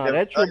didn't like Nah, that.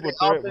 that triple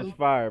threat Austin- was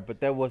fire, but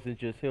that wasn't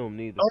just him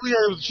neither. Oh yeah,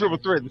 it was a triple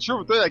threat. The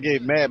triple threat I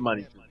gave mad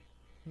money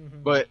to,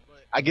 Mhm. but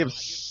I give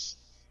just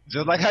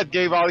like I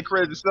gave all the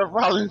credit to Seth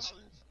Rollins.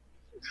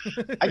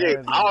 I gave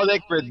all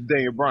that credit to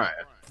Daniel Bryan.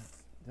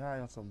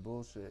 Y'all on some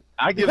bullshit.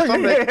 I give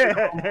some of that credit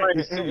to Roman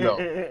Reigns too, though.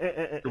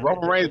 The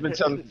Roman Reigns been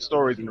telling some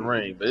stories in the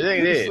ring, but it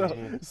ain't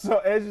Edge. So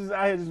Edge is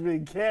out here just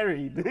being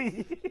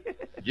carried.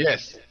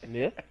 Yes.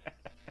 Yeah.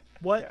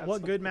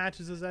 What good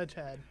matches has Edge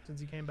had since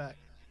he came back?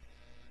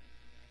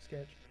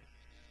 Sketch.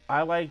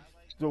 I like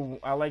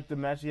the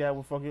match he had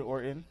with fucking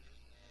Orton.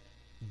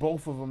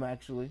 Both of them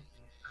actually.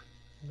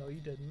 No,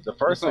 you didn't. The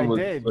first Yes, I one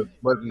did.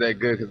 wasn't that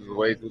good because it was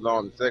way too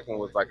long. The second one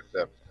was like a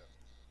 7.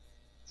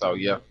 So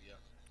yeah.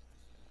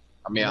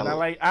 I mean, And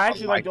I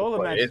actually liked all the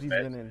the matches Edge he's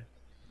match, been in.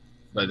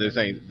 but this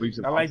ain't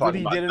recent. I like what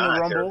he did in the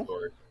Rumble.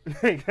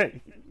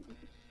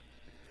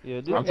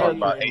 Yeah, this I'm match talking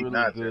about was 8, really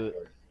 9 good.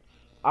 territory.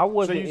 I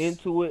wasn't you s-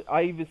 into it.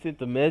 I even sent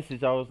the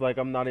message. I was like,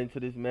 I'm not into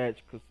this match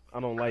because I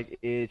don't like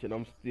Edge, and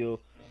I'm still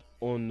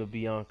on the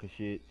Bianca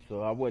shit.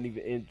 So I wasn't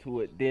even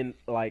into it. Then,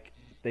 like,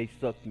 they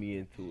sucked me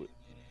into it.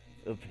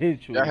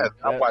 Eventually,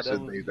 I watched that this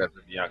was- things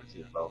after Bianca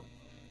shit, so.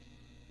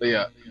 But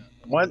yeah,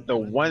 the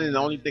one and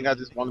only thing I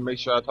just want to make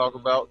sure I talk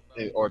about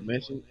or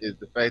mention is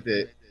the fact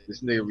that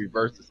this nigga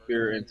reversed the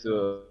spear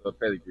into a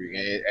pedigree,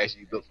 and it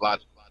actually looks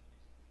logical.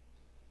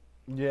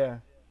 Yeah.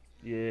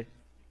 Yeah.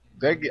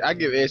 I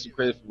give Edge some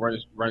credit for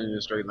running in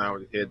a straight line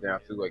with his head down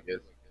too, I guess.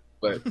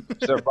 But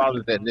Seth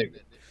Rollins that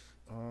nigga.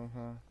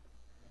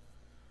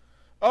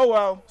 Oh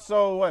well.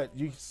 So what?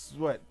 You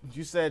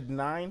said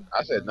 9?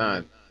 I said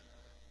 9.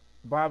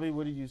 Bobby,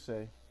 what did you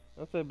say?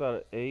 I'd say about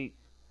an 8.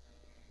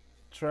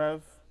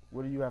 Trev,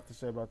 what do you have to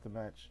say about the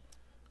match?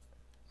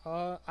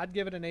 I'd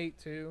give it an 8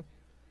 too.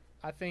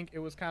 I think it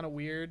was kind of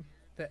weird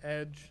that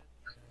Edge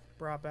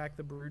brought back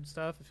the Brood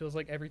stuff. It feels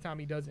like every time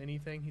he does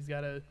anything, he's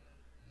got to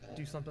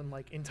do something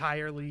like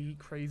entirely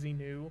crazy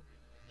new.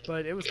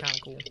 But it was kind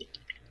of cool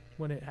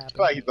when it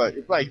happened.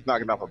 It's like he's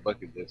knocking off a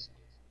bucket list.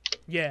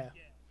 Yeah.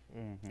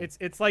 Mm-hmm.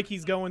 It's like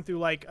he's going through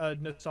like a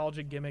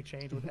nostalgic gimmick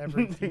change with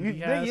every feud he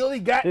has. He only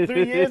got 3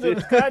 years of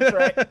his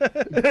contract.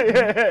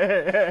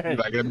 He's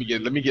like, let me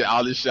get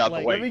all this shit out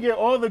Like, the way. Let me get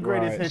all the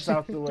greatest Right. hits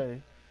out the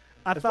way.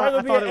 I It's thought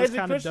probably it gonna was be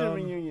an kind Edge of and dumb.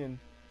 Christian reunion.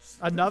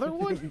 Another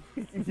one?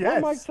 Where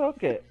Yes. Mike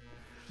Tuck at?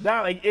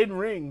 Not like in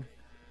ring.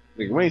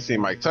 Nigga, we ain't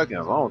seen Mike Tuck in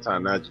a long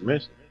time now. That you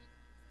mentioned.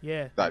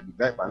 Yeah. Thought he'd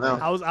be back by now.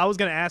 I was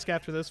gonna ask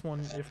after this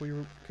one if we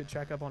could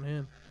check up on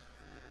him.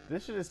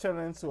 This shit is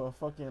turning into a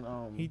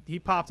fucking He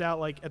popped out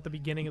like at the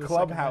beginning of the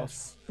second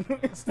clubhouse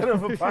instead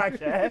of a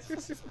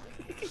podcast.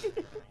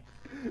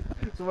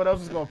 So what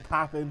else is gonna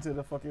pop into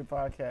the fucking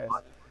podcast?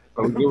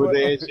 So we good with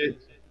that shit?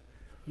 match.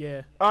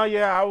 Yeah. Oh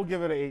yeah, I will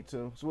give it an 8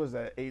 too. So what is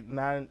that?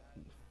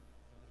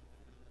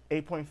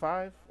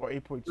 8.5 or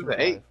 8.25? It was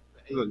an 8.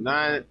 It was a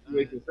 9, 2,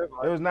 8, 7.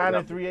 It was 9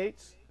 and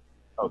 3/8.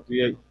 Oh,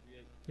 3, 8.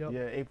 Yep. Yeah,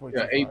 8.25.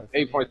 Yeah,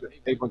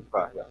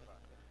 8.5. Yeah.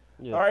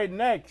 Yeah. All right,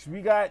 next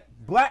we got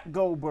Black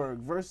Goldberg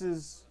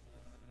versus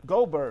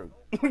Goldberg.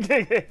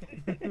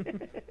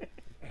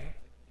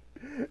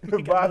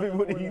 Bobby,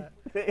 what do you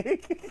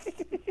think?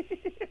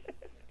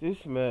 This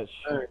match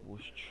was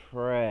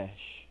trash.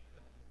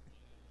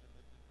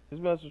 This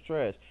match was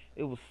trash.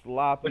 It was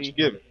sloppy. What you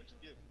give it?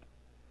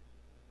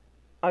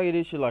 I get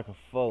this shit like a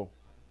 4.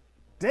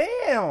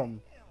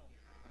 Damn.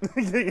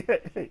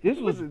 This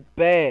was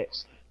bad.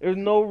 There's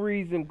no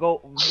reason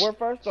well,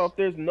 first off,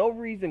 there's no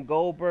reason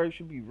Goldberg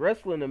should be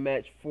wrestling a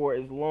match for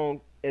as long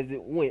as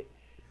it went.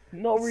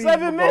 No reason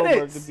 7 for Goldberg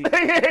minutes. to be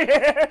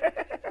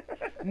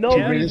no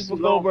Yeah. reason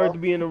for Goldberg to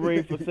be in the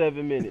ring for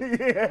 7 minutes.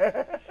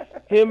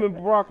 Him and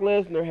Brock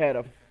Lesnar had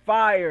a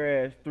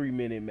fire ass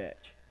 3-minute match.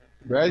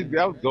 That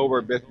was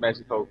Goldberg's best match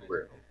in his whole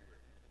career.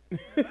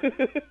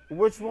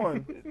 Which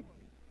one?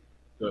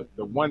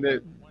 The one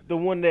that The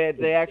one that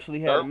they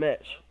actually had a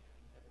match.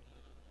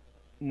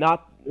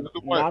 Not it was the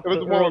one. not It was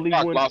the the one early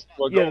Brock one. lost.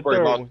 Well, Yeah, the Goldberg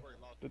third lost. one.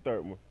 The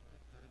third one.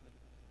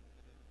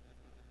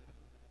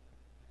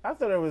 I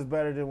thought it was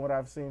better than what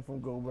I've seen from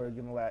Goldberg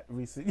in the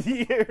recent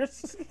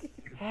years.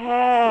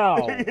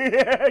 How?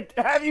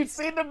 Have you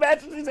seen the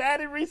matches he's had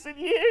in recent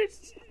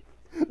years?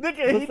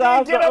 Nigga, he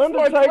Besides didn't get the up for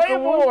a Undertaker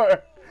one?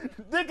 Claymore.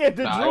 Nigga,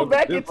 the Drew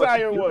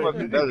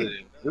McIntyre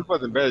This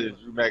wasn't better than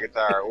Drew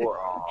McIntyre or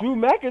Drew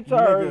McIntyre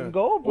Nigga. and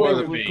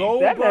Goldberg Nigga,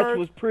 that match Goldberg-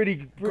 was pretty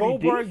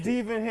Goldberg decent. didn't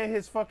even hit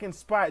his fucking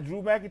spot.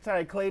 Drew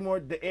McIntyre Claymore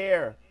the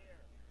air.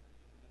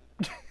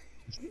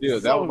 Still,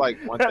 that was like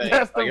one thing.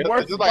 That's the Like,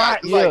 worst it's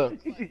like, spot.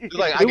 it's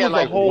like I It got was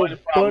like a whole one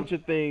problem. bunch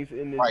of things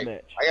in this Right.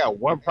 match. I got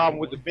one problem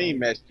with the Fiend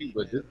match too,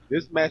 but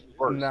this match was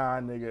worse. Nah,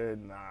 nigga,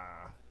 nah.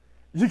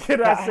 You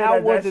cannot say How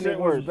that wasn't shit it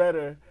was worse?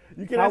 better.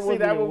 You How cannot say wasn't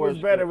that it one was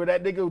worse, better, bro?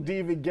 but that nigga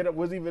didn't even get up.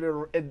 Was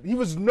even he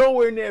was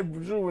nowhere near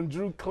Drew when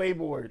Drew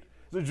Claymore.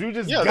 So Drew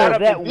just Yeah, got So up.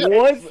 that and-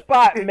 one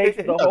spot makes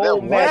the Yeah, whole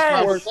that match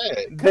one worse spot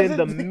was than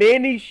the Cause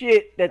many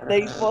shit that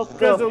they fucked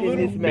Because up the in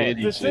little, this match.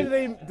 Many the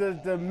shit.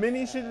 shit the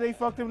mini shit they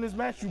fucked up in this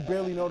match, you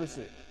barely notice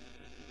it.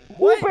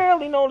 Who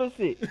barely noticed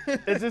it?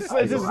 It just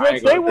I looks.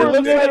 ain't They gonna- were it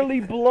looks literally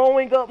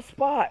blowing up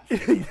spots.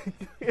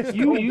 It's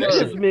You Goldberg. That shit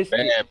just was missed it.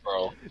 bad,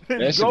 bro.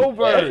 That It's shit was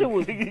Goldberg. That shit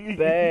was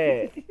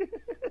bad.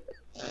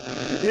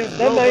 It's That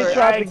man Goldberg.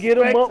 tried I to get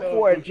him expect up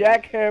for a him.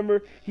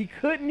 jackhammer. He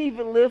couldn't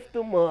even lift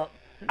him up.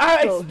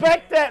 I So-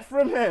 expect that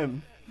from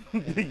him.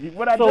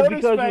 What I So don't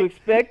because you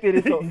expect, expected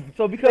it,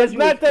 so because It's you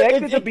not that-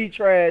 expected it- to be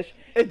trash,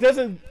 it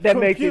doesn't. that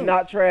makes it compute.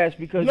 not trash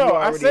because No, you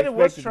I already said it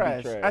was expected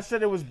to trash. be I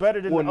said it was better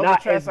than Well, the other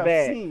not trash as I've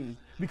bad. seen.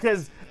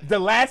 Because the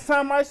last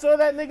time I saw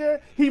that nigga,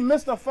 he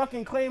missed a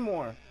fucking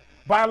Claymore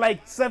by like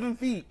 7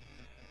 feet.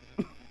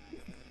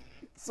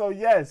 So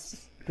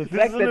yes, The this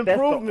fact is an that that's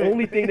the improvement.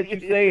 only thing that you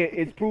say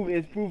is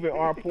proving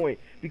our point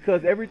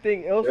because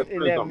everything else That's in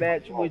pretty that something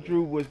match wrong. with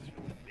Drew was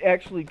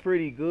actually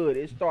pretty good.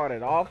 It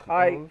started off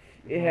hype.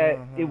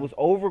 It was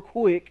over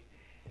quick,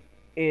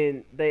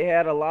 and they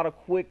had a lot of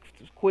quick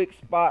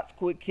spots,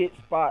 quick hit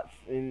spots,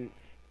 and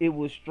it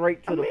was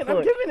straight to I the mean, punch.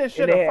 I'm giving this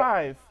shit And they a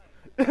had-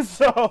 5.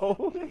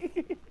 So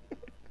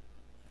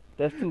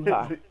That's too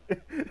high. you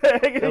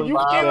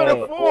give it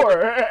a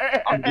 4.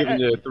 I'm giving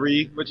you a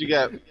 3. What you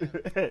got?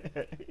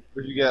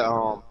 What you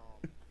got?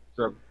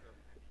 Trevor?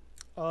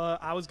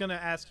 I was gonna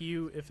ask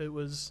you if it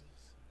was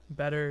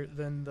better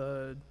than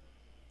the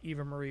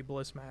Eva Marie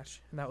Bliss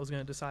match, and that was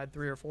gonna decide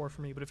 3 or 4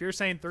 for me. But if you're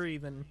saying 3,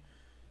 then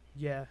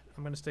yeah,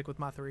 I'm gonna stick with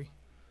my 3.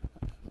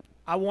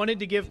 I wanted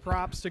to give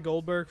props to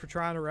Goldberg for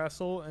trying to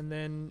wrestle, and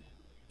then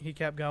he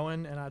kept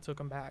going, and I took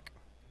him back.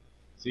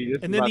 See,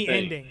 this And is then my the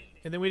thing. ending,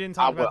 and then we didn't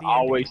I talk would about the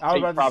always ending. I was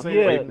take about to props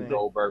say away Yeah, from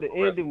Goldberg. the for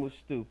wrestling. ending was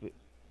stupid.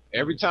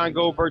 Every time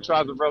Goldberg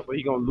tries to wrestle,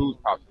 he gonna lose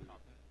props.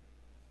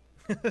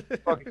 What the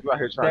fuck is you out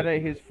here trying That to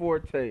ain't his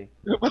forte.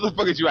 do? What the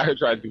fuck is you out here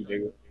trying to do,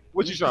 nigga?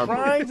 What you trying to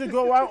do? Trying to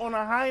go out on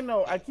a high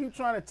note. I keep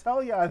trying to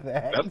tell y'all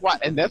that.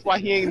 That's why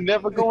he ain't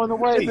never going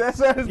away. That's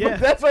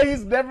why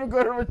he's never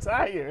going to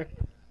retire.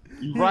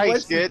 You right,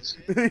 lets- Sketch.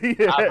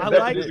 Yeah. I like-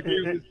 like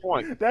disagree with this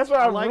point. That's why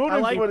I'm I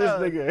rooting like for this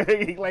the-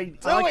 nigga.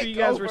 like, I like do what it, you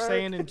guys were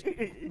Goldberg.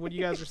 saying what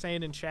you guys were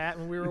saying in chat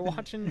when we were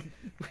watching.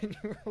 When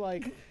you were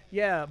like,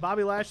 "Yeah,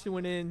 Bobby Lashley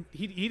went in.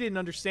 He didn't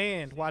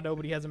understand why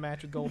nobody has a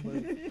match with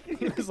Goldberg.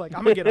 He was like,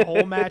 I'm gonna get a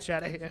whole match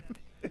out of him.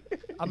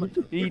 I'm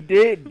He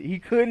did. He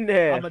couldn't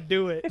have. gonna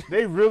do it."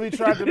 They really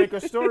tried to make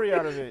a story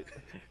out of it.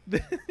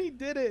 He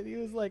did it. He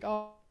was like,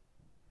 "Oh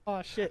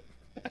shit."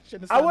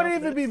 shouldn't have I signed wouldn't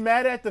up for even be this."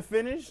 mad at the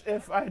finish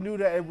if I knew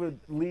that it would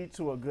lead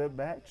to a good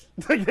match.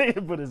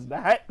 But it's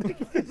not.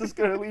 It's just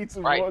gonna lead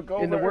to Right. more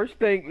Goldberg. And the worst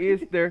thing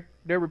is they're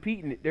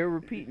repeating it. They're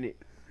repeating it.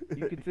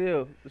 You can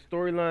tell the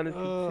storyline is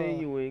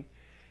continuing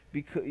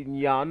because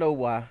y'all know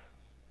why.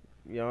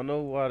 Y'all know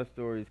why the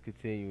story is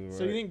continuing, right?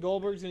 So you think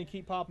Goldberg's gonna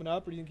keep popping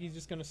up, or do you think he's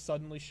just gonna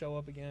suddenly show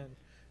up again?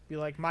 Be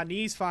like, my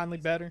knee's finally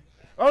better.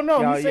 Oh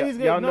no, Y'all- he said he's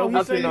y'all gonna. know No, he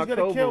what's said in he's gonna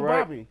October, kill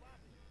right? Bobby.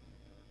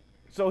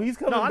 So he's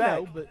coming No, I back.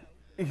 know,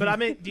 but I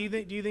mean, do you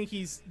think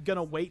he's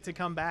gonna wait to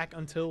come back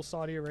until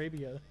Saudi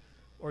Arabia,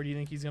 or do you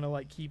think he's gonna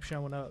like keep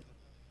showing up?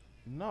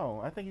 No,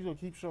 I think he's gonna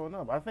keep showing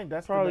up. I think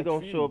that's Probably the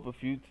gonna next show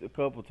feud. up a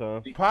couple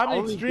times. Probably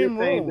Only Extreme good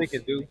thing they Rules.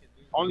 can do.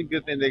 Only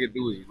good thing they can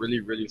do is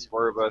really, really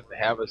swerve us and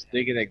have us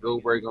thinking that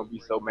Goldberg gonna be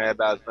so mad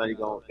about his son he's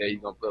gonna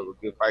put up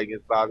a good fight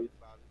against Bobby,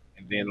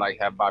 and then like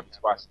have Bobby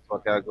squash the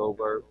fuck out of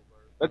Goldberg.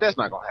 But that's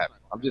not gonna happen.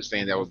 I'm just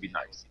saying that would be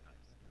nice.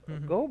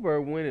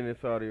 Goldberg winning in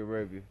Saudi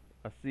Arabia.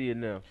 I see it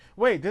now.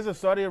 Wait, there's a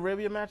Saudi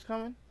Arabia match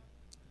coming?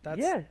 That's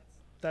Yeah,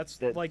 that's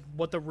That- like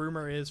what the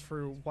rumor is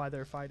for why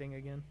they're fighting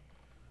again.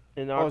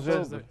 in Oh, is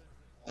October. it-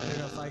 They're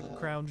gonna fight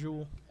Crown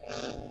Jewel.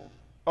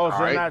 Oh, so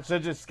Alright. they're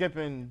just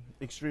skipping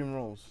Extreme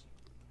Rules.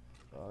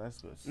 Oh,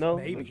 that's good. No,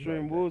 Maybe.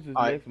 Extreme Rules is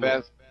All right, next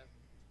month.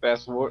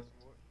 fast forward.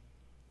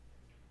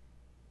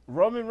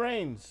 Roman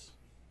Reigns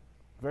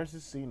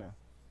versus Cena.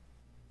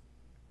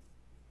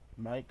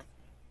 Mike.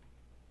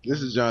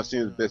 This is John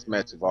Cena's best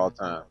match of all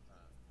time.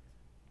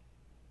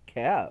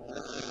 Cap.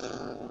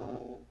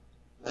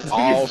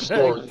 All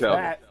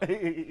storytelling.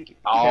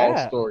 All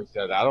Cap.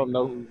 storytelling. I don't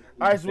know who.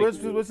 All right,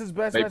 so what's his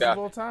best Maybe match of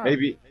all time?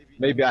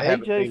 Maybe I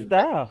haven't AJ seen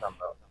Styles.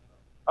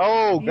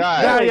 Oh He's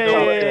God! Yeah, Hey, yeah, yeah,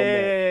 don't yeah, tell yeah,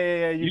 me. yeah,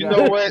 yeah. You got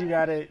know it. what? He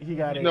got it. He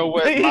got it. You know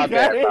what? He My got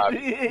bad, it. Bobby.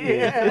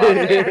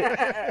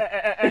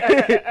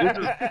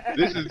 Yeah.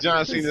 This is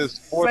John Cena's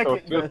fourth or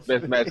Second fifth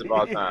best match of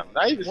all time.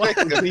 Not even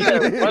second, because he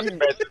has a bunch of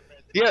matches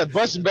Yeah, a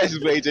bunch of matches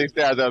with AJ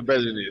Styles that are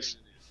better than this.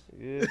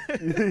 Yeah.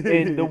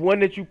 And the one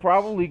that you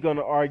probably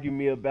gonna argue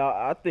me about,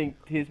 I think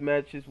his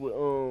matches with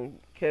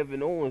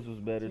Kevin Owens was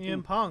better CM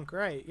too. Punk,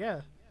 right?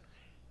 Yeah.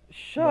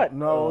 Shut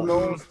No, up.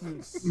 no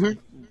one's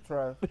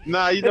try.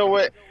 Nah, you know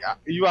what?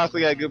 You also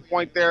got a good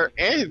point there,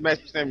 and his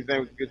match with Sami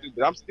Zayn was good too.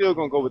 But I'm still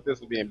gonna go with this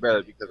one being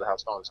better because of how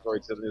strong the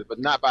storytelling is, but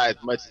not by as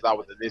much as I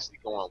was initially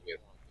going with.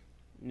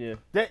 Yeah.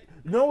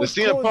 No The one's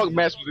CM Punk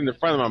match was in the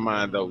front of my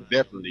mind though,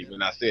 definitely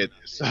when I said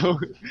this. So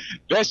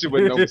that shit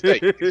was no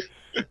mistake.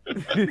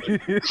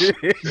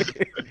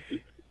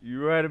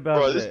 You're right about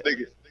Bro, that.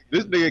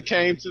 this nigga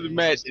came to the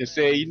match and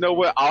said, you know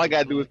what? All I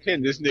gotta do is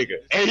pin this nigga,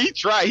 and he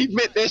tried. He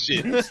meant that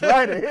shit. He's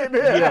right to hit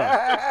it.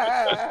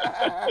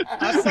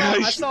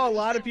 I saw a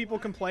lot of people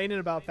complaining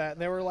about that.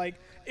 They were like,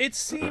 "It's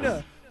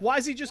Cena. Why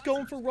is he just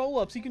going for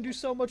roll-ups? He can do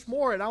so much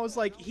more." And I was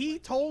like, he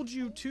told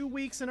you 2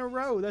 weeks in a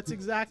row that's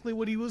exactly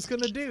what he was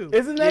gonna do.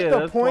 Isn't that the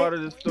that's point? part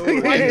of the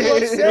story. Why are you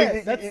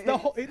upset? That's the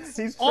whole.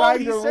 He's all trying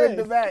he to said. win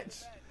the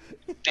match.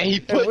 And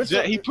he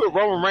put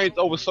Roman Reigns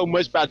over so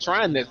much by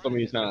trying that so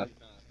many times.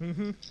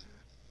 Mm-hmm.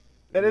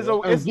 And it's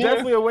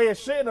definitely a way of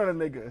shitting on a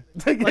nigga.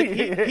 Like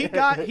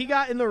he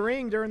got in the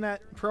ring during that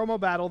promo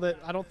battle that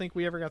I don't think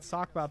we ever got to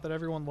talk about that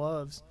everyone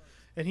loves,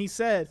 and he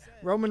said,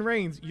 "Roman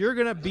Reigns, you're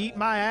gonna beat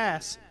my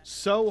ass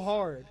so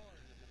hard,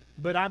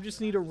 but I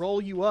just need to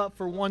roll you up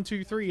for 1,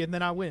 2, 3, and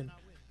then I win."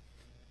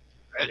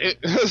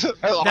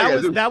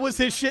 That was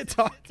his shit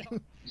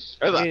talking.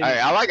 All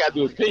I gotta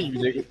do is pin you,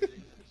 nigga.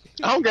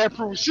 I don't gotta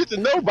prove shit to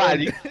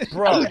nobody.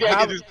 Bro,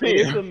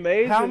 it's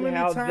amazing how many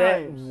how times?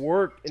 that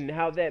worked and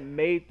how that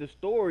made the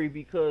story,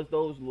 because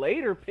those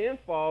later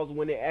pinfalls,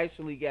 when it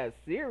actually got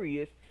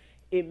serious,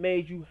 it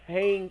made you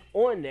hang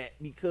on that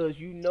because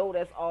you know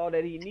that's all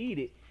that he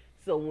needed.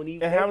 So when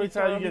he And how many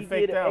times you get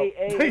faked out?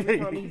 Every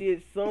time he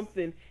did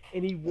something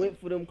and he went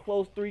for them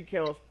close 3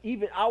 counts,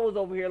 even I was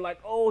over here like,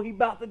 oh, he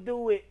about to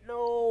do it.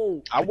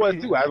 No. I was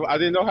too. I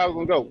didn't know how it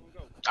was gonna go.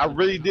 I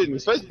really didn't,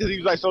 especially because he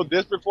was like so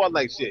desperate for it.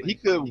 Like shit, he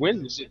could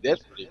win this shit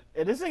desperately.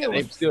 And this nigga And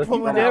they was still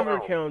pulling never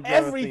out count John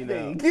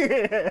everything.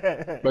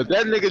 But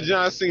that nigga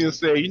John Cena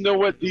said, you know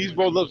what? These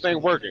roll-ups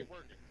ain't working.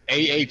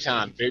 AA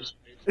time, bitch.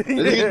 The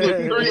nigga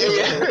did 3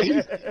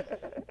 AAs.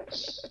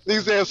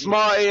 Nigga said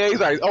small AA. He's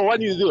like, oh, I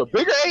need to do a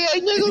bigger AA,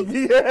 nigga?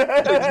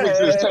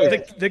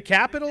 The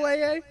capital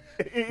AA?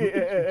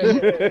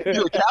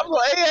 You a capital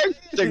AA?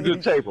 Take it to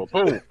the table.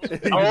 Boom.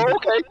 Oh,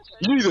 okay.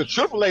 You need a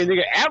triple A,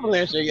 nigga.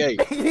 Avalanche AA.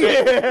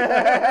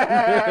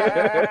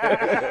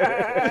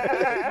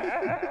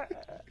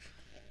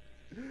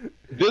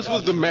 This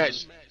was the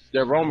match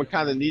that Roman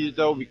kind of needed,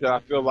 though, because I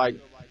feel like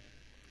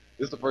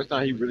this is the first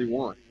time he really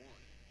won.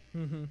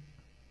 Mm-hmm.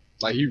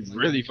 Like, he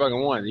really fucking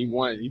won. He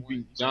won. He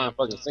beat John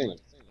fucking Cena.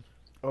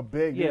 A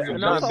big Yeah, deal.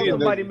 and I saw John Cena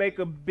somebody doesn't- make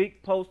a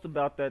big post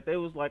about that. They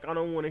was like, I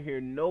don't want to hear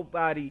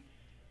nobody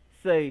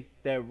say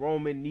that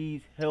Roman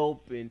needs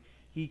help and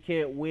he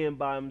can't win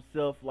by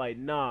himself. Like,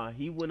 nah,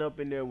 he went up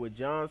in there with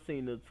John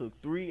Cena, took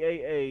 3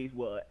 AAs,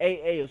 well,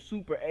 a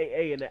super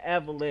AA, and an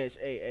Avalanche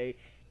AA,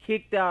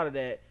 kicked out of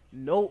that,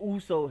 no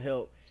Uso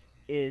help,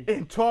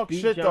 And talk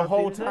beat shit the John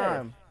whole Cena's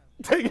time.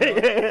 He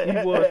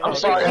was. I'm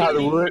sorry,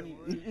 Hollywood.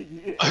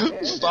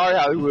 I'm sorry,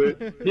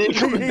 Hollywood. He ain't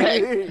coming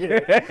back.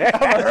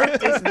 I'ma hurt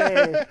this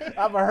man.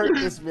 I'ma hurt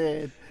this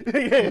man.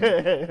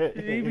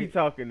 He be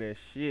talking that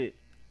shit.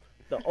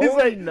 The He's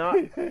only like, knock.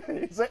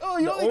 he's like, oh,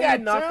 you The only only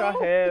got knock I two?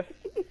 have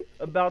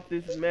about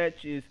this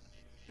match is,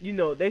 you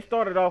know, they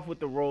started off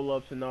with the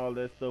roll-ups and all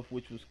that stuff,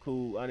 which was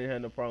cool. I didn't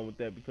have no problem with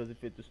that because it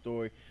fit the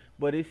story.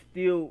 But it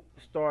still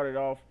started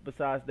off,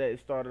 besides that, it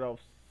started off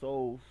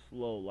so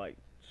slow, like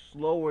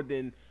slower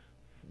than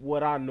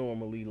what I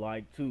normally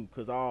like, too.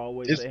 Because I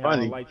always It's say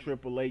funny. how I like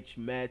Triple H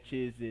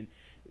matches and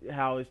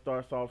how it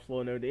starts off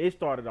slow and everything. It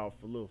started off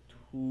a little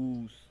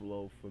too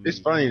slow for me. It's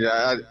funny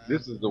that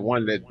this is the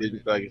one that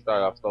didn't feel like it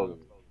started off slow.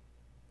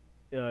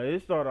 Yeah,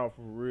 it started off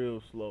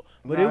real slow.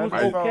 But Nah, it was I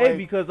felt okay like-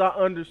 because I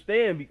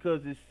understand,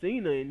 because it's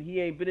Cena and he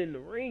ain't been in the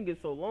ring in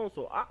so long,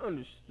 so I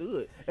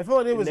understood. I feel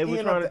like it And was they were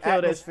eating trying up to the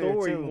tell that atmosphere,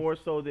 story too. more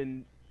so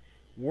than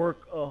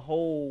work a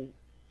whole,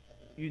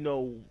 you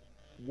know,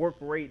 work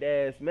rate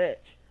ass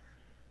match.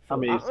 So I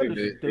mean, it ain't got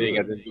understood.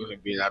 nothing to do with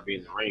him not being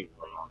in the ring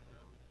for a long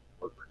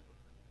time.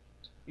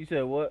 You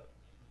said what?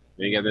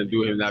 It ain't got nothing to do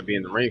with him not being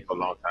in the ring for a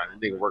long time. It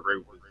didn't work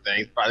rate was the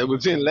same spot it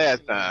was in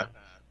last time.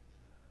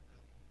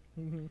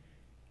 Mm-hmm.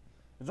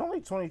 It's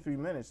only 23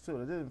 minutes, too.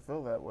 It didn't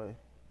feel that way.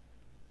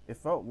 It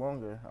felt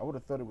longer. I would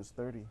have thought it was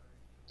 30.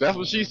 That's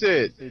what she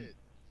said.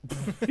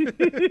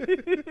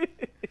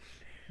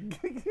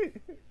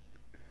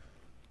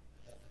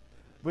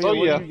 But So, yeah,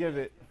 what yeah. do you give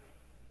it,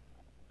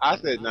 I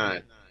said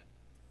 9.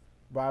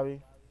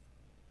 Bobby?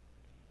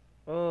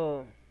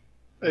 Oh,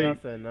 Hey. I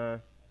said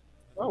 9.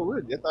 Oh,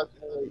 really? I thought you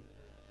said 8.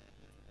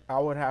 I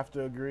would have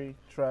to agree,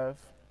 Trev.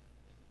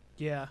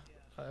 Yeah,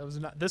 it was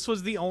not. This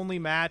was the only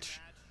match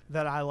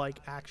that I like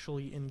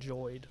actually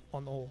enjoyed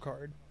on the whole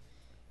card.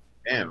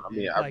 Damn, I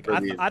mean, I Like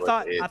really I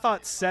enjoyed it.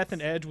 thought Seth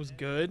and Edge was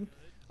good.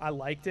 I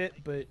liked it,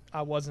 but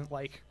I wasn't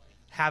like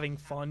having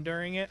fun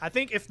during it. I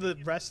think if the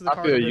rest of the I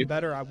card feel had you. been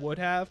better, I would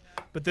have.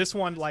 But this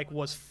one like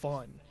was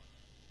fun.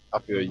 I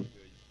feel you.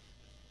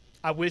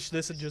 I wish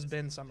this had just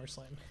been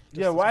SummerSlam.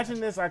 Yeah, watching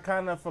this, I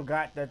kind of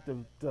forgot that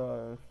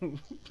the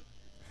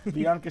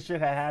Bianca shit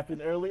had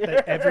happened earlier.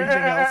 That everything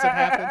else had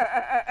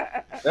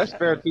happened. That's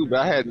fair too, but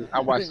I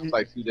watched it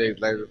like 2 days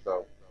later,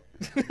 so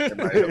it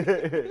might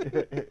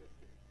help.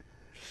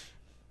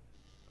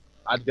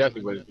 I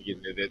definitely wasn't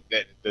forgetting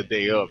that the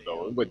day of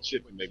though. It wasn't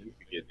shit to make me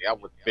forget. I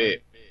was to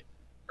bed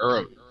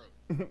early.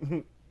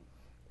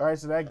 All right,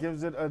 so that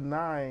gives it a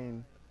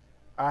 9.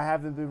 I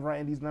haven't been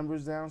writing these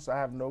numbers down, so I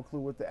have no clue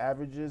what the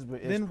average is, but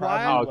it's Then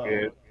probably why- low.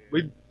 Okay,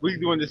 we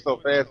doing this so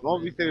fast. As long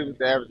as we say what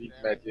the average each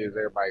match is,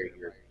 everybody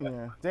here.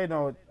 Yeah, they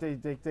know it. They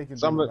can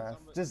Summer- do the math.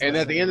 Just And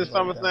at the end of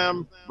listen to it.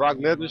 SummerSlam, Brock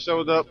Lesnar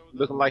showed up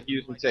looking like he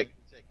was from Texas.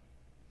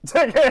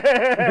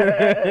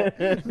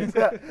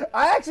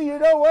 I actually, you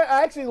know what?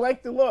 I actually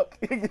like the look.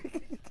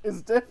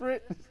 It's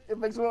different. It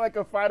makes me look like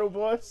a final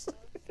boss.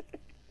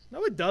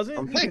 No, it doesn't.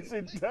 I'm It Texas.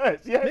 It does.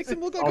 Yes. makes him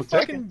look like I'm a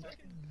fucking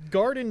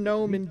garden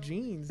gnome in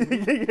jeans.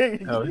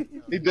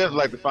 He does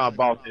like to find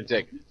boss in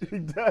Texas. He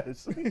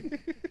does.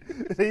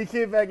 He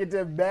came back and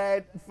did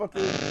mad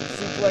fucking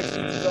suplexes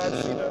to John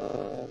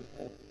Cena.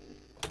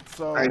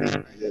 So I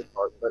didn't see that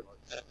part, but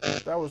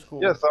that was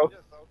cool. yeah, so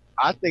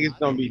I think it's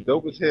gonna be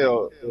dope as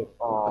hell if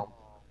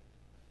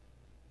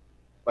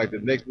like the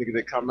next nigga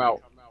that come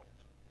out.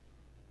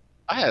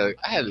 I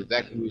had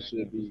exactly who it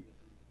should be,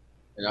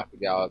 and I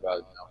forgot all about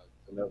it now.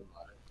 So never mind.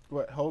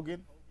 What,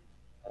 Hogan?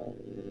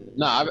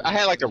 No, I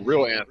had like a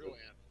real answer.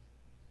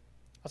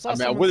 I saw I mean,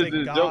 someone what say is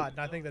this God, joke? and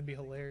I think that'd be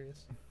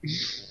hilarious.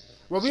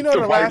 Well, we know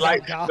The the white last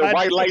light, God. the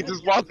white light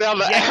just walked down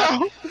the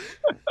aisle.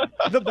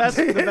 The best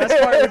part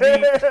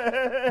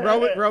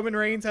would be Roman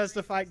Reigns has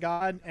to fight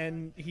God,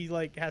 and he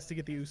like has to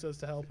get the Usos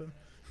to help him.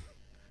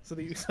 So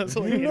the Usos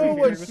will like, You know interfere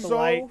what's with the so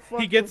light. He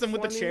fucking gets him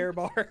with the funny? chair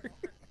bar.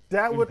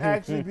 That would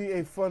actually be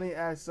a funny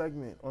ass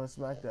segment on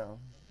SmackDown.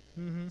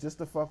 Just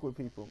to fuck with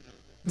people.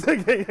 Oh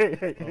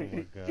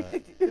my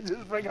god.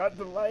 Just bring out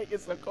the light.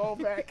 It's a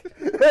callback.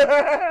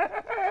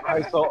 All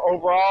right, so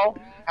overall,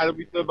 how do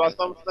we feel about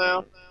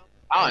SummerSlam?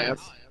 I am.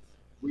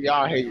 We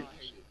all hated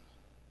this shit.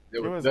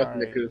 There It was was nothing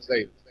alright. that could have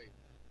saved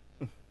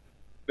it.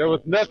 There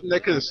was nothing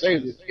that could have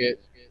saved this sketch.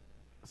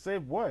 Say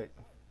what?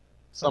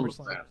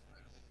 SummerSlam.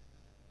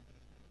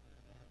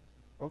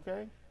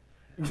 Okay.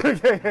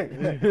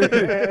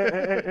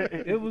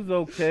 It was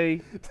okay.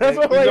 That's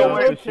what You it know was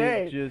what?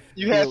 okay. Just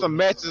You had killed- some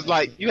matches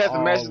like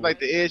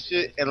the Edge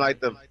shit and like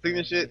the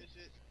Cena shit.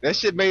 That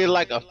shit made it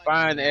like a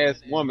fine ass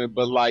woman,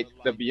 but like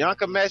the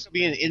Bianca match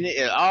being in it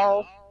at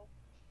all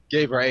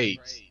gave her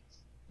AIDS.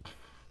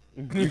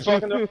 You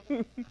fucking her?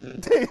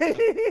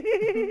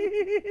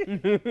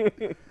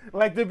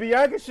 Like the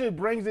Bianca shit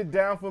brings it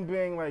down from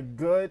being like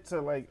good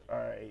to like, all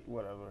right,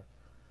 whatever.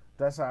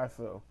 That's how I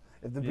feel.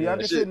 If the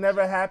Bianca that shit shit-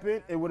 never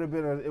happened, it would have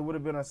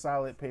been a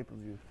solid pay per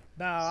view.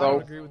 Nah, I So-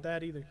 don't agree with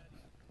that either.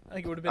 I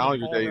think it would have been I don't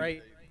an agree with that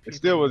alright. It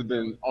still would have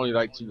been only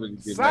like 2 really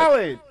good matches.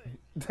 Solid.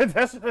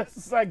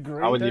 that's like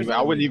great. I wouldn't There's even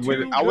I wouldn't only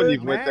even two I wouldn't good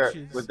even went there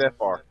matches. went that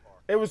far.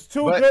 It was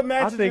two But- good I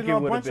matches think and it a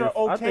would have bunch been. of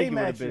I okay think it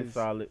would have been matches.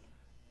 solid.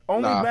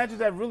 Only Nah. matches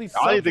that really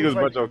sucked. I don't even think it was a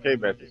like bunch of okay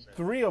matches.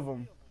 3 of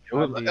them. It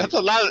was, that's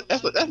a lot.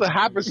 That's a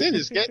high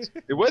percentage sketch.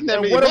 It wasn't that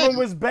And many one of matches. them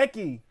was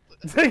Becky.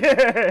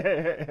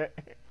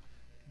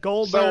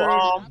 Goldberg,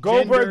 So,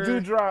 Goldberg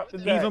Jinder,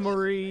 Doudrop. Eva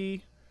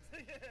Marie.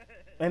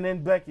 And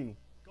then Becky.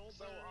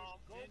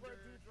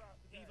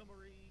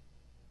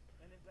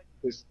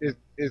 Is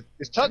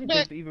Chuck I back?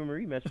 think the Eva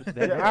Marie match was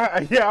that.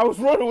 I was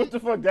wondering what the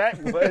fuck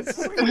that was.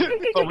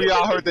 So we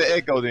all heard the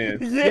echo then.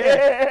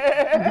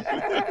 Yeah.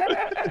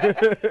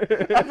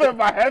 I thought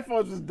my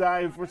headphones was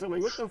dying for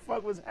something. What the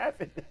fuck was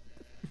happening?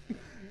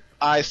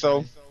 All right,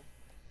 so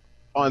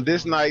on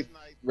this night,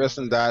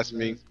 wrestling dies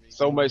me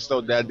so much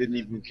so that I didn't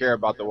even care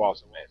about the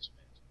Walter match.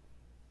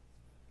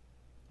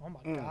 Oh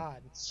my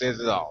god. Says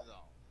it all.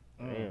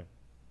 Man.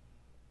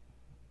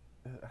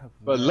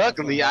 But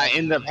luckily, I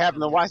ended up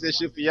having to watch that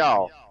shit for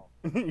y'all.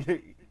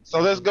 So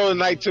let's go to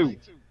night 2.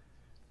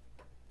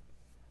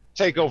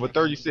 Takeover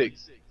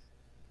 36.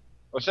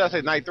 Or should I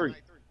say night 3?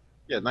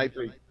 Yeah, night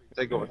 3.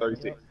 Takeover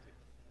 36.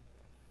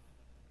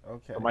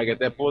 Okay. Somebody get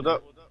that pulled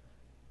up?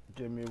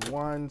 Give me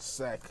 1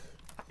 sec.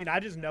 I mean, I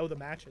just know the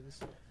matches.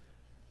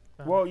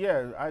 Well,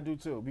 yeah, I do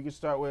too. We can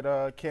start with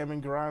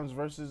Cameron Grimes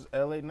versus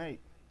LA Knight.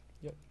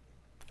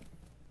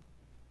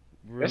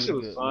 Really That shit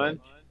was good fun.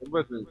 match. It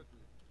wasn't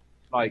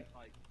like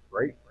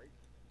great.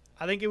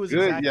 I think it was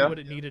Good, exactly yeah. what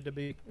it needed to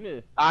be. Yeah,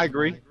 I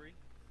agree.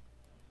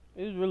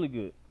 it was really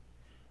good.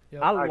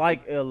 Yep. I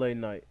like LA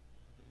Knight.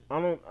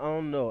 I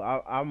don't know.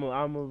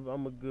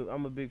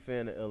 I'm a big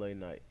fan of LA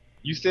Knight.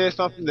 You said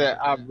something that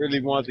I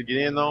really wanted to get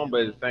in on,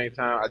 but at the same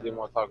time, I didn't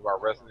want to talk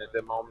about wrestling at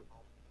that moment.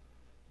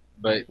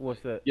 But What's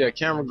that? yeah,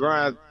 Cameron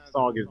Grimes'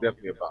 song is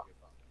definitely about it.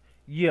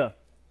 Yeah.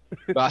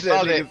 But I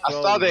saw that, nigga's I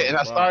song saw is that, and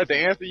I about started to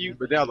answer you,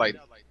 but then I was like,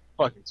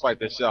 fucking swipe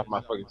that shit off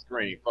my fucking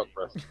screen. Fuck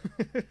wrestling.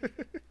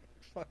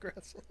 Fuck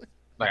wrestling.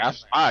 Like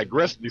I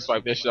aggressively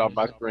swiped that shit off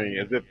my screen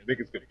as if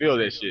niggas could feel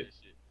that shit.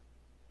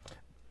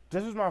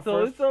 This is my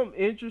So first. it's something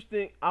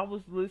interesting. I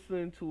was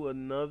listening to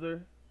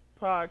another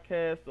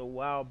podcast a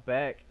while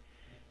back,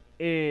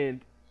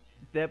 and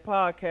that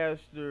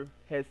podcaster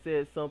had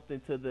said something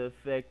to the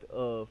effect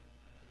of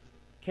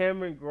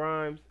Cameron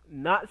Grimes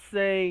not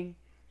saying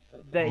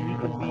that he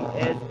can be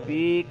as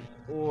big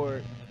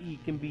or he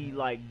can be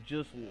like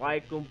just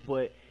like him,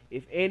 but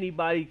if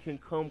anybody can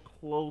come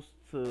close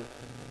to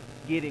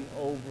getting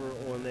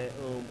over on that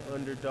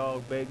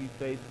underdog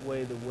babyface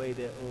way, the way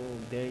that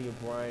Daniel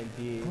Bryan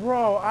did,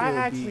 Bro, I it'll be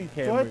actually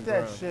Cameron thought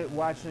that Grimes. shit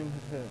watching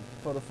him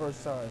for the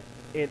first time.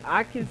 And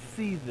I can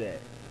see that.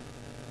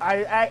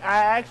 I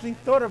actually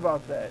thought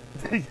about that.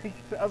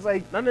 I was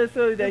like, Not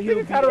necessarily that this he'll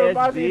nigga be kinda as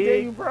reminds me of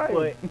Daniel big, Bryan.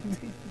 but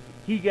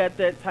he got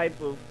that type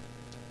of.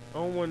 I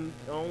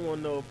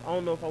don't know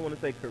if I want to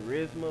say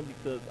charisma,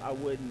 because I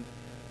wouldn't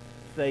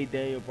say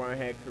Daniel Bryan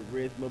had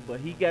charisma, but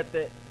he got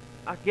that.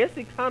 I guess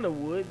it kind of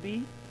would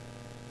be,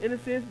 in a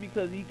sense,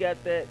 because he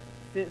got that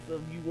sense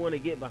of you want to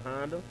get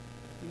behind him.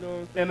 You know what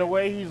I'm saying? and the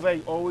way he's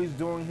like always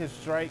doing his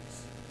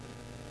strikes,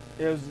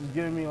 it was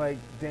giving me like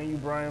Daniel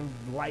Bryan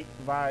light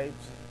vibes.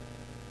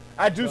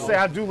 I do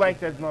like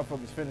that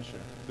motherfucker's finisher.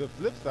 The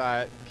flip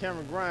side,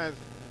 Cameron Grimes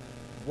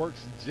works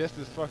just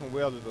as fucking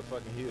well as a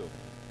fucking heel.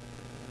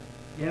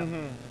 Yeah.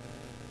 Mm-hmm.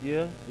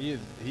 Yeah.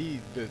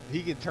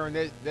 He can turn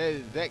that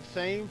exact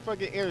same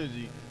fucking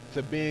energy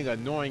to being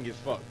annoying as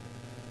fuck.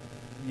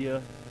 Yeah.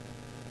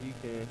 You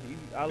can.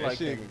 I That like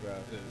shit, Cameron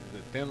Grimes. the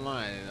thin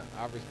line, and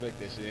I respect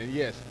that shit. And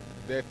yes,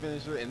 that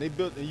finisher, and they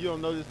built, and you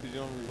don't know this because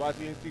you don't really watch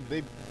NXT,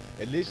 they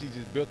initially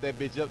just built that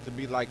bitch up to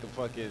be like a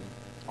fucking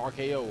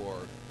RKO or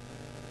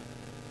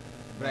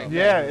Black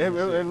Yeah, Magic and it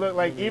shit. looked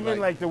like You know, even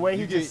like the way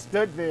he you just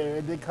stood there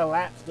and then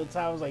collapsed the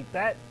time. I was like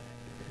that.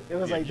 It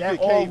was yeah, like you that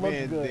get all caveman,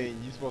 looked good.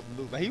 Then you supposed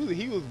to lose. Like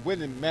he was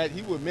winning match.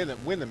 He would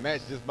win the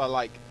match just by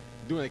like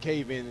doing a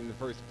cave in the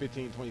first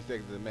 15, 20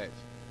 seconds of the match.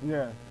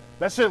 Yeah,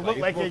 that shit Like, looked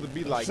it's like supposed it to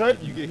be like, should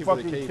if you get hit with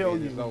a fucking cave kill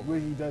in, you it's over.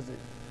 when he does it.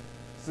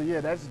 So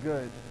yeah, that's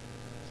good.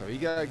 So he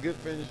got a good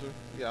finisher.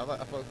 Yeah, I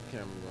fuck with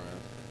Cameron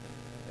Grimes.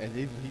 And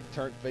he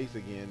turned face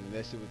again, and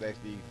that shit was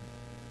actually,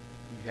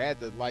 you had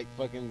to like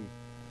fucking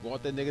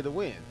want that nigga to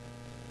win.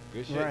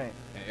 Good shit. Right.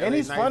 LA And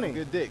he's Knight's funny. a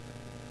good dick.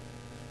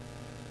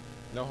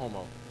 No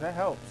homo. That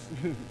helps.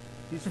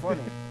 He's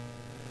funny.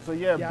 So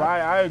yeah, Yeah.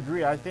 I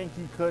agree. I think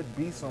he could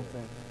be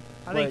something.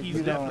 I think But, he's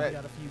you know, definitely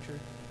got a future.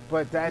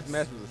 But that's This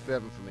match was a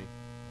 7 for me.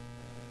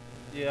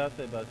 Yeah, I'd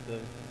say about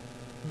 7.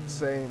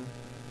 same.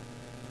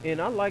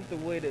 And I like the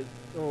way that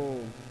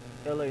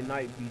LA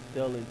Knight be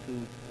selling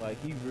too.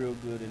 Like, he real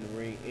good in the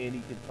ring, and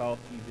he can talk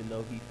even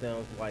though he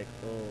sounds like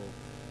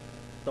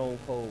Stone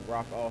Cold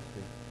Rock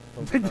Austin.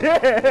 sometimes.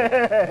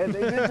 Yeah,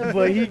 they did just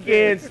But he make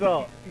can it.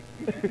 talk.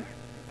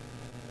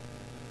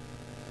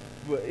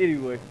 But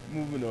anyway,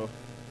 moving on.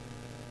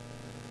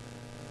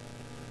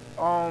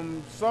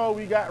 So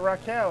we got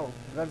Raquel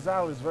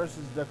Gonzalez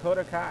versus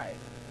Dakota Kai.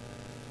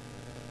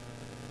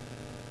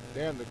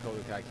 Damn, Dakota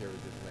Kai carried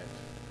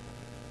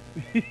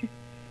this match.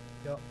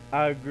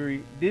 I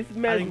agree. This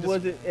match think this-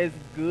 wasn't as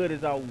good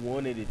as I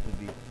wanted it to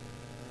be.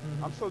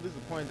 Mhm. I'm so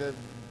disappointed that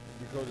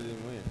Dakota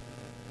didn't win.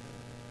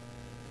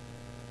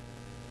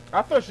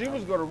 I thought she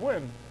was gonna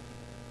win.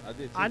 I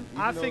did too. I Even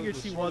though it figured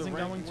was she shorter wasn't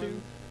rank going to.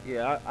 win,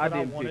 Yeah, I But I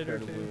didn't pick wanted her her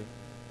to to. win.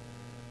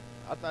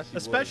 I thought she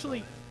Especially,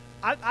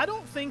 was, I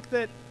don't think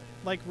that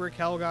like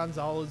Raquel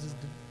Gonzalez is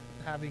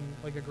having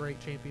like a great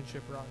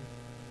championship run.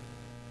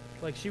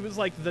 Like she was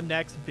like the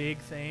next big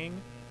thing,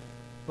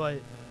 but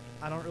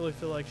I don't really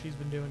feel like she's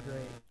been doing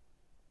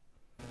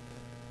great.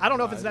 I don't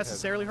know if Nah, it's it has-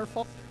 necessarily her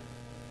fault,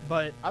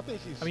 but I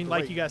think she's I mean,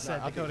 like straight. you guys Nah, said,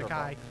 I think Dakota it's her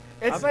Kai.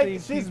 It's I've like seen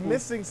she's people-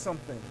 missing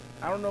something.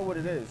 I don't know what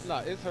it is.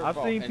 fault. Nah, it's her I've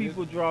fault. seen and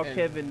people it's- draw and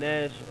Kevin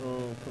Nash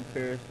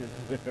comparisons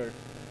with her.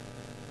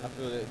 I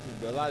feel that too,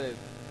 but a lot of it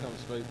comes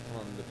straight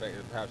from the fact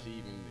of how she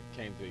even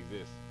came to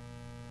exist.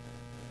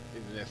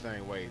 In that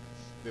same way,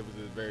 there was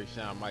a very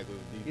Shawn Michaels.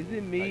 Is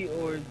it me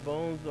or is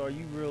Bones? Or are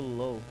you real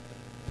low?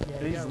 Yeah,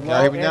 He's yeah, low,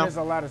 Y'all hear me and now? there's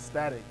a lot of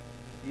static.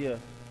 Yeah.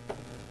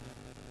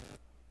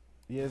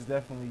 Yeah, it's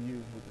definitely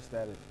you with the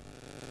static.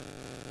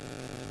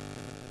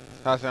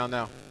 How it sound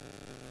now?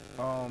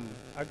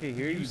 I can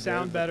hear you. You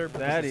sound better, but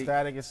The Static.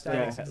 static is still.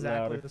 Static's Yeah, exactly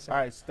louder. the same. All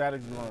right,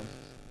 static's gone.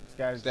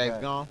 Static's Stag's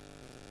back. gone.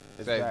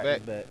 It's Stag's back.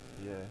 back. Bet.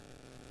 Yeah.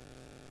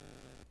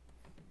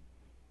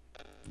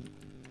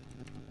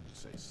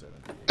 Just say seven.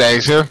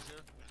 Stag's here.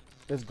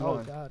 It's Oh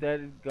gone. god. That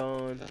is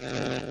gone.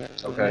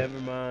 Okay. Never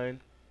mind.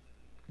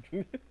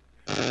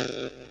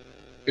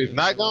 It's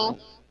not gone.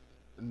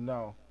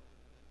 No.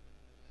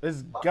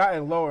 It's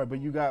gotten lower, but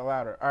you got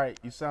louder. All right,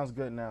 you sounds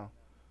good now.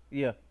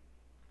 Yeah.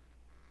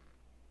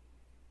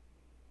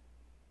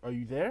 Are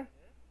you there?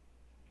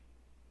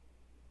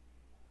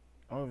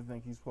 I don't even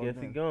think he's plugged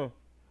Guess he in. gone.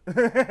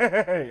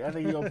 I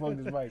think he unplugged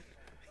his mic.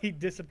 He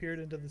disappeared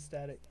into the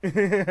static.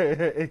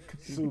 It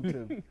consumed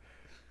him.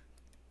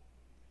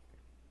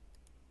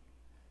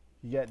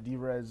 He got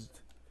derezzed.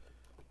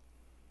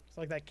 It's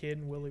like that kid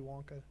in Willy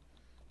Wonka.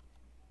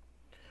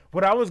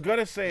 What I was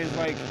gonna say is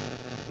like,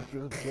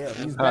 yeah,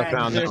 he's How it back.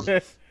 sound now?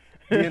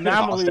 The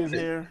anomaly is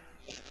here.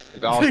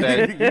 It's all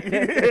static.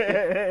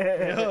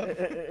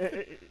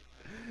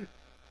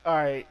 All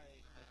right.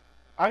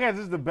 I guess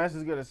this is the best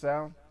it's gonna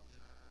sound.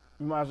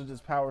 We might as well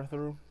just power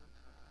through.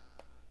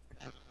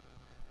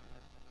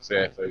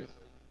 Sad face.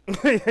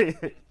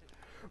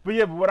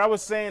 But what I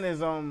was saying is,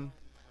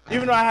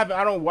 even though I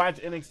don't watch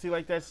NXT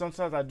like that,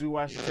 sometimes I do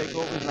watch the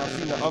takeovers and I've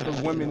seen the other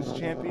women's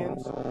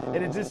champions, and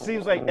it just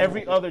seems like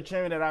every other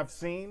champion that I've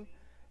seen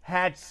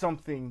had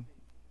something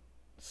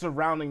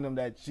surrounding them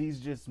that she's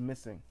just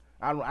missing.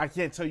 I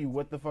can't tell you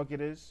what the fuck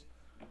it is,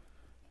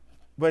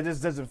 but it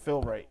just doesn't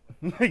feel right.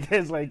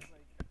 It's like,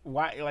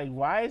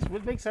 why is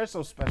what makes her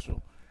so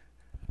special?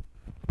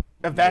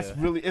 If that's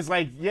really, it's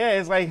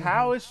like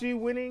how is she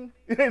winning?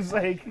 It's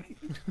like,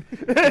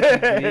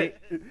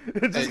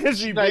 just because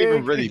she's not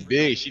even really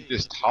big. She's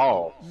just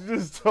tall.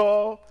 She's just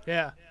tall.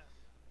 Yeah.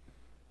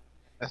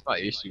 That's my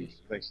issue.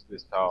 Like she's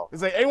just tall.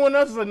 It's like everyone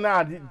else is like,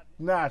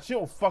 nah,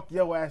 she'll fuck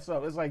your ass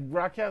up. It's like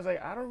Raquel's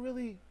like, I don't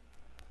really.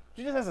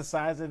 She just has a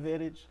size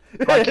advantage.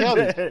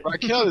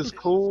 Raquel is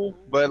cool,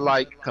 but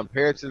like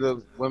compared to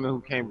the women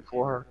who came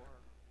before her.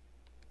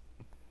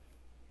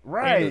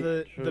 Right.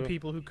 The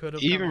people who could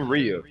have even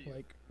Rhea.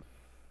 Like,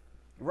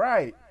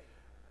 right.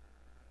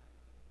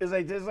 It's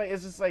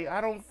just like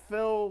I don't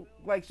feel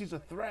like she's a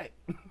threat.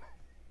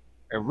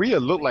 And Rhea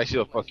looked like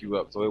she'll fuck you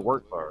up, so it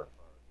worked for her.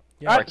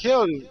 yeah.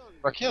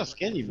 Raquel's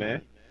skinny,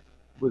 man,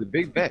 with a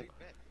big back.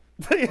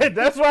 Yeah,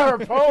 that's why her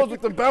pose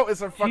with the belt is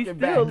her fucking She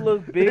back. still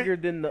look bigger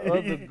than the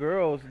other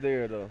girls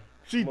there, though.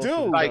 She most do.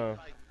 of the Like time.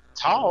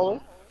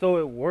 tall. So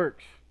it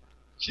works.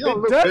 She don't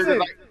It look doesn't. bigger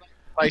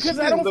like Because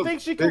she I don't didn't look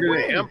think she can bigger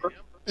win. than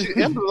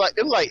Ember.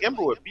 It like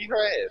Ember would beat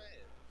her ass.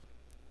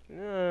 Yeah,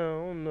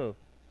 I don't know.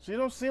 She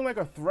don't seem like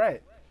a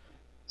threat.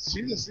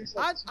 She just seems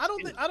I like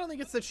don't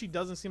think it's that she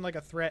doesn't seem like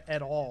a threat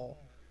at all.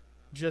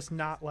 Just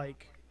not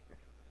like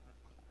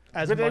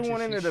as But much they as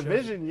won in she the should.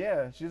 division,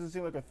 yeah. She doesn't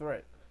seem like a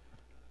threat.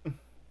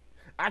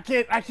 I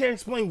can't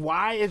explain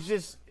why. It's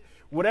just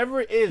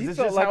whatever it is. She It's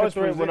felt just like how a it's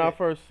threat when I presented.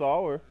 first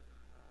saw her.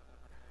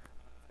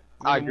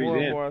 I agree More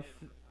and then. more I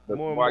the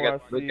more and more I more got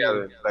to I look see at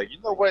her. her, like, you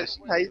know what? She's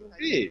not even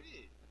big.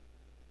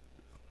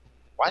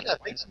 Why did I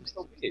think she was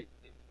so big?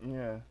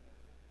 Yeah.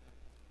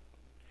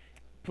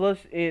 Plus,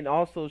 and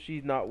also,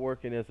 she's not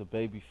working as a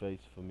babyface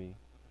for me.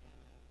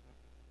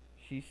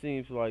 She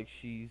seems like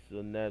she's a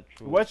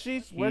natural. Was she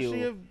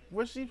heel.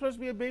 supposed to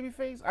be a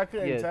babyface? I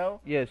couldn't Yes,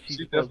 tell. yes, she's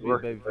She supposed to be a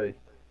does work babyface.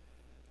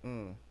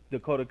 Mm,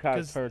 Dakota Kai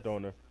 'Cause- turned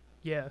on her.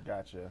 Yeah.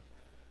 gotcha.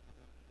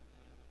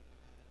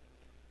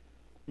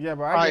 Yeah,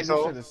 but Alright, I give this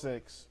so- shit a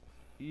 6.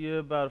 Yeah,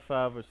 about a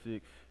 5 or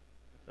 6.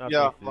 I'll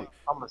Yeah, say 6.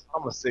 I'm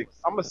a 6.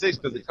 I'm a 6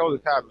 because Dakota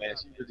Kai, man,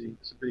 she really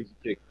can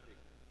kick.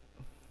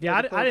 Yeah,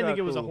 I didn't think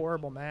it was a cool.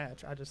 horrible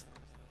match. I just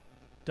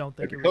don't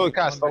think it was. Dakota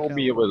Kai on stole Raquel.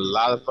 me with a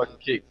lot of fucking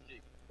kicks.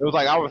 It was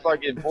like I was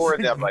start getting bored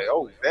and I'm like,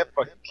 oh, that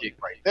fucking kick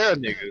right there,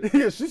 nigga.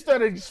 Yeah, she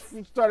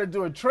started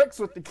doing tricks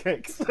with the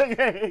kicks.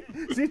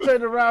 She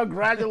turned around,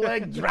 grabbed her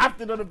leg,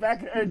 dropped it on the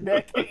back of her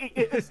neck.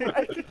 It's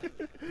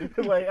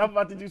like I'm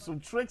about to do some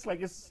tricks like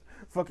it's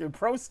fucking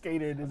pro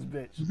skater in this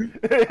bitch.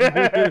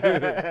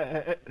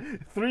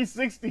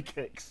 360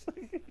 kicks.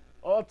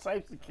 All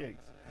types of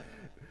kicks.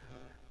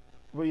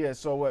 But yeah,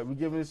 so what? We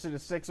giving this shit a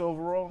 6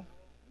 overall?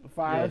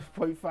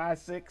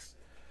 5.56?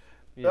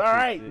 Yeah, All 6,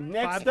 right, 6.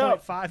 next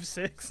up.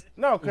 5.56.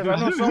 No, because I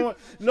know someone.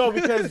 No,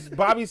 because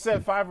Bobby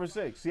said 5 or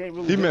 6. He ain't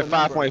really. He given meant a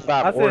number. 5.5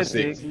 I or said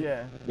 6. 6.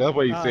 Yeah. That's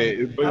what he Oh.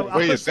 said. But I the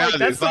way it was like, sounded,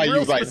 that's it's like some he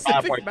was real like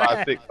specific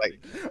 5.56. Like,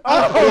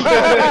 Oh,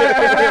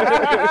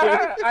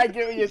 I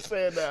get what you're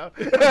saying now.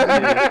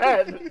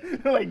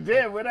 Like,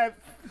 damn, where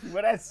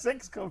that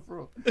 6 come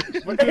from?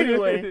 But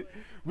anyway,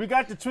 we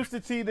got the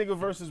Twisted Tea nigga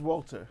versus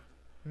Walter.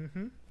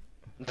 Mm-hmm.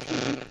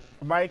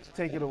 Mike,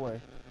 take it away.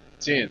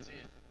 10.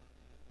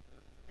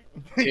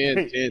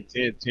 10.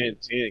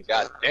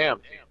 Goddamn.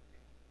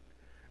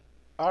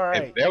 All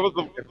right. If there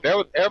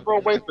was ever a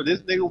way for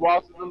this nigga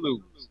Walter to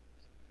lose,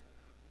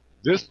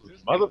 this was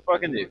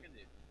motherfucking it.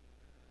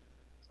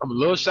 I'm a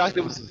little shocked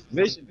it was a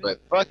submission, but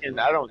fucking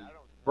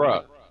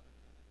bruh.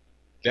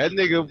 That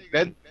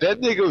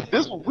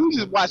nigga, we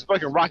just watched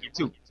fucking Rocky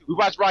 2. We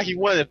watched Rocky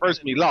 1 at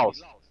first when he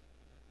lost.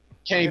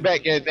 Came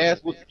back and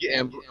ass whooped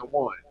again and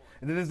won.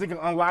 And then this nigga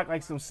unlocked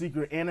like some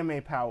secret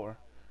anime power.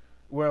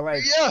 Where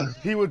like Yeah.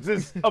 he would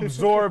just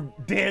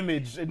absorb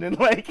damage and then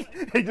like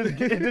it just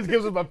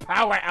gives him a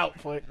power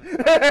output.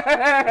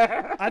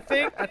 I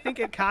think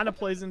it kind of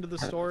plays into the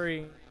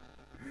story.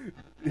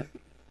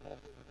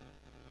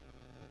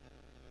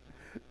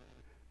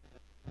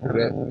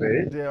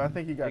 Yeah, I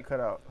think he got cut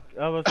out.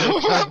 I was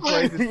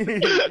like,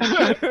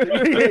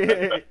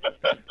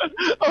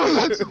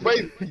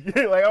 Wait.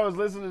 Yeah, like I was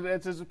listening to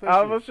anticipation.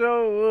 I was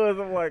sure it was.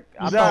 I'm like,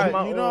 I Nah, thought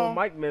my you know-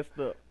 mic messed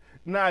up.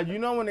 Nah, you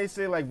know when they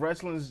say like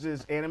wrestling is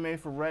just anime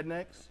for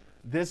rednecks?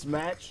 This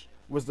match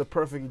was the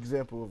perfect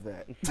example of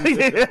that.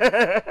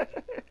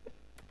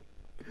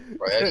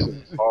 Bro, that shit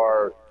was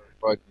hard.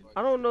 Fucking.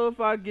 I don't know if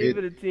I give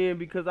it a 10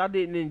 because I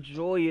didn't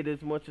enjoy it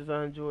as much as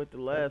I enjoyed the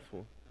last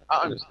one.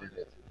 I understand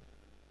that.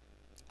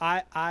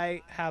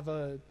 I have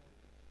a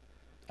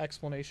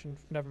explanation.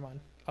 Never mind.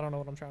 I don't know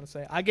what I'm trying to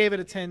say. I gave it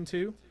a 10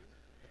 too.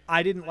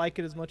 I didn't like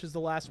it as much as the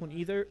last one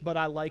either, but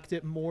I liked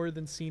it more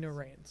than Cena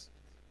Reigns.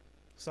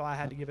 So I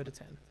had to give it a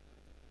 10.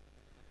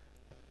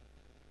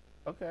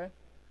 Okay.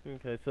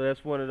 Okay, so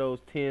that's one of those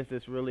 10s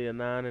that's really a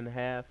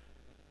 9.5.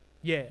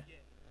 Yeah.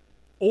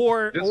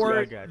 Or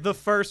I got you. the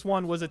first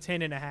one was a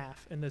 10.5,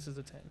 and this is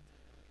a 10.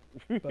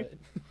 But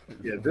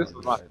Yeah, this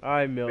was my All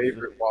right, Milton.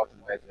 favorite Walter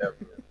match ever.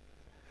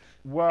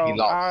 Well, He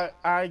lost.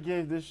 I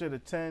gave this shit a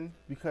 10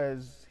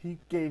 because he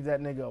gave that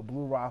nigga a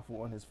blue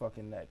rifle on his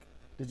fucking neck.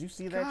 Did you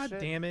see that God shit?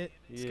 damn it.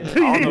 Yeah.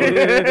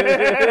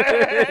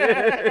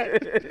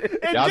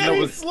 And Y'all then know he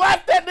what's-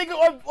 slapped that nigga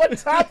on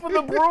top of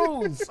the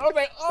bruise. I was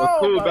like, oh, What's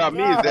cool my about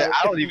me is God. that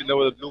I don't even know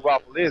what a blue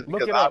waffle is Look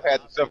because it I've up.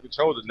 had the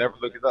self-control to never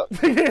look it up.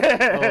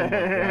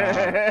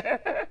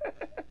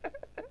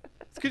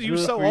 It's because you were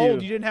Good so for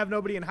old, you. you didn't have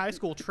nobody in high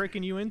school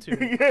tricking you into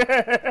it.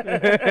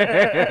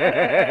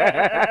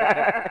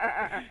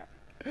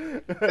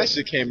 That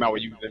shit came out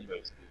when you was in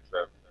middle school,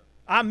 Trevor.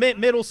 I meant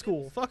middle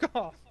school. Fuck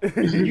off.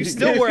 You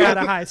still were out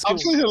of high school. I'm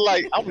sitting here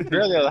like I was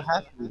barely out of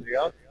high school.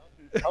 Nigga.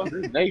 I was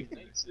in the Navy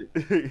and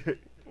shit.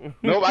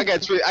 No, I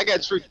got tricked. I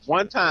got tricked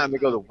one time to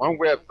go to one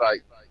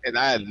website, and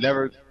I had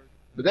never.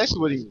 But that shit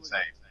wasn't even the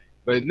same.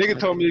 But a nigga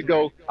told me to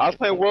go. I was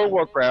playing World of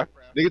Warcraft.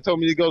 Nigga told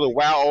me to go to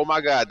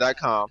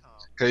wowohmygod.com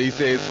because he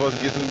said it's supposed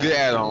to get some good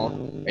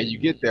add-on, and you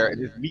get there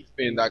and it's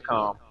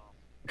meatspin.com,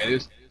 and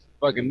it's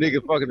fucking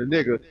nigga fucking the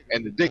nigga,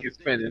 and the dick is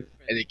spinning,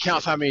 and it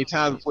counts how many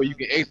times before you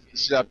can exit the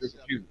shit out your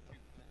computer.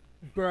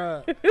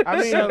 Bruh. I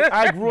mean, So,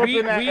 I grew up we-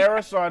 in that we-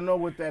 era, so I know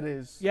what that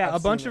is. Yeah, I've a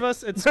bunch seen of it.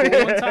 us at school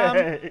one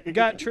time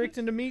got tricked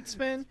into meat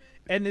spin,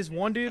 and this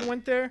one dude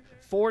went there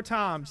 4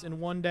 times in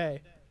one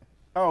day.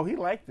 Oh, he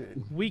liked it.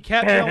 We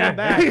kept going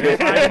back and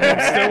finding him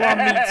still on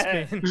meat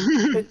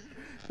spin.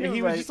 And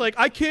he was like- just like,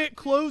 I can't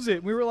close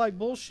it. We were like,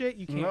 bullshit,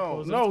 you can't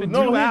close it. It's been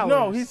 2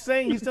 hours. He's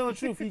saying he's telling the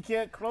truth. He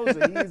can't close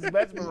it. He's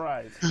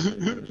mesmerized.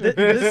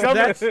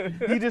 That's,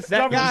 He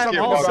discovered guy something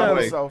also-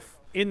 about himself.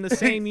 in the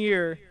same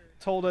year,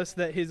 told us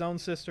that his own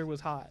sister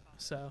was hot.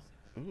 So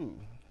Ooh.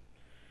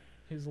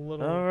 he's a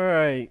little. All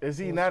right. Is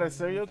he not a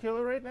serial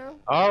killer right now?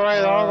 All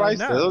right,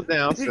 no. settle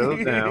down,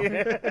 settle down.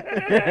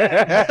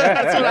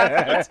 That's what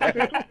I thought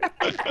too.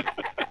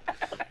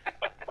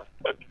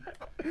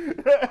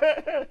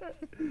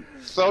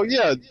 So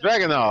yeah,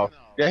 Dragunov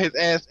got his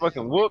ass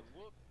fucking whooped,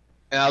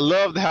 and I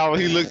loved how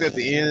he looked at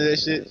the end of that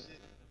shit.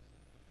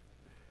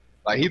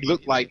 Like he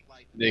looked like,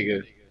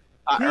 nigga,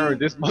 I earned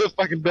this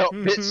motherfucking belt,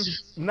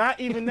 bitch. Not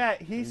even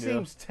that. He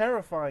seems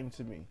terrifying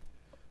to me.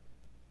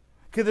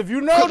 Because if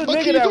you know the What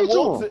nigga can you that do to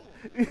Walter,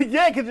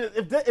 yeah, because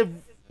if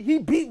he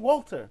beat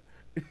Walter,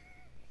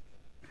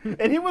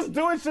 and he was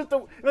doing shit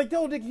like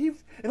yo, nigga,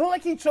 it looked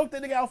like he choked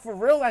that nigga out for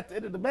real at the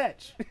end of the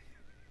match.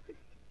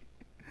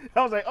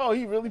 I was like, oh,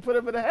 he really put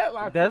him in a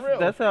headlock. for real.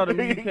 That's how them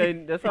UK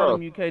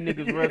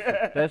niggas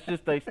wrestle. That's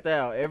just their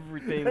style.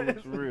 Everything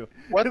looks real.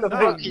 What the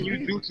fuck can you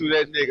do to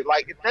that nigga?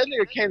 Like if that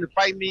nigga came to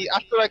fight me,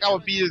 I feel like I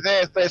would beat his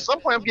ass. But at some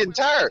point, I'm getting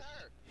tired.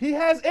 He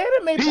has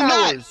anime He's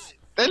powers. not.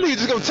 That nigga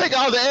just gonna take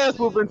all the ass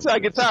whooping until I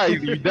get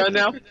tired. You done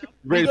now? You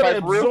ready He's to gonna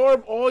fight for real?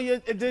 absorb all your,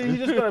 and then he's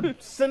just gonna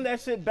send that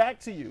shit back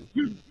to you.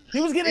 He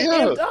was getting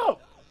Yeah. amped up,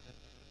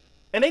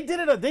 and they did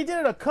it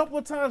a couple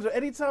of times. Where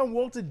anytime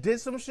Walter did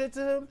some shit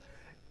to him,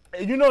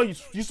 and you know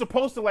you're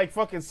supposed to like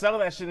fucking sell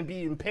that shit and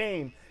be in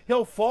pain.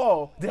 He'll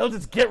fall. They'll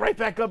just get right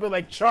back up and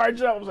like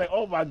charge up. I was like,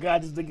 oh my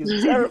god, this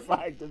nigga's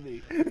terrifying to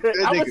me. I was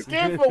nigga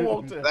scared for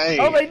Walter. insane.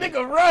 I was like,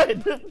 nigga, run!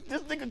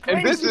 This nigga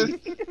And this crazy.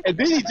 is, and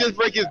then he just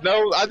break his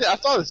nose. I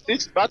saw the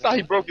stitches, but I thought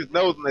he broke his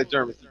nose in that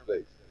German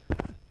suplex.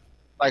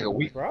 Like a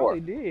week before. Probably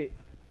did.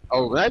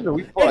 Oh, not a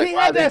week before. And Like he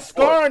 5 had that days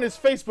before. scar on his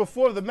face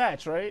before the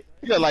match, right?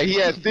 Yeah, like he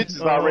had stitches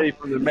already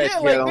from the match. Yeah,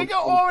 he like had nigga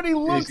on already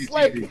looks NXT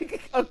like TV.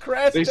 a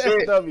crash They test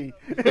said- dummy.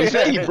 They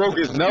say he broke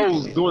his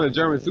nose doing a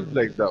German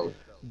suplex though,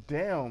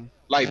 Damn,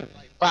 like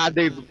 5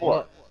 days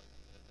before.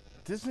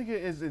 this nigga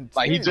is intense.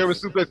 Like he German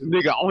suplex a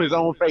nigga on his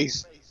own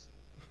face.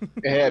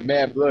 It had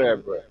mad blood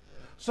everywhere.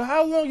 So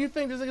how long you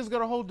think this nigga's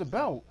gonna hold the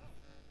belt?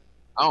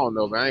 I don't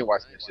know, man. I ain't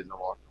watching that shit no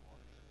more.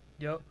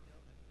 Yep.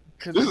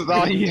 This is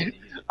all he.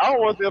 I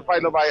don't want to see him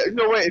fight nobody. You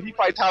know what? If he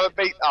fight Tyler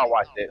Bates, I'll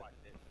watch that.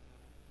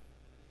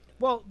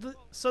 Well,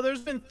 so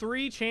there's been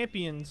 3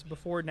 champions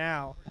before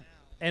now,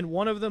 and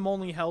one of them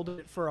only held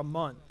it for a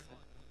month.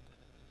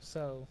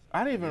 So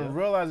I didn't even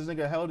realize this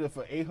nigga held it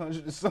for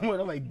 800 to someone.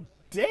 I'm like,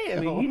 damn.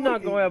 I mean, he's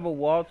not gonna have a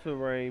Walter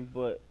reign,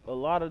 but a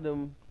lot of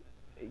them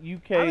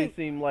UK I mean,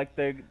 seem like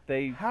they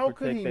How protect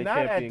could he their not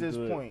at champion this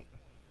good. point?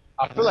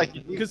 I feel like he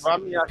because I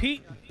mean,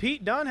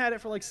 Pete Dunne had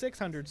it for like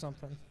 600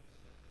 something.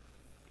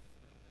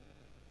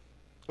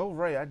 Oh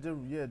right, I did.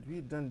 Yeah, we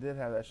did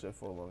have that shit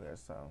for a long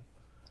ass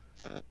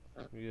time.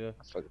 Yeah,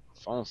 How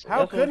That's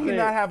what could I'm he saying.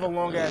 not have a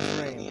long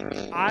ass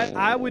reign?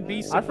 I would be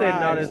I surprised. said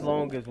not as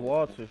long as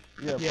Walter.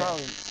 Yeah, Yeah.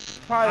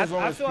 probably as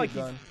long I as feel like Pete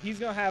Dunne. he's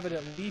gonna have it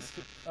at least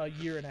a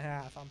year and a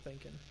half. I'm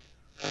thinking.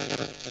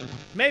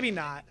 Maybe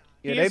not.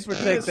 Yeah, He they is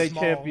protect their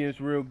small.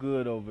 champions real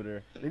good over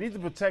there. They need to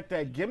protect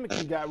that gimmick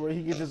he got where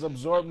he can just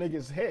absorb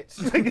niggas' hits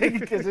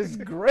because it's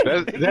great.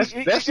 That's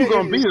who's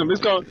gonna beat him.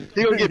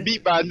 He gonna get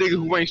beat by a nigga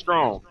who ain't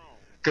strong.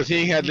 Cause he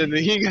ain't had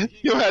nothing.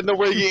 He don't have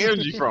nowhere to get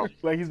energy from.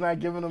 Like he's not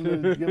giving them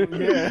the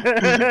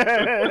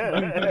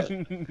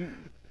yeah.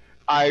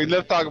 All right,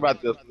 let's talk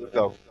about this. Let's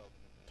go,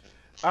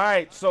 All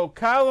right, so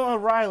Kyle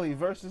O'Reilly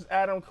versus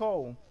Adam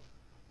Cole,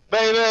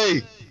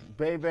 baby.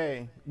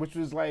 baby, which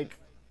was like.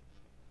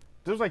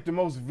 This was like the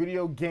most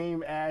video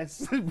game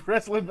ass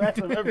wrestling match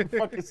I've ever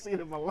fucking seen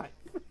in my life.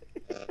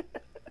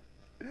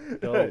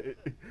 Dope.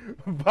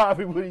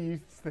 Bobby, what do you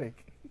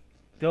think?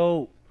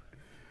 Dope.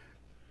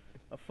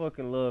 I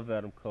fucking love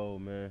Adam Cole,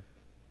 man.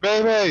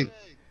 Baby.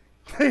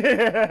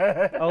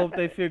 I hope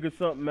they figure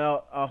something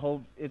out. I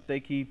hope if they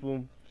keep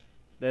him,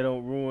 they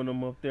don't ruin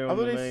him up there on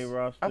the main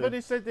roster. I thought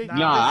they said they.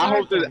 Nah, I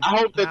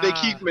hope that they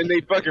keep him and they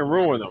fucking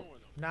ruin him.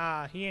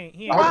 Nah, he ain't.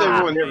 I hope they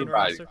going ruin to the main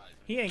everybody. roster.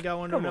 He ain't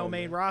going to no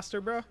main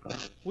roster, bro.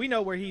 We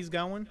know where he's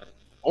going.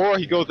 Or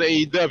he goes to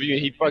AEW and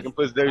he fucking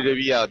puts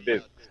WWE out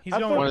there. He's I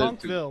going thought-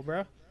 to Punkville,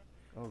 bro.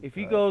 Oh, If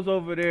he God. goes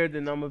over there,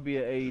 then I'm gonna be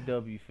an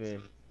AEW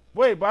fan.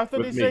 Wait, but I thought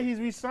With they said me. he's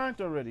re-signed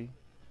already.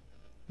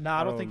 Nah,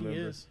 I don't I think he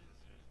remember. is.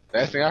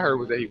 Last thing I heard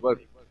was that he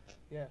wasn't.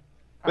 Yeah.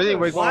 But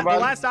anyway, going The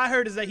about last I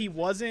heard is that he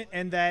wasn't,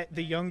 and that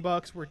the Young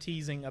Bucks were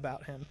teasing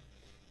about him.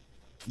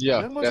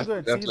 Yeah, That must that's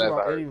have that's teased last I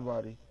about heard.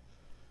 anybody.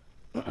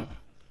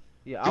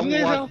 Yeah, I Isn't will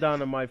it watch though?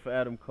 Dynamite for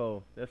Adam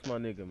Cole. That's my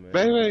nigga, man.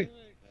 Baby.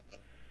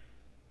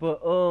 But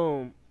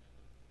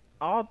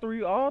all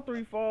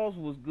three falls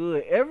was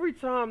good. Every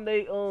time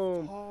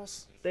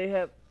False. they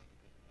have,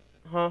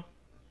 huh?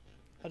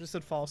 I just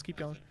said false. Keep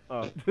going.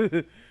 Oh.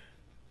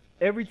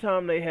 Every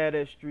time they had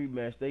that street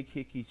match, they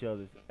kick each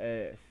other's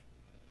ass.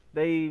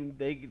 Him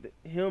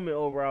and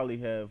O'Reilly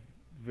have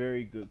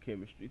very good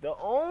chemistry. The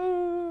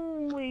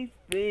only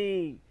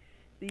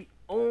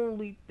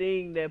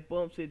thing that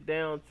bumps it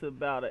down to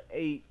about an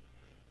 8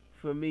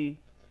 for me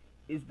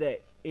is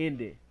that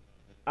ending.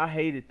 I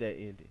hated that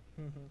ending.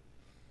 Mhm.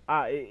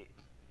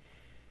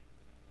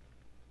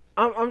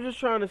 I'm just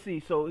trying to see.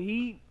 So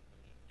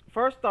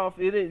first off,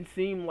 it didn't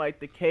seem like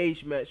the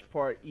cage match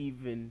part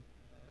even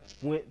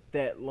went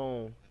that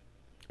long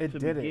It to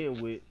didn't.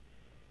 begin with.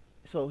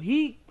 So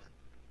he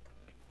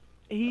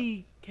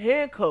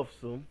handcuffs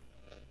him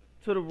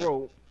to the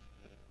rope,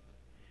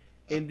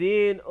 and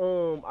then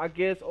I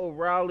guess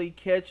O'Reilly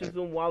catches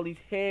him while he's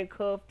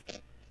handcuffed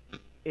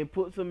and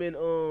puts him in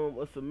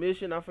a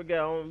submission. I forgot. I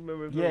don't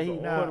remember if Yeah, it he was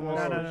a put arm him or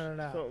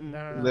in something.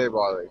 No. Leg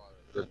bar.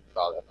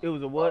 It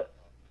was a what?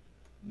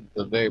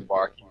 The leg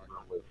bar. I can't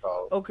remember what it's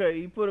called.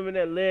 Okay, he put him in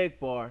that leg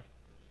bar.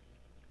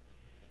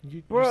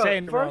 You're Bruh,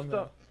 saying it wrong, first though.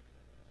 off-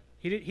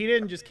 He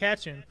didn't just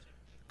catch him.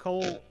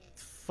 Cole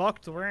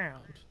fucked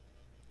around,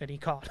 and he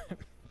caught him.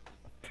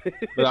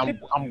 But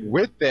I'm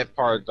with that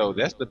part though.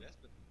 That's the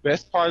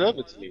best part of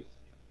it to me.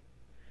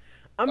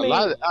 I A mean,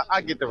 lot of, I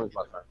get that with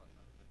my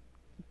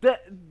time.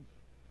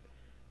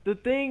 the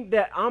thing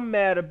that I'm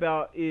mad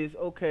about is,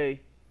 okay,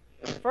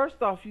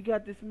 first off, you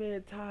got this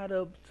man tied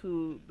up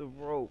to the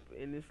rope,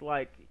 and it's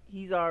like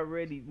he's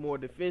already more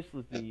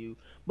defenseless than you.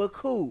 But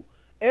cool,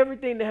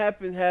 everything that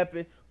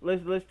happened.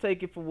 Let's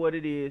take it for what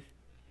it is.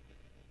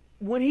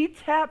 When he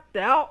tapped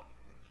out,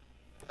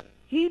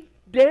 he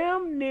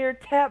damn near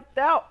tapped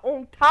out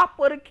on top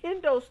of the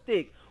kendo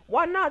stick.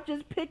 Why not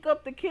just pick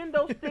up the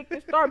kendo stick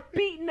and start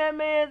beating that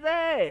man's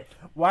ass?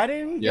 Why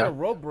didn't he get Yeah. a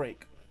rope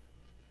break?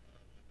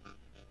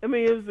 I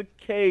mean, it was a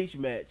cage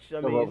match. I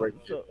No mean, rope break.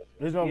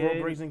 There's no yeah,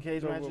 rope breaks in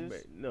cage no rope matches?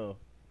 break. No.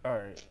 All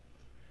right.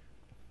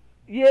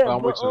 Yeah,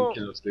 I'm but with you on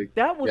kendo stick.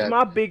 that was Yeah,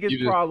 my biggest you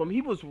just- problem.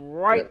 He was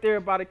right Yeah. there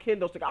by the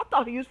kendo stick. I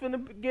thought he was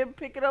finna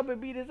pick it up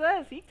and beat his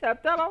ass. He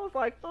tapped out. I was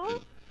like, huh?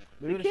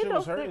 Maybe The the shit kendo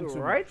was hurting stick too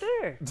right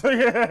much.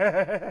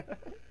 there.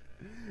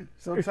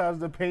 Sometimes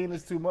the pain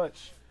is too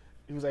much.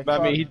 He was like,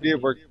 But I mean, "Fuck." he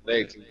did work the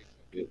leg too.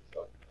 Yeah,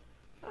 so.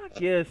 I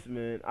guess,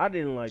 man. I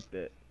didn't like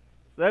that.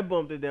 So that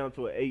bumped it down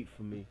to an 8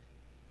 for me.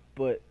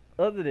 But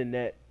other than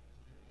that,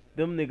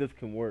 them niggas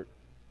can work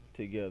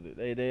together.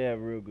 They have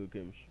real good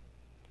chemistry.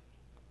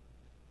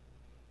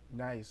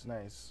 Nice,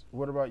 nice.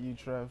 What about you,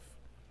 Trev?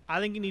 I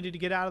think he needed to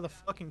get out of the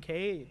fucking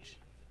cage.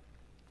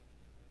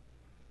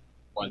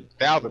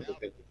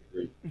 1000%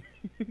 agree.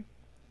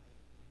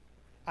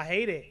 I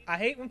hate it. I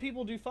hate when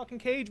people do fucking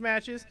cage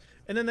matches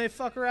and then they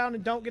fuck around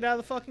and don't get out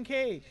of the fucking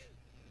cage.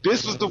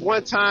 This was the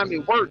one time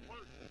it worked.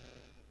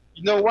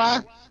 You know why?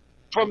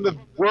 From the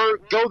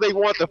word go, they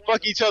want to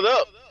fuck each other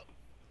up.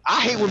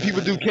 I hate when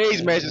people do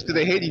cage matches because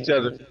they hate each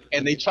other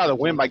and they try to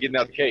win by getting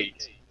out the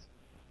cage.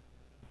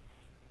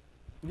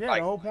 Yeah,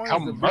 Like, the whole point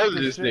come is to murder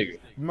break this shit. nigga.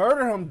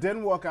 Murder him,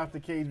 then walk out the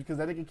cage because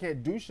that nigga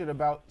can't do shit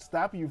about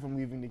stopping you from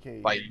leaving the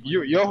cage. Like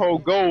your whole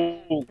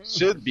goal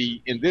should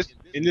be in this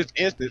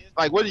instance.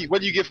 Like what do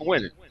you get for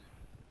winning?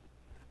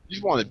 You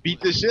just want to beat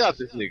the shit out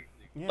this nigga.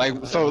 Yeah.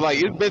 Like so,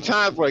 like it's been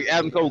times where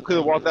Adam Cole could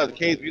have walked out the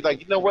cage, but he's like,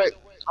 you know what?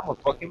 I'm gonna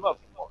fuck him up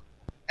more.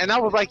 And I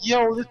was like,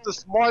 yo, this is the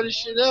smartest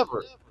shit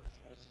ever.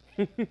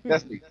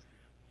 That's me.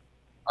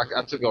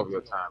 I took over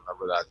your time. I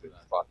realized it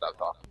before I stopped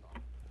talking.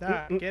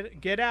 Nah,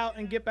 get out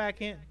and get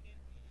back in.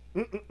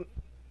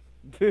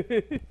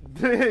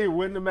 They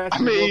win the match I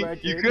and mean, go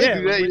back you in. could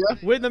do that, yeah.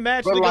 Win the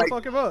match But and like- go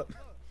fuck him up.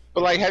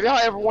 But like, have y'all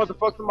ever wanted to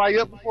fuck somebody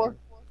up before?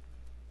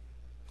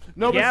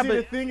 No, Yeah, but see, but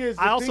the thing is,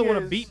 I also want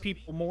to beat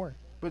people more.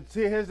 But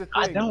see, here's the thing.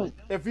 I don't.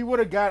 If he would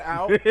have got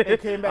out and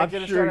came back I'm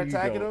in and sure started you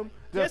attacking don't. him,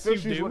 the Yes, you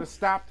officials do. would have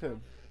stopped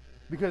him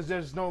because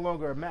there's no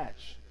longer a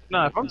match.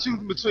 Nah, if I'm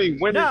choosing between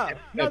winning No, and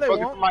no, they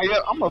fucking won't. somebody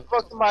up, I'm gonna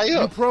fuck somebody You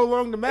up.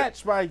 prolong the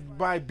match by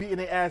beating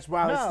their ass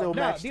while it's still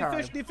match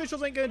time. The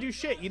officials ain't gonna do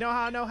shit. You know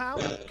how I know how?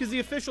 Because the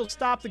officials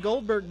stopped the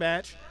Goldberg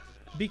match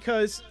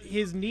because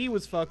his knee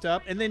was fucked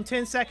up, and then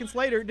 10 seconds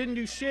later, it didn't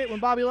do shit when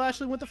Bobby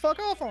Lashley went the fuck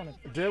off on him.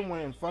 Then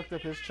went and fucked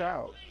up his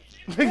child.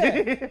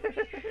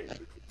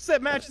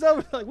 Set match is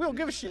over. Like, we don't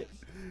give a shit.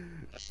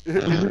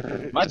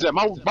 My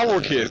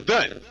work here is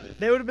done.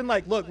 They would have been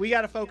like, look, we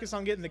got to focus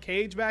on getting the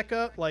cage back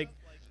up. Like,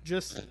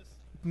 just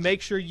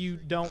make sure you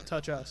don't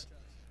touch us.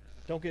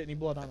 Don't get any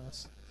blood on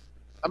us.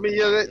 I mean,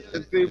 yeah,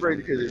 that's pretty great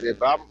because of that,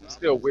 but I'm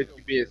still with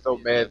you being so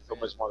mad and so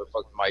much want to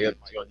fuck somebody up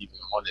that you don't even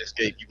want to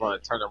escape. You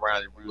want to turn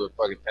around and do a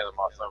fucking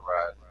Panama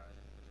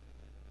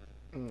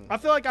Sunrise. I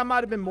feel like I might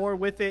have been more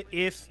with it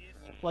if,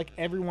 like,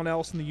 everyone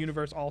else in the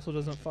universe also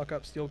doesn't fuck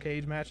up steel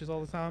cage matches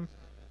all the time.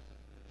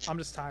 I'm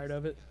just tired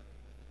of it.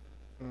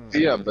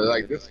 Yeah, but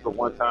like this is the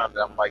one time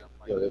that I'm like,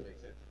 yo, that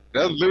makes sense.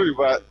 That's literally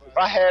what if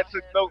I had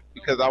took note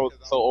because I was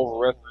so over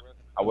wrestling,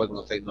 I wasn't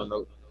gonna take no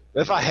note.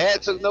 But if I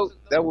had took note,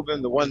 that would have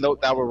been the one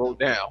note that I would wrote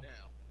down.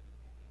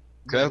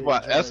 Cause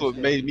that's what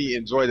made me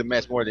enjoy the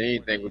match more than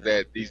anything was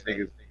that these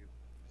niggas,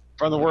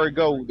 from the word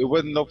go, there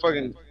wasn't no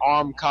fucking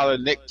arm collar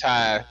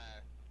necktie,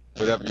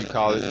 whatever you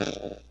call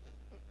it.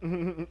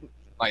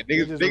 Like They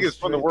niggas just went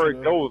from the straight word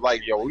to go was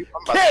like, yo, I'm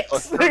about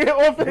Kicks! to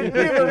fuck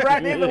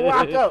They even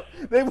lock up.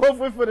 They both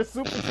went for the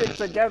super kick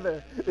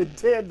together in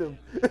tandem.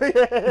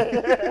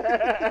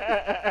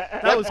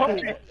 That was cool.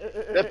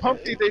 That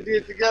pump kick they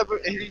did together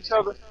and hit each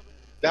other,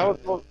 that was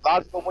the most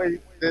logical way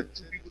that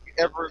two people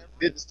ever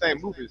did the same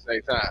move at the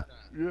same time.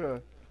 Yeah.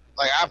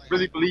 Like, I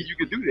really believe you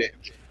could do that.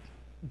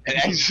 And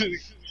actually,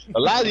 a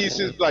lot of these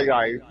shit, like,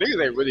 all right,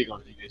 niggas ain't really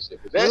gonna do this shit.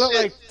 But that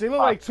They look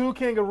like two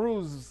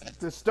kangaroos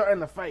just starting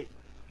to fight.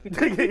 It's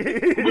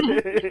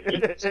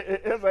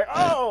like,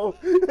 oh,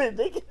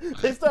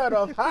 they started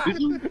off hot. Did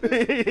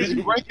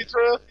you rank it,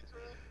 Trev?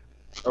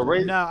 Or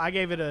rate it? No, I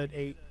gave it an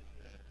 8.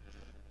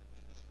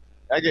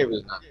 I gave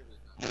it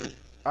a 9.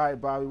 All right,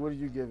 Bobby, what do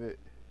you give it?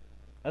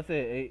 I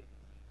said 8.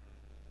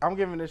 I'm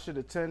giving this shit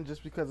a 10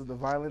 just because of the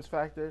violence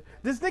factor.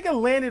 This nigga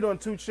landed on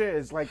 2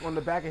 chairs, like on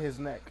the back of his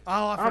neck. Oh,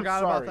 I I'm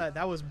forgot about sorry. that.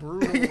 That was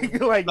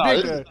brutal. Like, Nah,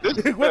 nigga, this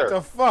is what fair.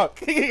 the fuck?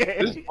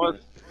 This was,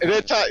 and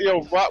that time,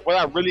 yo, what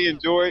I really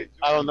enjoyed,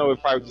 I don't know if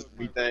probably just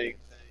me thing,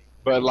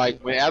 but like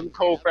when Adam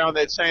Cole found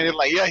that chain, it's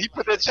like, yeah, he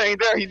put that chain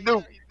there, he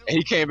knew. And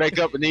he came back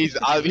up and he's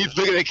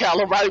looking at Cal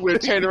O'Reilly with a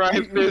chain around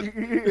his fist.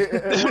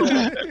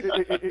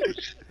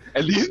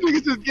 And these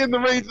niggas just getting the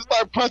ring to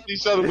start punching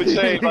each other with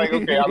chains. Like,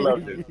 okay, I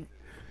love this.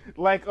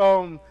 Like,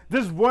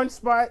 there's one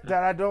spot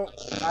that I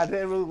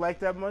didn't really like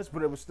that much,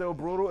 but it was still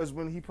brutal, is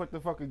when he put the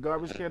fucking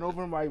garbage can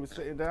over him while he was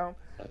sitting down.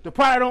 The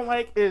part I don't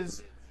like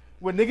is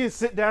when niggas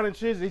sit down in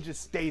chairs, they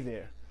just stay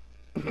there.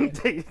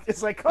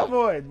 It's like, come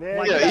on, man.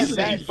 Like, You Yeah, got even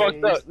back if you fucked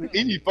chains. up, even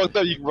if you fucked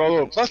up, you can roll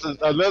over. Plus,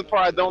 another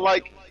part I don't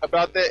like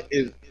about that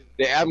is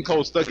that Adam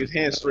Cole stuck his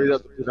hand straight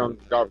up to put on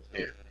the garbage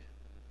can.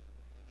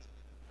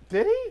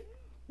 Did he?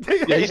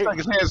 Yeah, he stuck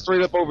his hand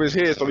straight up over his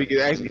head so he could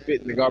actually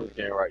fit in the garbage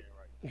can right.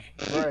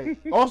 Right.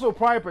 Also,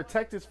 probably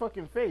protect his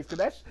fucking face,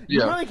 because you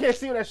Yeah. really can't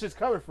see where that shit's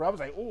coming from. I was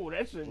like, ooh,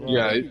 that shit.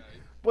 Yeah, deep.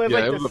 But yeah,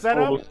 like it the was a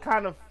setup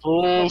kind of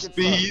Full fucking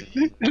speed.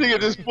 sucked. Nigga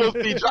just full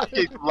speed drop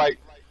kicked him. Like,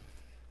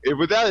 if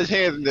without his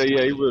hands in there,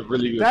 yeah, he would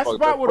really been That fucked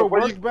spot up. would have But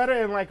what worked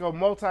better in like a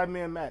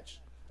multi-man match.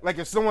 Like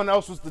if someone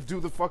else was to do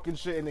the fucking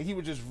shit and then he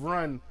would just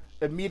run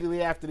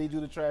immediately after they do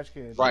the trash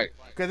can. Right.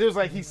 Because it was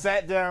like he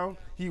sat down,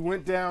 he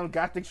went down,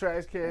 got the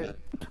trash can,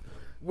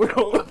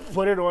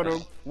 put it on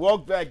him,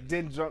 walked back,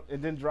 then jump,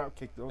 and then drop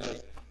kicked him. I was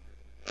like,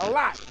 a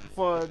lot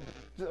for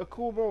a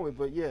cool moment,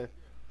 but yeah.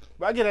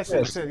 But I get that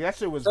shit. That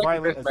shit was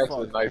violent as Best match fuck.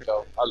 of the night,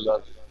 though. I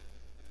love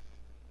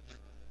it.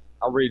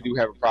 I really do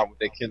have a problem with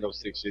that Kendo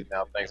 6 shit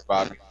now. Thanks,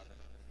 Bobby.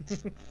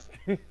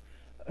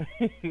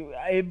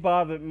 It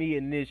bothered me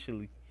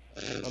initially.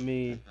 I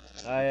mean,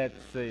 I had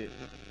to say it.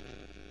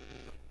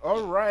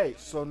 All right,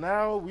 so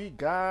now we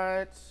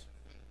got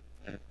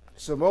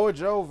Samoa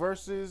Joe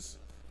versus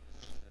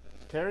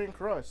Karrion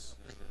Kross.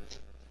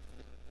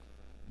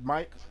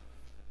 Mike.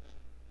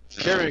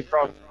 Karrion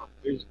Kross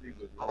basically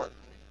was wrong.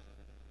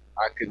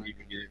 I couldn't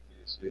even get into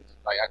this shit.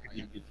 Like, I couldn't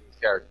even get to his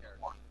character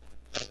anymore.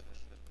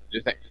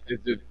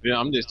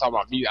 I'm just talking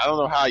about me. I don't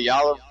know how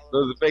y'all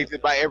are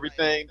affected by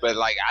everything, but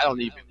like, I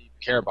don't even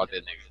care about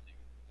that nigga.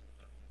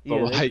 Yeah,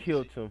 So, they like,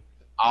 killed him.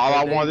 All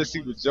I They- wanted to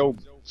see was Joe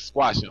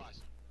squash him.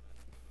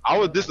 I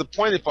was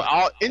disappointed for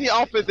any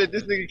offense that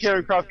this nigga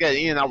Karrion Kross got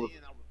in. I was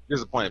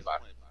disappointed by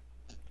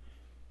it.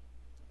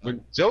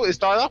 When it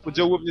started off with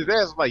Joe whipping his ass,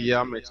 I was like,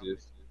 yeah, I'm into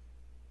this.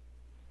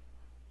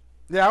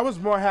 Yeah, I was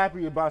more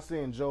happy about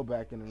seeing Joe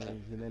back in the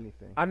ring than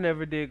anything. I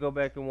never did go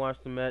back and watch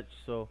the match,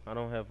 so I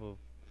don't have a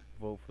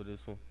vote for this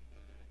one.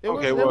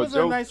 Okay, It well, was a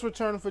Joe- nice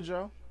return for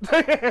Joe.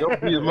 Joe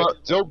beat him up.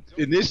 Joe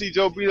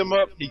beat him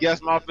up. He got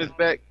some offense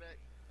back.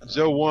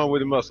 Joe won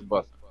with a muscle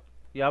buster,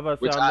 Yeah, I'm about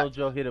to Which say I I- know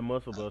Joe hit a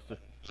muscle buster.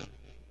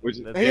 which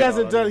That's He all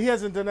hasn't I done know. he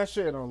hasn't done that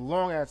shit in a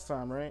long ass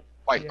time, right?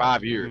 like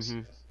 5 years.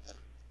 Mhm.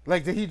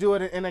 Like, did he do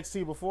it in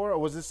NXT before, or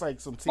was this like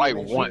some Like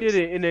TNA shit? once. He did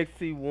it in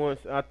NXT once.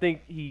 I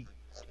think he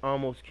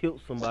almost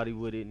killed somebody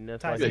with it, and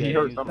that's why Tyson he he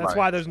hurt used- somebody. That's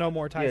why there's no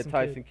more Yeah, Tyson.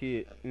 Tyson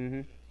Kidd. Kidd.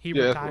 Mm-hmm. He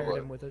Yeah, that's what it retired was.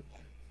 him with it.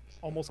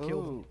 Almost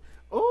killed him.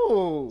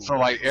 Ooh. So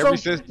like ever So,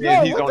 since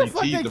then, he's what only the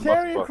fuck teased did the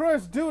Karrion muscle buster.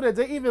 Kross do that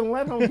they even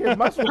let him get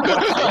muscle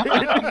buster?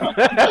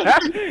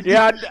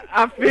 Yeah,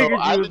 I figured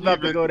I you was didn't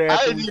about to even- go there. I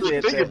after didn't we even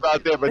said think that.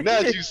 about that, but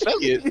now that you say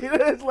it,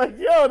 It's like,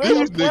 yo, they these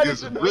was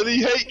punishing niggas him. really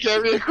hate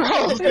Karrion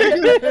Kross.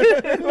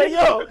 nigga. Like,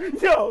 yo,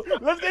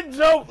 let's get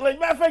Joe. Like,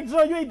 matter of fact,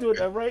 Joe, you ain't doing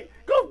that, right?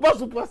 Go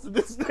muscle buster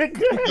this nigga.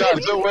 Nah,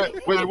 Joe, what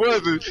it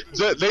was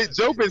is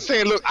Joe been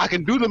saying, "Look, I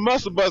can do the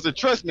muscle buster.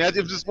 Trust me." I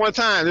did this one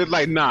time. It's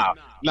like, nah.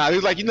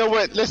 It's like, you know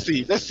what? Let's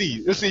see if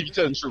you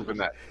tell the truth or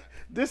not.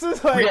 This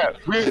is like,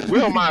 We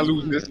don't mind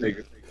losing this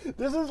nigga.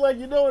 this is like,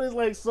 you know what? It's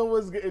like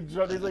someone's getting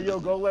drunk. He's like, yo,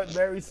 go let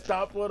Mary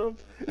stop with him.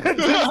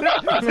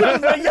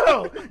 It's like,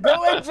 yo, go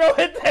let Joe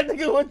hit that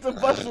nigga with the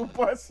muscle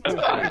buster. Put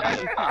this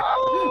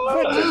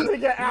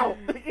nigga out.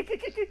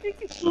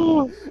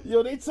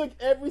 Yo, they took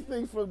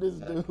everything from this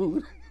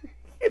dude.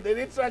 And then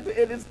they tried to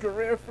end his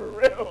career for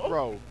real.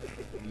 Bro,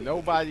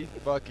 nobody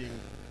fucking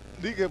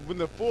nigga when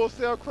the Full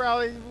Sail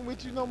crowd ain't even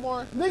with you no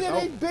more.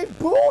 Nigga, they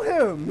booed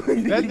him.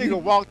 That nigga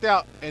walked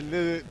out, and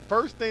the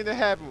first thing that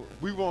happened,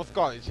 we won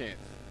Scarlet Chance.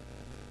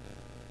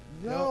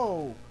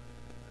 Yo.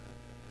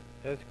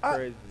 That's I-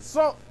 crazy.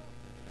 So,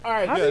 all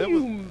right. How Yeah, do it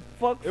you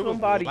fuck it was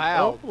somebody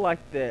loud. up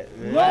like that,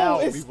 man? No,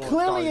 Loud, it's we won't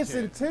clearly start it's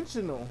again.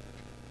 intentional.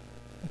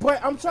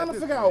 But I'm trying to That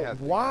figure is out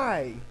nasty.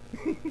 why.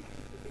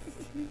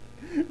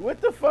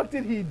 What the fuck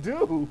did he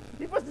do?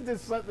 He must have did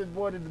something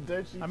more than the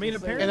dirt sheet. I mean,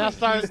 just apparently And I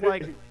started- he's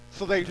like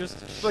So they just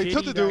so they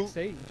took shitty the dude.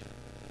 backstage.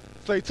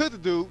 So he took the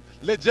dude,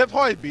 let Jeff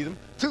Hardy beat him,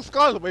 took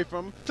Scarlett away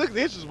from him, took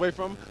the interest away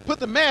from him, put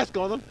the mask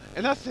on him,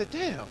 and I said,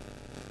 damn,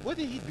 what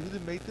did he do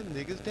to make them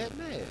niggas that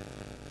mad?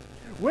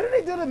 When did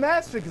they do the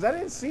match? Because I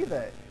didn't see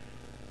that.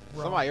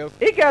 Somebody else.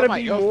 It gotta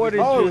somebody be else more did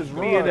than it. Oh, just it's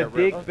being a Raw.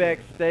 dick Okay.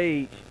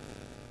 backstage.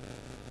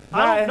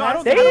 I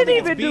don't They think didn't it's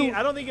even being- do-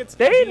 I don't think it's.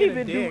 They didn't being a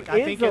even do dick.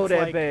 I think Enzo it's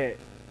that like, bad.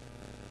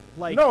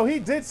 Like No, he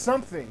did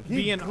something. He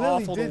being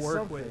clearly awful did to work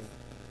something. with.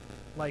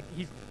 Like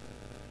he's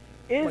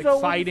Enzo like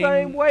was fighting, the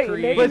same way. and they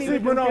creating- But didn't see,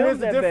 even but do no, him here's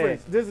the that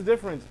difference. bad. There's a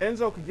difference.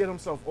 Enzo could get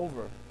himself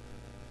over.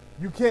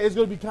 You can't. It's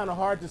gonna be kind of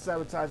hard to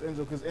sabotage Enzo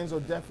because Enzo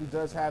definitely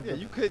does have Yeah, the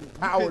you couldn't.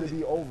 power you to couldn't-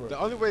 be over. The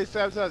only way to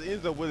sabotage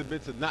Enzo would have been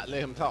to not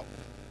let him talk.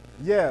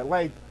 Yeah,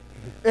 like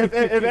if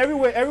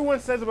everyone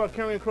says about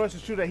Karrion Kross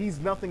is true that he's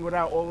nothing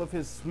without all of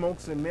his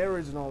smokes and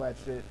mirrors and all that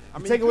shit. I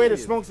You mean, take away the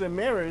period. smokes and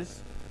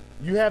mirrors,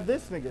 you have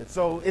this nigga.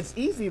 So it's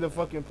easy to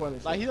fucking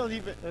punish. Like him. he don't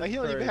even. That's Like he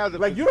don't even crazy. have the.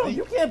 Like you don't. physique.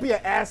 You can't be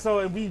an asshole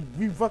and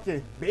we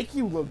fucking make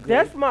you look good.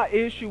 That's my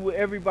issue with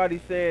everybody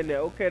saying that.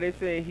 Okay, they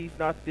saying he's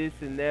not this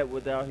and that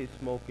without his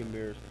smoke and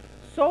mirrors.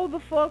 So the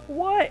fuck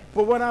what?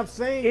 But what I'm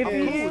saying It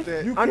is, is. with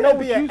that. you I can't know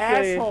be what an you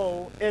saying.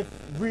 asshole if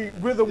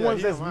we're the Yeah,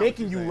 ones he that's don't mind what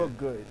making you you saying. look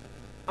good.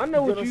 I know You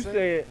know what what you I'm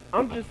saying.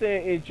 I'm just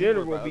saying in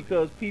general about it.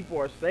 because people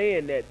are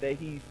saying that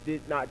he's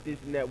did not this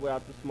and that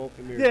without the smoke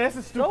and mirrors. Yeah, that's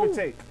a stupid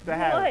So take to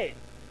have. what?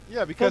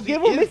 Yeah, because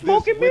give he him is his this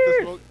smoke and with the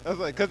mirrors. smoke. I was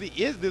like, because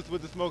he is this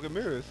with the smoke and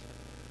mirrors.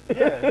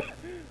 Yeah.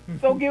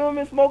 So give him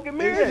his smoke and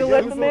mirrors Yeah, and yeah,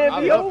 let he the was- man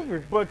I be love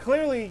over. But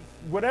clearly,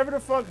 whatever the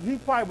fuck, he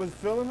probably was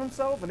feeling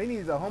himself, and they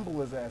needed to humble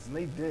his ass, and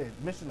they did.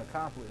 Mission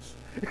accomplished.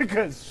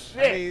 Because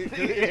I mean, shit.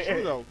 it's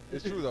true though.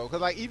 It's true though,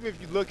 because like even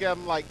if you look at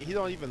him, like he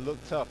don't even look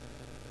tough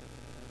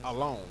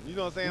alone. You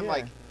know what I'm saying? Yeah.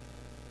 Like,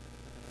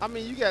 I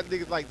mean, you got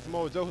niggas like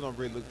Samoa Joe who don't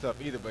really look tough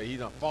either, but he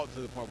done fought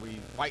to the point where he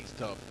fights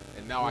tough,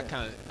 and now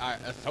Yeah. I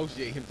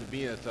associate him to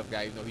being a tough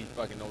guy, even though he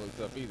fucking don't look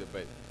tough either.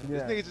 But Yeah.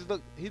 this nigga just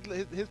look,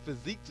 his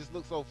physique just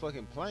looks so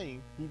fucking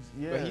plain.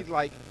 Yeah.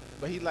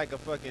 But he's like a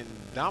fucking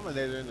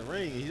dominator in the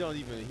ring. And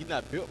he's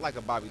not built like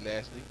a Bobby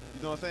Lashley.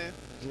 You know what I'm saying?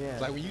 yeah.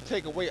 It's like when you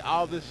take away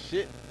all this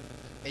shit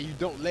and you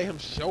don't let him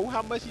show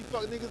how much he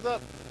fuck niggas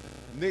up,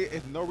 nigga,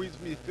 it's no reason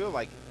for me to feel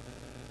like it.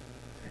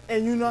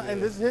 And you know, and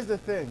here's the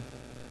thing.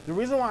 The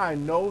reason why I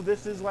know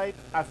this is like,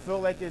 I feel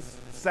like it's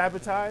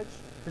sabotage,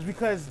 is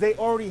because they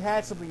already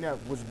had something that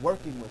was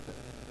working with it.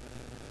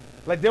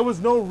 Like, there was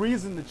no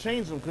reason to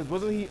change him, because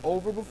wasn't he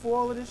over before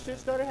all of this shit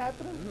started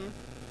happening?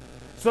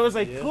 So it's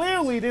like, Yeah.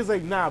 clearly, there's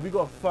like, nah, we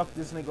gonna fuck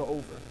this nigga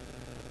over.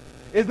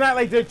 It's not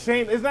like they're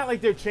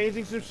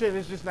changing some shit,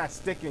 it's just not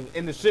sticking.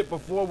 And the shit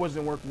before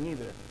wasn't working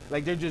either.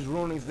 Like, they're just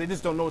ruining, they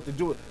just don't know what to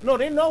do with. No,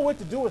 they know what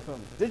to do with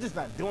him. They're just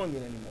not doing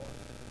it anymore.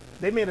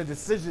 They made a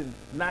decision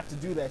not to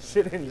do that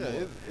shit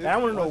anymore. And I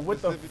want to know one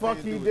what the specific fuck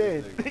thing he to do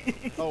with did. this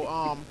nigga.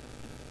 Oh,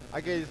 I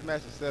gave this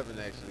match a 7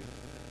 actually.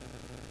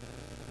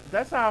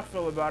 That's how I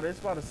feel about it. It's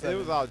about a 7. It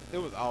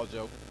was all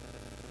Joe.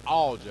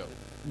 All Joe.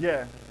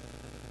 Yeah.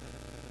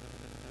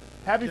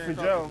 Happy Karrion for Kross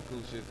Joe. did some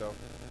cool shit though.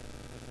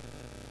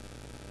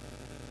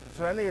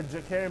 So that nigga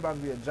Karrion about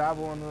to be a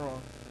jobber on the Raw.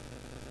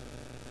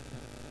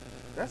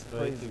 That's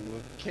crazy.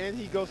 Can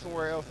he go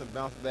somewhere else and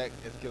bounce back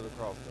as Killer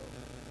Cross though?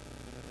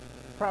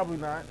 Probably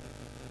not.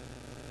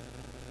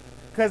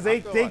 Cause I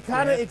they feel like-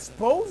 kind of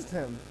exposed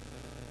him.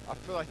 I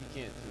feel like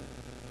he can too.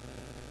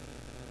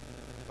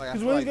 Like, I Cause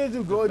feel what like you gonna do?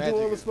 the Go and do magic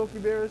all the is- Smokey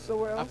Bears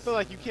somewhere I else? feel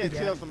like you can't Yeah.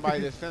 tell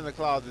somebody that Santa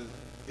Claus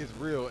is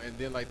real and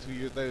then like 2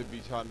 years later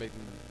be trying to make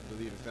them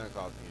believe in Santa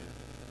Claus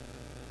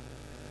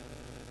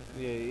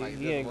again. Yeah, Like, it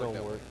he ain't doesn't work gonna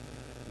that work. way.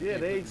 Yeah,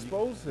 can't they put-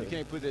 exposed You him.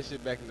 can't put that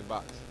shit back in the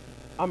box.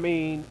 I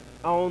mean,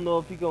 I don't know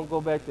if he gonna go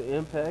back to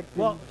Impact.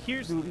 Well,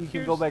 here's he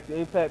can go back to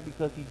Impact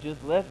because he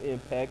just left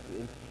Impact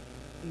and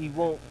he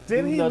won't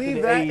Didn't do he nothing leave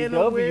to that in a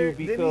AEW weird?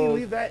 because Didn't he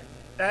leave that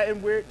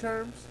in weird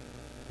terms?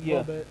 yeah.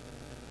 little bit.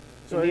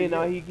 So And then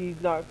now he-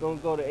 he's not gonna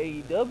go to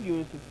AEW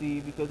and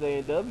succeed because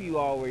AEW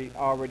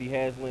already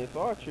has Lance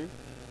Archer.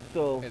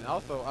 So And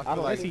also, I don't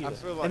feel like think I he-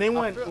 feel like And they I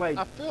want, feel, like,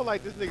 I feel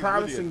like this nigga really a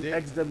Promising dick.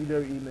 ex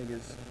WWE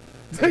niggas.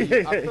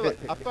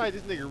 I feel like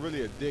this nigga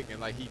really a dick and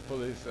like he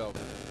full of himself.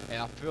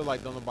 And I feel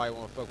like don't nobody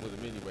want to fuck with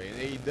him anyway. And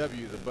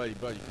AEW is a buddy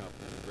company,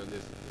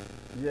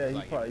 realistically. Yeah, he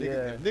Like, probably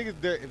if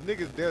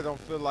niggas there don't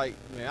feel like,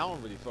 man, I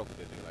don't really fuck with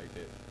that nigga like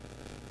that.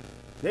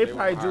 They they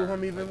probably will do hire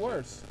him him even like that.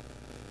 worse.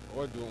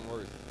 Or doing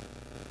worse.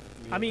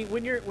 I mean,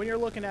 when you're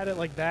looking at it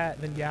like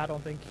that, then yeah, I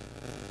don't think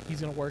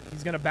he's gonna work.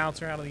 He's gonna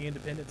bounce around on the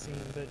independent scene.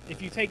 But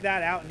if you take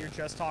that out and you're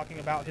just talking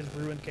about his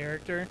ruined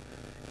character,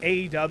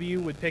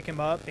 AEW would pick him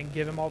up and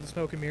give him all the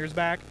smoke and mirrors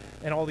back,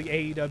 and all the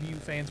AEW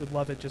fans would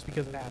love it just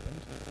because it happened.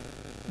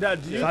 Now,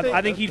 do you So think?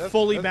 I think he'd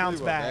fully that's bounce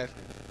really what I'm back.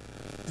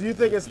 asking. Do you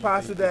think it's You think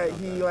possible he that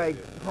comes he back, like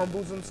yeah.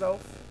 humbles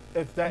himself?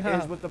 If that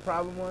is what the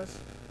problem was,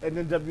 and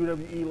then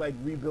WWE like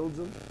rebuilds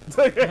him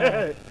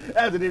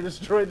after they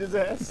destroyed his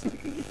ass.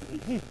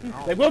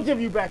 Like, we'll give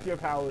you back your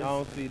powers. I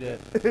don't see that.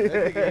 That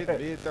nigga hit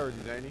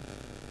mid-30s, ain't he?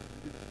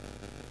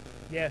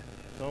 Yeah.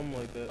 Something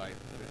like that. Like,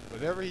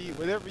 whatever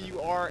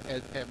you are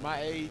at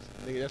my age,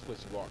 nigga, that's what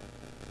you are.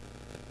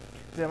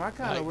 Damn, I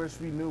kind of Like, wish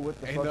we knew what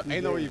the Ain't fuck no, he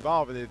ain't no did.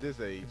 evolving at this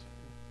age.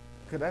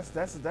 Cause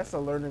that's a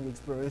learning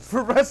experience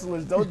for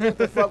wrestlers. Don't do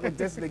the fuck what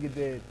this nigga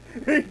did.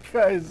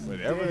 Because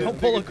Whatever damn, this Don't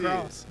pull nigga a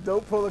cross.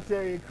 don't pull a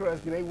carrying cross,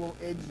 cause they won't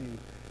end you.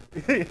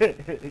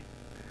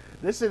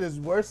 This shit is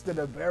worse than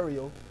a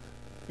burial.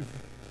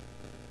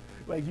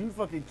 Like, you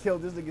fucking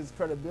killed this nigga's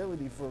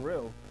credibility for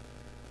real.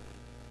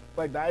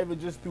 Like, not even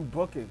just through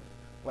booking,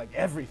 like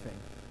everything.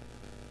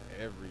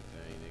 Everything,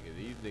 nigga.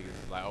 These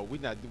niggas is like, oh, we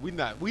not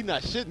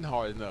shitting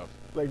hard enough.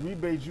 Like, we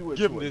made you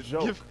Give into him a this.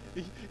 joke.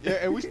 Yeah,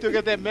 and we still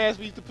got that mask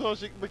we used to put on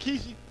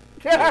Makishi.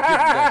 Give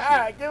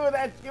her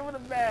the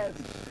mask.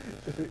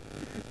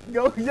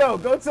 Go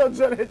tell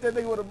Joe to hit that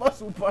nigga with a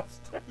muscle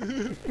buster.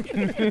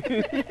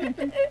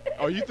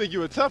 Oh, you think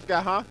you a tough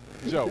guy, huh?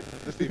 Joe,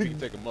 let's see if he can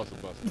take a muscle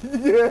buster.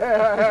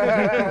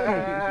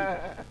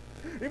 Yeah.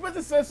 He must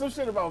have said some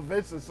shit about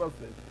Vince or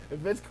something. And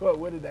Vince caught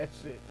winning that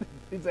shit.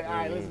 He's like, all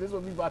right, listen, this is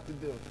what we about to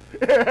do.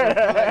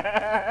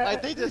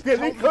 Like they just Because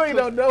he totally clearly took-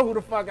 don't know who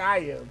the fuck I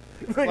am.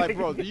 Like,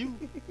 bro, do you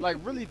like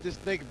really just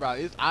think about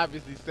it? It's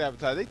obviously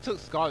sabotage. They took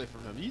Scarlett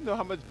from him. You know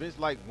how much Vince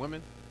liked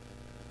women,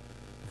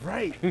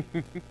 Right.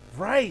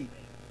 Right.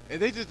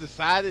 and they just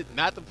decided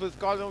not to put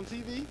Scarlett on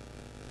TV.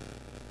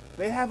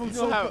 They have him You know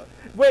so. how-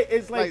 Wait,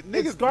 it's Like, like,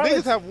 niggas,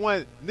 Scarlett's-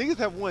 niggas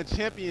have won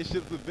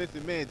championships with Vince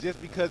McMahon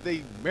just because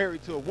they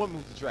married to a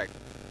woman who's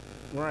attractive.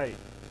 Right.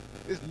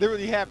 It's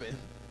literally happened.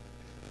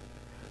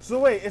 So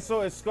wait,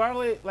 so is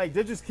Scarlett like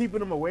they're just keeping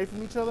them away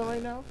from each other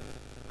right now?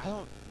 I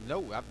don't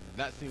know. I've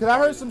not seen. Cause I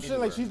heard Scarlett some shit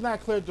anywhere. like she's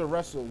not cleared to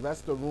wrestle. That's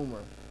the rumor.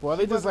 Well,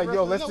 they She just wasn't like,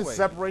 yo, wrestling let's no just way.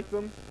 separate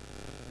them.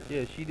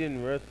 Yeah, she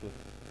didn't wrestle.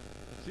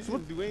 She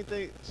didn't do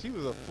anything. She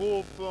was a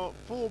full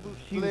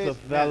She was a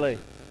valet.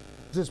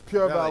 Just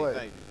pure ballet.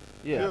 Thank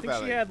you. Yeah. I Pure think she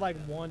ballet. had like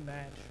one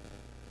match.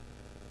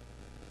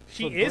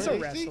 She For is a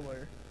NXT?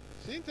 wrestler.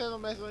 She didn't tell no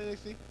match on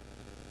NXT.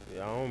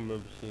 Yeah, I don't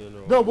remember seeing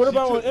her. No, on- what She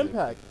about on took it.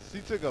 Impact? She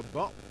took a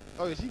bump.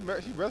 Oh yeah, she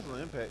wrestled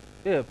on Impact.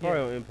 Yeah, probably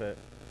Yeah. on Impact.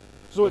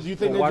 So do you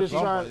think Well, they're watch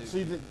just trying? Bump.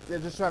 So they're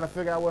just trying to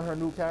figure out what her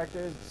new character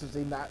is, since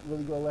they not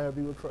really gonna let her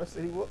be with Cross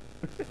anymore.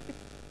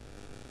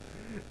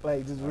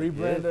 Like just rebrand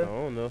Yes, I her.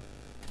 don't know.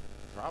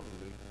 Probably.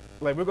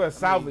 Like we're gonna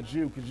salvage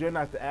you because you're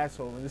not the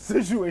asshole in this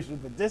situation,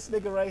 but this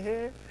nigga right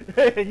here,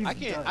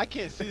 he's done. I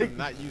can't see them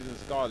not using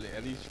Scarlett,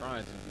 at least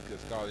trying to, because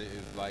Scarlett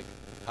is like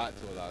hot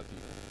to a lot of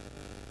people.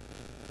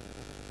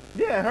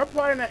 Yeah, her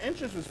part in that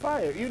interest was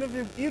fire. Even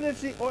if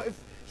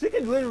she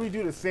could literally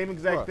do the same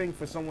exact Bruh. thing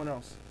for someone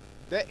else.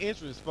 That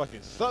entrance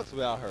fucking sucks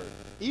without her.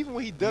 Even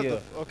when he does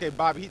Yeah.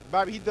 Bobby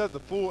he does the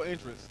full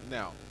entrance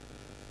now.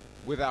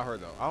 Without her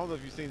though. I don't know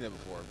if you've seen that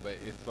before, but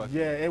it's fucking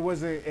Yeah, it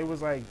was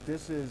like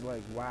this is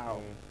like wow.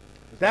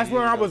 it's That's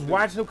weird, where I though. was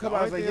watching him come The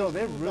out. I was only like, thing yo, that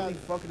they're was cool really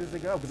about fucking this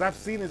nigga up because I've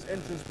seen his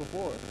entrance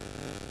before.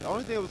 The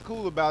only thing that was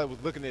cool about it was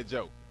looking at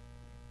Joe.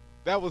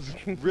 That was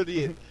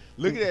really it.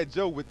 Looking at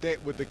Joe with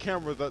the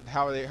cameras up,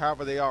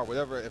 however they are,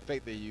 whatever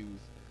effect they use,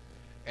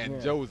 and Yeah.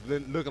 Joe was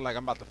looking like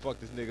I'm about to fuck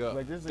this nigga up.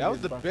 Like, this that was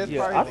nigga's the about best to-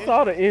 Yeah, part. I of the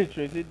saw the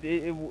entrance.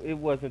 It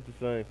wasn't the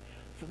same.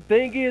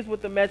 thing is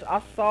with the match,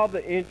 I saw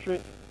the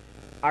entrance.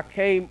 I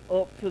came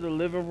up to the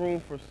living room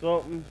for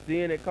something.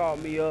 Zen had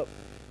called me up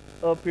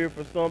here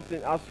for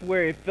something. I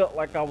swear it felt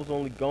like I was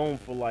only gone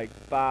for like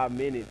 5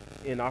 minutes,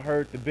 and I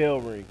heard the bell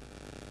ring.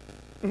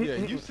 Yeah,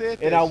 you said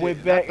that. And I shit,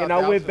 went back, I and thought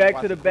I that went was back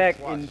gonna to the watch back,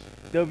 Squash. and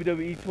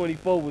WWE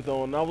 24 was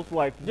on. I was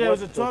like, Yeah, it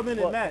was a what the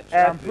 12-minute fuck match. I'm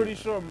happened? pretty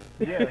sure.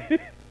 Yeah.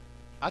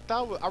 I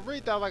really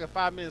thought like a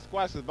 5-minute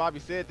squash because Bobby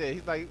said that.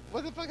 He's like,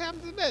 what the fuck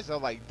happened to the match? I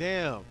was like,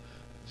 damn,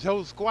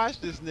 Joe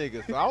squashed this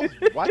nigga. So I was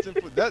watching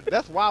for that.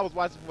 That's why I was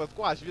watching for a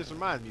squash. You just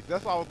reminded me. So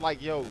that's why I was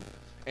like, yo,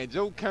 and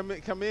Joe come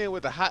in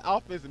with a hot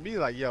offense and me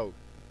like, yo,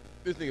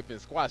 this nigga finna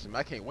squash him.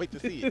 I can't wait to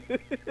see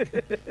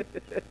it.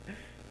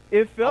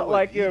 It I felt was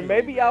like eagerly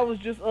maybe I mad. was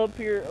just up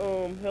here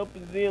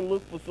helping Zen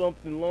look for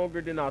something longer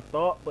than I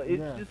thought, but it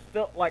Yeah. just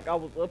felt like I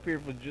was up here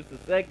for just a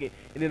second,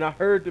 and then I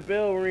heard the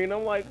bell ring, and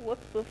I'm like, what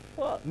the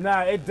fuck?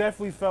 Nah, it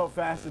definitely felt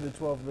faster than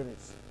 12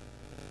 minutes.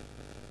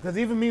 Because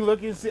even me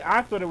looking,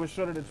 I thought it was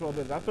shorter than 12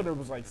 minutes. I thought it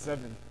was like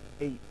 7,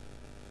 8.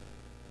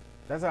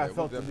 That's how Yeah, I it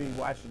felt was to be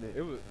watching it.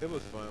 It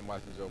was fun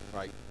watching Joe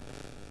fight.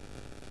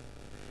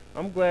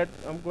 I'm glad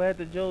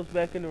that Joe's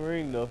back in the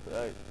ring though.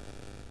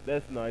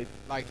 That's nice.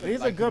 Like He's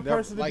a like good he never,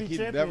 person to like be he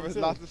champion, never too.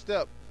 lost a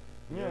step.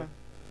 Yeah.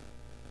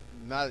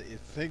 Not a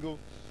single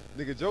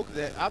nigga. Joe.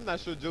 I'm not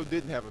sure Joe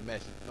didn't have a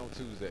match on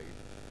Tuesday.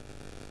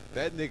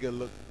 That nigga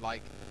looked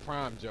like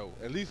prime Joe.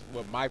 At least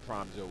what my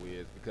prime Joe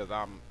is, because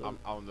I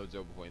don't know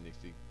Joe before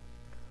NXT.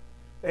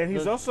 And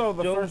he's But also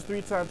the Joe- first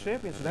 3-time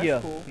champion, so that's yeah,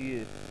 cool. he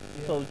is.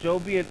 So Joe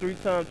being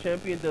 3-time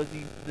champion, does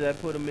that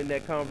put him in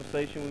that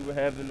conversation we were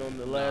having on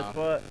the last Nah.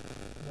 part?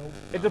 Nope.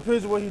 It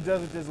depends what he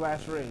does with his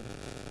last reign.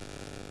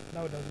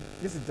 No, it doesn't.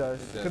 Yes, it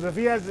does. It Because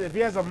does. if he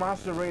has a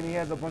monster reign, he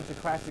has a bunch of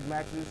classic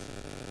matches.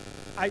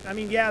 I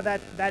mean, yeah,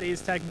 that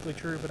is technically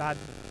true, but I'd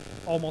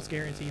almost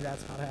guarantee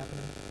that's not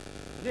happening.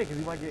 Yeah, because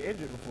he might get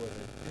injured before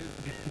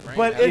then. Reign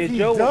But had- if he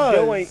Joe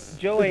does-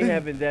 Joe ain't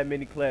having that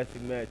many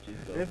classic matches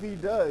though. If he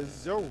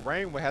does, Joe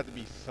reign would have to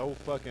be so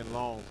fucking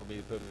long for me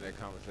to put him in that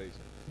conversation.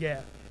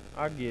 Yeah.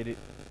 I get it.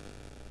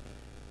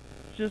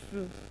 Just a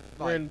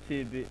Like- random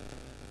tidbit.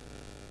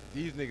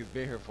 These niggas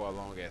been here for a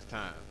long ass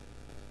time,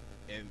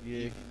 and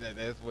Yeah.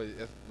 that's what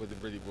it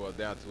really boils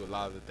down to. A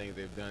lot of the things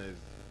they've done is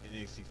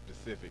NXT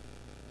specific,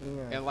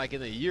 yeah. and like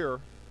in a year,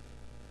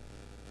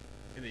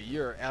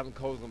 Adam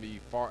Cole's gonna be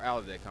far out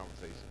of that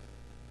conversation.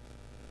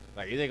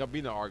 Like it ain't gonna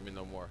be no argument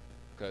no more,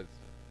 cause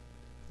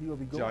he will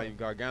be going. Johnny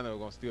Gargano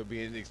gonna still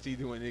be in NXT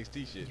doing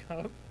NXT shit.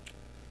 Yup.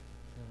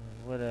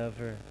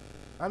 Whatever.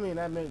 I mean,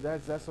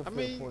 that's a I fair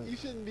mean, point. you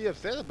shouldn't be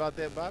upset about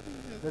that, Bobby.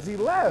 Because he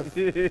left.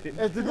 If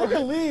the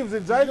nigga leaves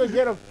and Johnny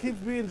Gargano keeps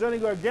being Johnny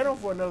Gargano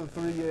for another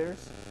 3 years,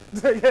 you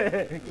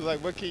It's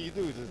like, what can you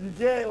do? Just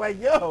can't, like,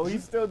 yo,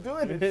 he's still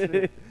doing this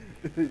shit.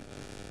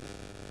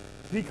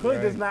 He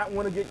clearly does Right. not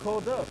want to get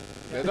called up.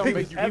 that don't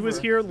make you. He was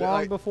ever- here that, long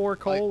like, before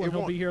Cole, it and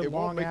he'll won't- be here it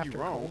won't long make after you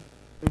wrong. Cole.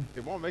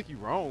 It won't make you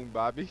wrong,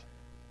 Bobby.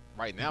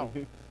 Right now,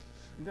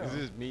 No. this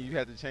just mean you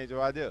had to change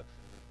your idea.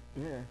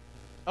 Yeah.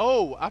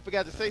 Oh, I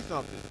forgot to say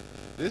something.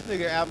 This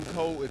nigga Adam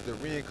Cole is the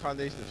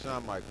reincarnation of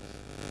Shawn Michaels.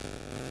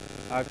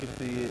 I can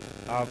see it.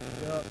 I've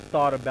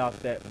thought about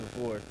that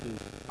before too.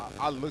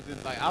 I looked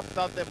at I've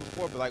thought that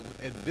before, but like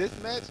in this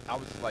match, I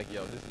was just like,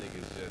 yo, this nigga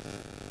is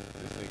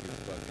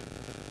fucking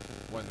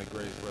one of the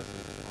greatest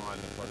wrestlers on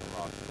the fucking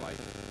roster. Like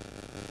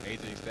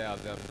AJ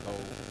Styles, Adam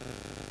Cole.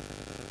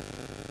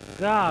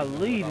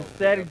 Golly, the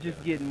static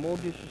just getting more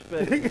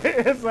disrespectful.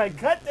 It's like,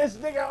 cut this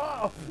nigga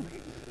off.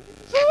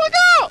 So look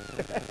out!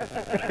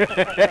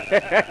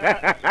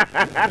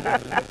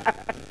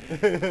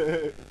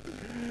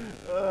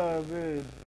 Oh, man.